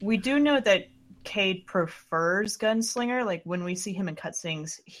 we do know that Cade prefers Gunslinger. Like when we see him in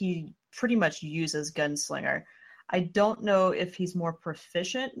cutscenes, he pretty much uses Gunslinger. I don't know if he's more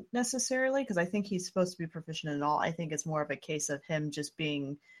proficient necessarily, because I think he's supposed to be proficient in all. I think it's more of a case of him just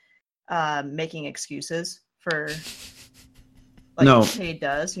being making excuses for like Cade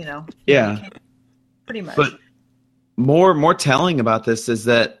does, you know. Yeah. Pretty much. But more telling about this is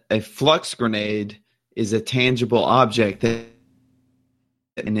that a flux grenade is a tangible object that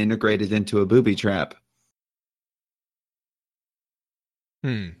and integrated into a booby trap.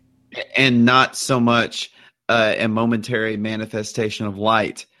 And not so much a momentary manifestation of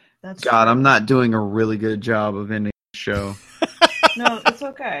light. That's God, true. I'm not doing a really good job of ending the show. No, it's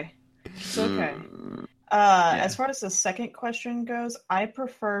okay. It's okay. As far as the second question goes, I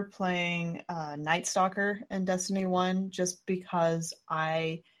prefer playing Night Stalker in Destiny 1 just because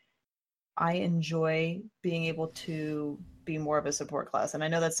I enjoy being able to be more of a support class. And I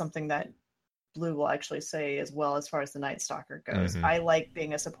know that's something that Blue will actually say as well as far as the Night Stalker goes. Mm-hmm. I like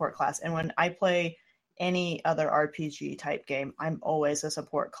being a support class. And when I play any other RPG type game, I'm always a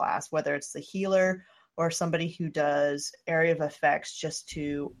support class, whether it's the healer or somebody who does area of effects just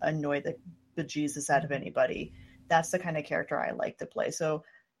to annoy the bejesus out of anybody. That's the kind of character I like to play. So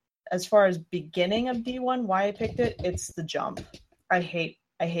as far as beginning of D1, why I picked it, it's the jump. I hate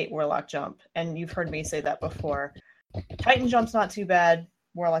Warlock jump. And you've heard me say that before. Titan jump's not too bad.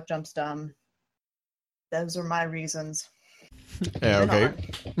 Warlock jump's dumb. Those are my reasons. Yeah, okay.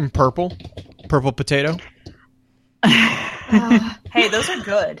 Purple potato. Hey, those are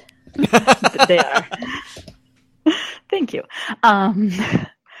good. They are. Thank you.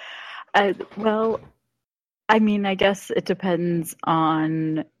 Well, I mean, I guess it depends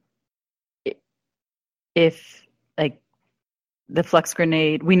on if, like, the flux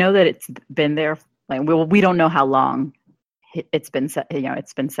grenade. We know that it's been there. Like, we don't know how long it's been set. You know,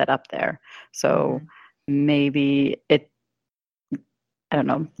 it's been set up there. So maybe it, I don't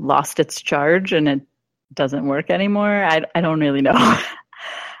know, lost its charge and it doesn't work anymore. I don't really know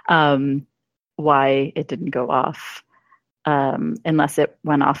why it didn't go off. Unless it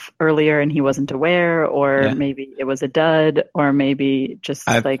went off earlier and he wasn't aware, or maybe it was a dud, or maybe just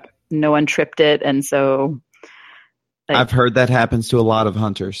like no one tripped it, and so. Like, I've heard that happens to a lot of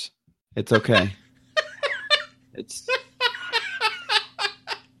hunters. It's okay. It's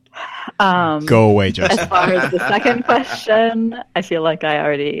Go away, Justin. as far as the second question, I feel like I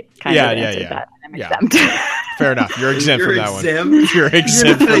already kind of answered that. I'm exempt. Fair enough. You're exempt from that exempt? one. You're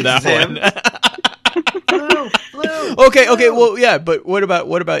exempt from that one. Blue. Okay. Well, yeah, but what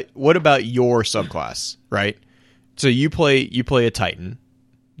about your subclass, right? So you play a Titan.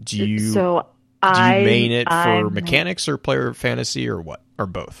 Do you main it for mechanics or player fantasy or what, or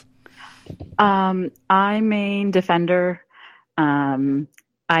both? I main defender.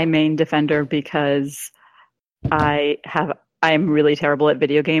 I main defender because I'm really terrible at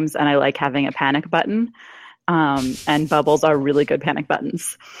video games and I like having a panic button. And bubbles are really good panic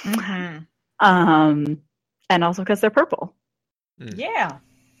buttons. Mm-hmm. And also because they're purple. Yeah.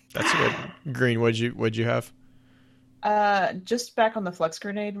 That's good. Green, what'd you have? Just back on the flux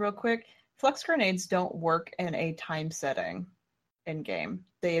grenade real quick. Flux grenades don't work in a time setting in game.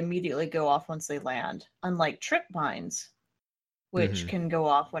 They immediately go off once they land, unlike trip mines, which can go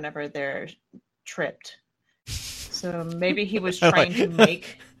off whenever they're tripped. So maybe he was trying to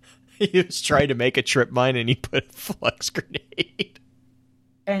make... He was trying to make a trip mine and he put a flux grenade.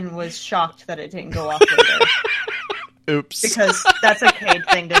 And was shocked that it didn't go off later. Oops. Because that's a Cade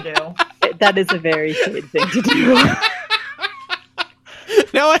thing to do. That is a very Cade thing to do.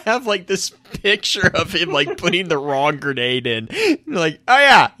 now I have like this picture of him like putting the wrong grenade in. Like,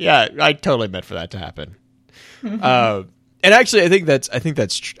 oh yeah, I totally meant for that to happen. And actually, I think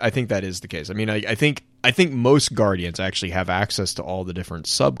that is the case. I mean, I think most Guardians actually have access to all the different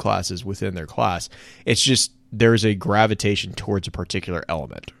subclasses within their class. It's just there's a gravitation towards a particular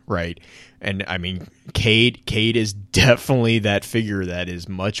element, right? And I mean, Cade is definitely that figure that is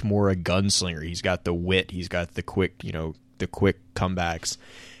much more a gunslinger. He's got the wit, he's got the quick comebacks.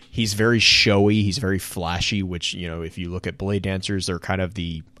 He's very showy, he's very flashy, which, if you look at Blade Dancers, they're kind of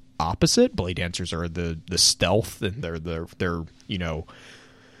the opposite. Blade Dancers are the stealth, and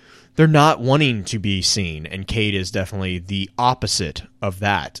they're not wanting to be seen, and Cade is definitely the opposite of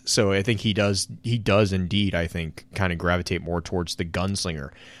that. So I think he does indeed, I think, kind of gravitate more towards the gunslinger.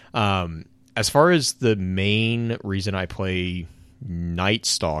 As far as the main reason I play Night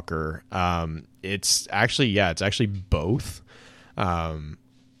Stalker, it's actually both. When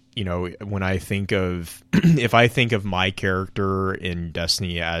I think of if I think of my character in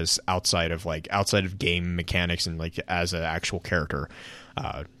Destiny as outside of game mechanics and like as an actual character,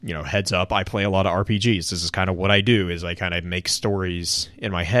 heads up, I play a lot of RPGs. This is kind of what I do, is I kind of make stories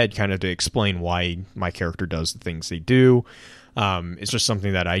in my head kind of to explain why my character does the things they do. It's just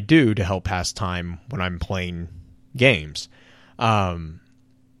something that I do to help pass time when I'm playing games.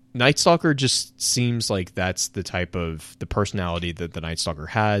 Night Stalker just seems like that's the personality that the Night Stalker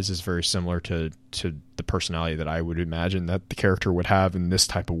has is very similar to the personality that I would imagine that the character would have in this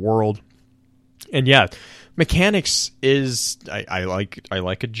type of world. And yeah, mechanics is I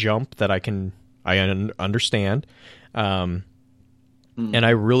like a jump that I understand. And I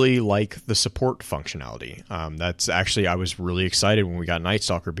really like the support functionality. That's actually, I was really excited when we got Night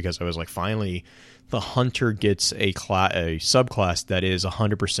Stalker, because I was like, finally, the Hunter gets a subclass that is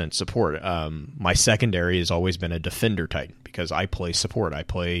 100% support. My secondary has always been a Defender Titan, because I play support. I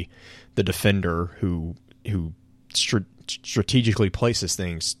play the Defender who strategically places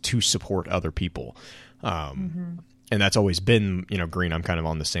things to support other people. And that's always been, Green, I'm kind of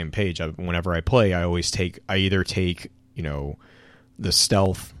on the same page. Whenever I play, I either take the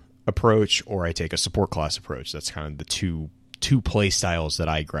stealth approach, or I take a support class approach. That's kind of the two play styles that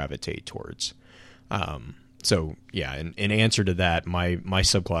I gravitate towards. So yeah, in answer to that, my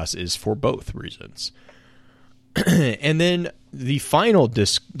subclass is for both reasons. And then the final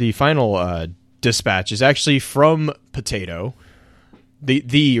dispatch is actually from Potato,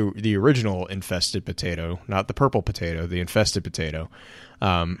 the original Infested Potato, not the purple potato, the Infested Potato,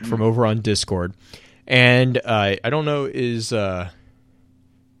 from over on Discord. And I don't know,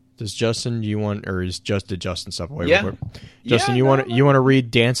 does Justin, did Justin step away? Yeah. Justin, you want to read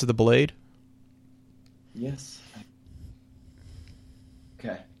Dance of the Blade? Yes.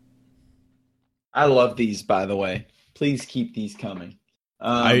 Okay. I love these, by the way. Please keep these coming.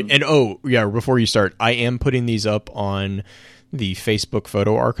 Before you start, I am putting these up on the Facebook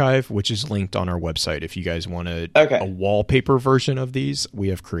photo archive, which is linked on our website. If you guys want a wallpaper version of these, we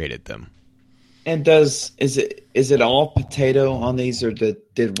have created them. And is it all Potato on these, or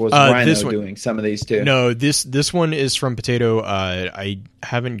was Rhino doing some of these too? No, this one is from Potato. I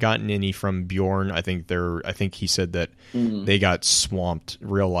haven't gotten any from Bjorn. I think he said that they got swamped.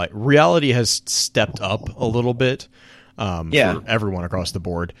 Reality has stepped up a little bit. For everyone across the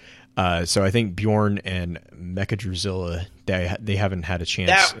board. So I think Bjorn and Mechadruzilla, they haven't had a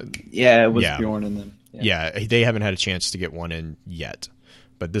chance. It was Bjorn and them. Yeah, they haven't had a chance to get one in yet.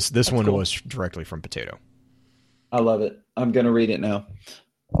 But this one was directly from Potato. I love it. I'm going to read it now.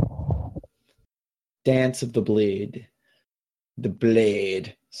 Dance of the Blade. The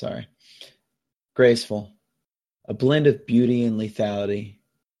Blade. Sorry. Graceful. A blend of beauty and lethality.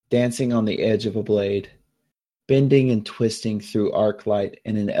 Dancing on the edge of a blade. Bending and twisting through arc light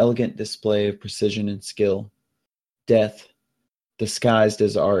in an elegant display of precision and skill. Death. Disguised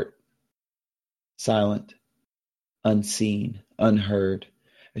as art. Silent. Unseen. Unheard.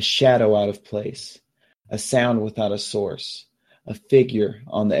 A shadow out of place, a sound without a source, a figure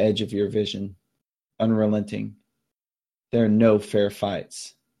on the edge of your vision, unrelenting. There are no fair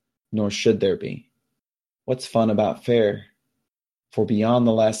fights, nor should there be. What's fun about fair? For beyond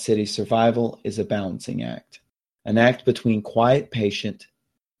the last city, survival is a balancing act, an act between quiet patience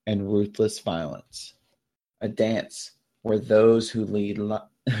and ruthless violence, a dance where those who lead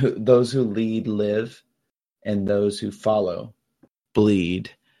live, and those who follow bleed.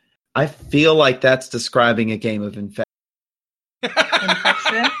 I feel like that's describing a game of infection.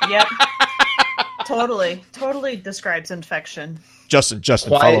 Infection? Yep. Totally describes infection. Justin,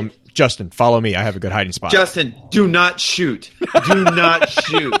 follow me. I have a good hiding spot. Justin, do not shoot. Do not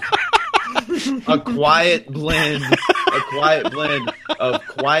shoot. a quiet blend of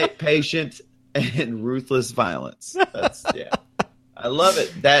quiet patience and ruthless violence. I love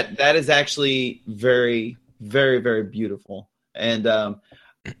it. That is actually very, very, very beautiful. And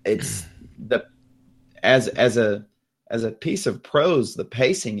it's as a piece of prose, the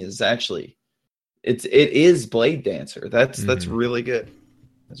pacing is actually it is Blade Dancer. That's really good.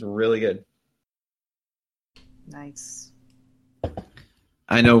 That's really good. Nice.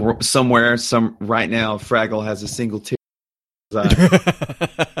 I know right now Fraggle has a single tear.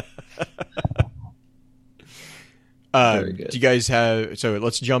 Very good. Do you guys have? So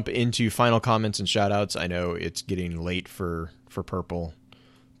let's jump into final comments and shout outs. I know it's getting late for Purple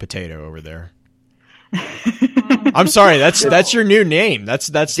Potato over there. I'm sorry. That's your new name. That's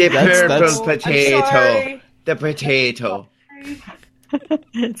Purple Potato. The potato.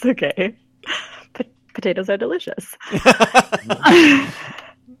 It's okay. Potatoes are delicious.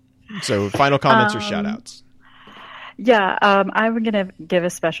 So final comments or shout outs. Yeah, I'm going to give a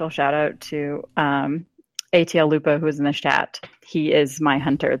special shout out to ATL Lupo, who is in the chat. He is my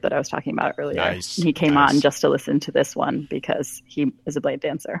hunter that I was talking about earlier. Nice. He came on just to listen to this one because he is a Blade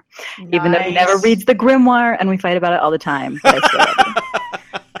Dancer. Nice. Even though he never reads the Grimoire, and we fight about it all the time. But I still love him.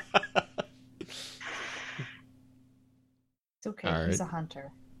 It's okay. All He's right. a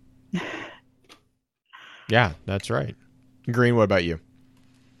hunter. Yeah, that's right. Green, what about you?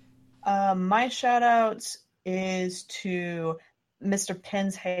 My shout out is to Mr.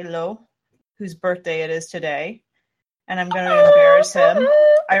 Pins Halo, whose birthday it is today. And I'm going to embarrass him.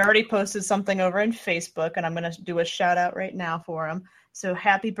 I already posted something over in Facebook, and I'm going to do a shout out right now for him. So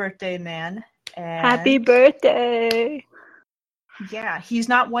happy birthday, man. And happy birthday. yeah, he's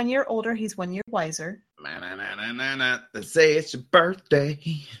not 1 year older. He's 1 year wiser. Let's say it's your birthday.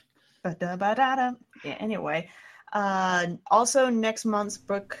 Ba-da-ba-da-da. Yeah, anyway. Also, next month's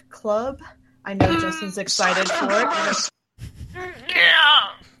book club. I know Justin's excited for it.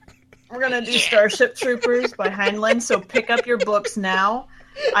 We're going to do Starship Troopers by Heinlein, so pick up your books now.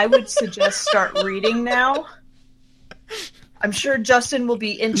 I would suggest start reading now. I'm sure Justin will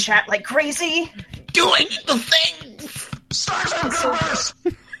be in chat like crazy. Doing the thing! Starship Troopers!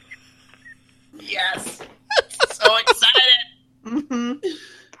 Yes! So excited! Mm-hmm.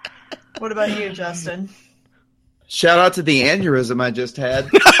 What about you, Justin? Shout out to the aneurysm I just had.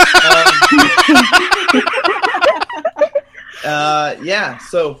 Yeah,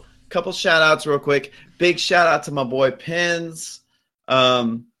 so couple shout outs real quick. Big shout out to my boy Pins.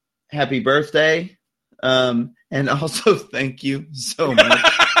 Happy birthday. And also thank you so much.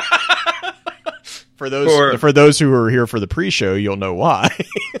 For those who are here for the pre-show, you'll know why.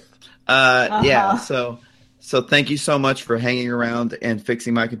 Yeah, so thank you so much for hanging around and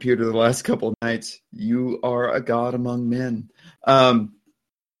fixing my computer the last couple of nights. You are a god among men.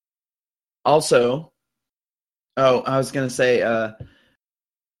 Also, I was going to say,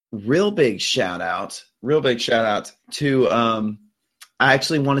 real big shout out to, I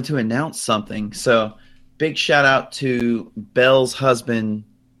actually wanted to announce something. So big shout out to Belle's husband,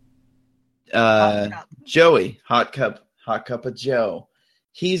 Joey, Hot Cup of Joe.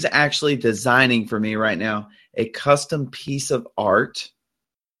 He's actually designing for me right now a custom piece of art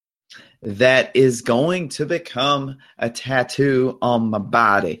that is going to become a tattoo on my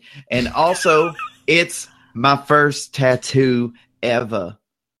body. And also, it's my first tattoo ever.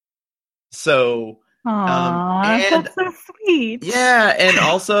 So, that's so sweet. Yeah, and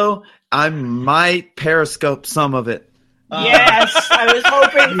also, I might Periscope some of it. Yes, I was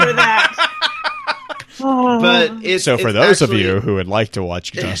hoping for that. But so for those of you who would like to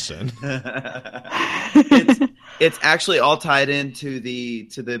watch Justin, it's actually all tied into the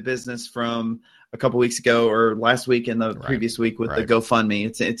business from a couple weeks ago or last week and the previous week with the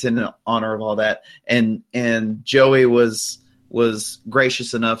GoFundMe. It's in honor of all that, and Joey was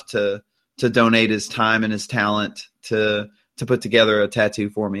gracious enough to donate his time and his talent to put together a tattoo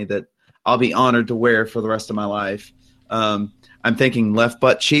for me that I'll be honored to wear for the rest of my life. I'm thinking left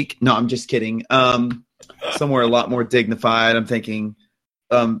butt cheek. No, I'm just kidding. Somewhere a lot more dignified. I'm thinking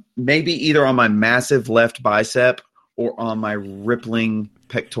maybe either on my massive left bicep or on my rippling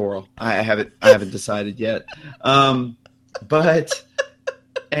pectoral. I haven't decided yet.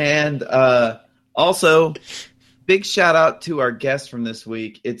 Also big shout out to our guest from this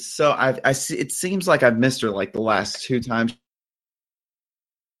week. It's so it seems like I've missed her like the last 2 times.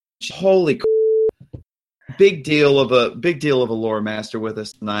 Holy big deal of a lore master with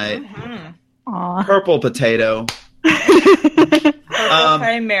us tonight. Mm-hmm. Purple Potato. Purple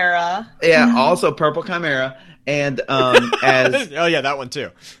Chimera. Yeah, also Purple Chimera. And as oh yeah, that one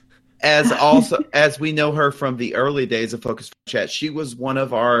too. as we know her from the early days of Focus Chat, she was one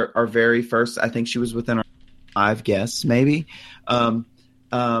of our very first. I think she was within our 5 guests, maybe.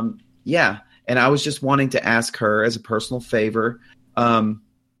 Yeah, and I was just wanting to ask her as a personal favor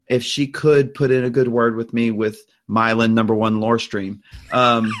if she could put in a good word with me with Mylan #1 lore stream.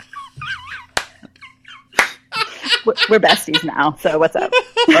 We're besties now, so what's up?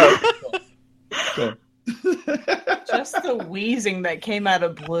 Cool. Just the wheezing that came out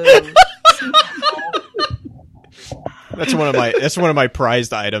of Blue. That's one of my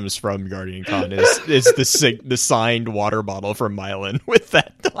prized items from Guardian Con is the signed water bottle from Mylan with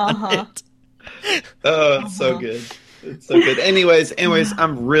that on it. Oh, it's so good. It's so good. Anyways,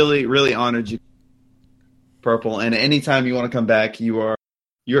 I'm really, really honored you, Purple. And anytime you want to come back, you're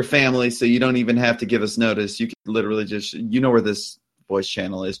family, so you don't even have to give us notice. You can literally just, where this voice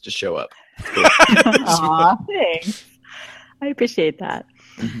channel is, just show up. Aw, thanks. I appreciate that.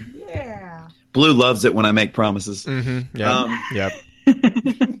 Yeah. Blue loves it when I make promises. Mm-hmm. Yeah. Yep.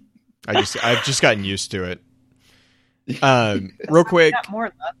 I've just gotten used to it. Real quick.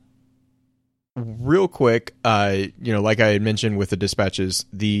 Real quick, like I had mentioned with the dispatches,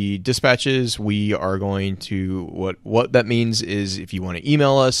 we are going to, what that means is if you want to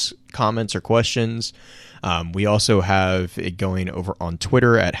email us comments or questions, we also have it going over on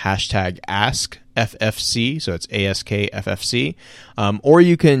Twitter at #AskFFC, so it's AskFFC, or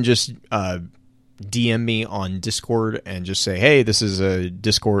you can just DM me on Discord and just say, hey, this is a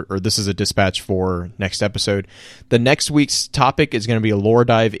Discord or this is a dispatch for next episode. The next week's topic is going to be a lore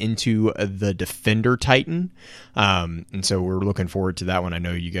dive into the Defender Titan. And so we're looking forward to that one. I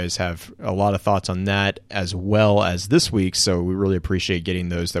know you guys have a lot of thoughts on that as well as this week. So we really appreciate getting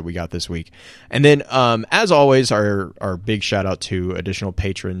those that we got this week. And then, as always, our big shout out to additional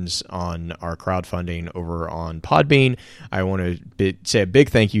patrons on our crowdfunding over on Podbean. I want to say a big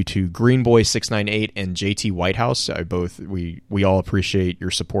thank you to Greenboy698 and JT Whitehouse. We all appreciate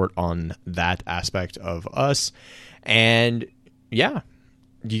your support on that aspect of us. And yeah,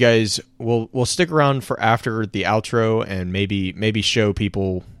 you guys will stick around for after the outro and maybe show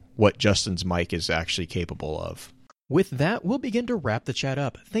people what Justin's mic is actually capable of. With that, we'll begin to wrap the chat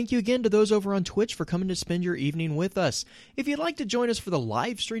up. Thank you again to those over on Twitch for coming to spend your evening with us. If you'd like to join us for the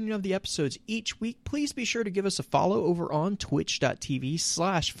live streaming of the episodes each week, please be sure to give us a follow over on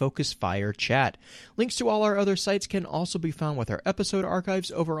twitch.tv/FocusFireChat. Links to all our other sites can also be found with our episode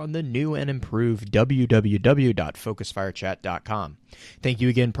archives over on the new and improved www.focusfirechat.com. Thank you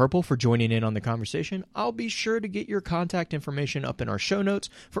again, Purple, for joining in on the conversation. I'll be sure to get your contact information up in our show notes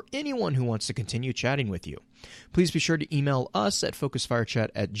for anyone who wants to continue chatting with you. Please be sure to email us at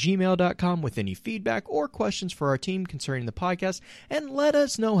focusfirechat@gmail.com with any feedback or questions for our team concerning the podcast, and let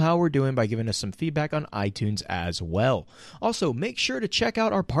us know how we're doing by giving us some feedback on iTunes as well. Also, make sure to check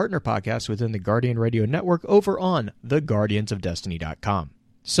out our partner podcast within the Guardian Radio Network over on theguardiansofdestiny.com.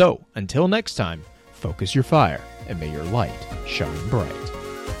 So, until next time, focus your fire and may your light shine bright.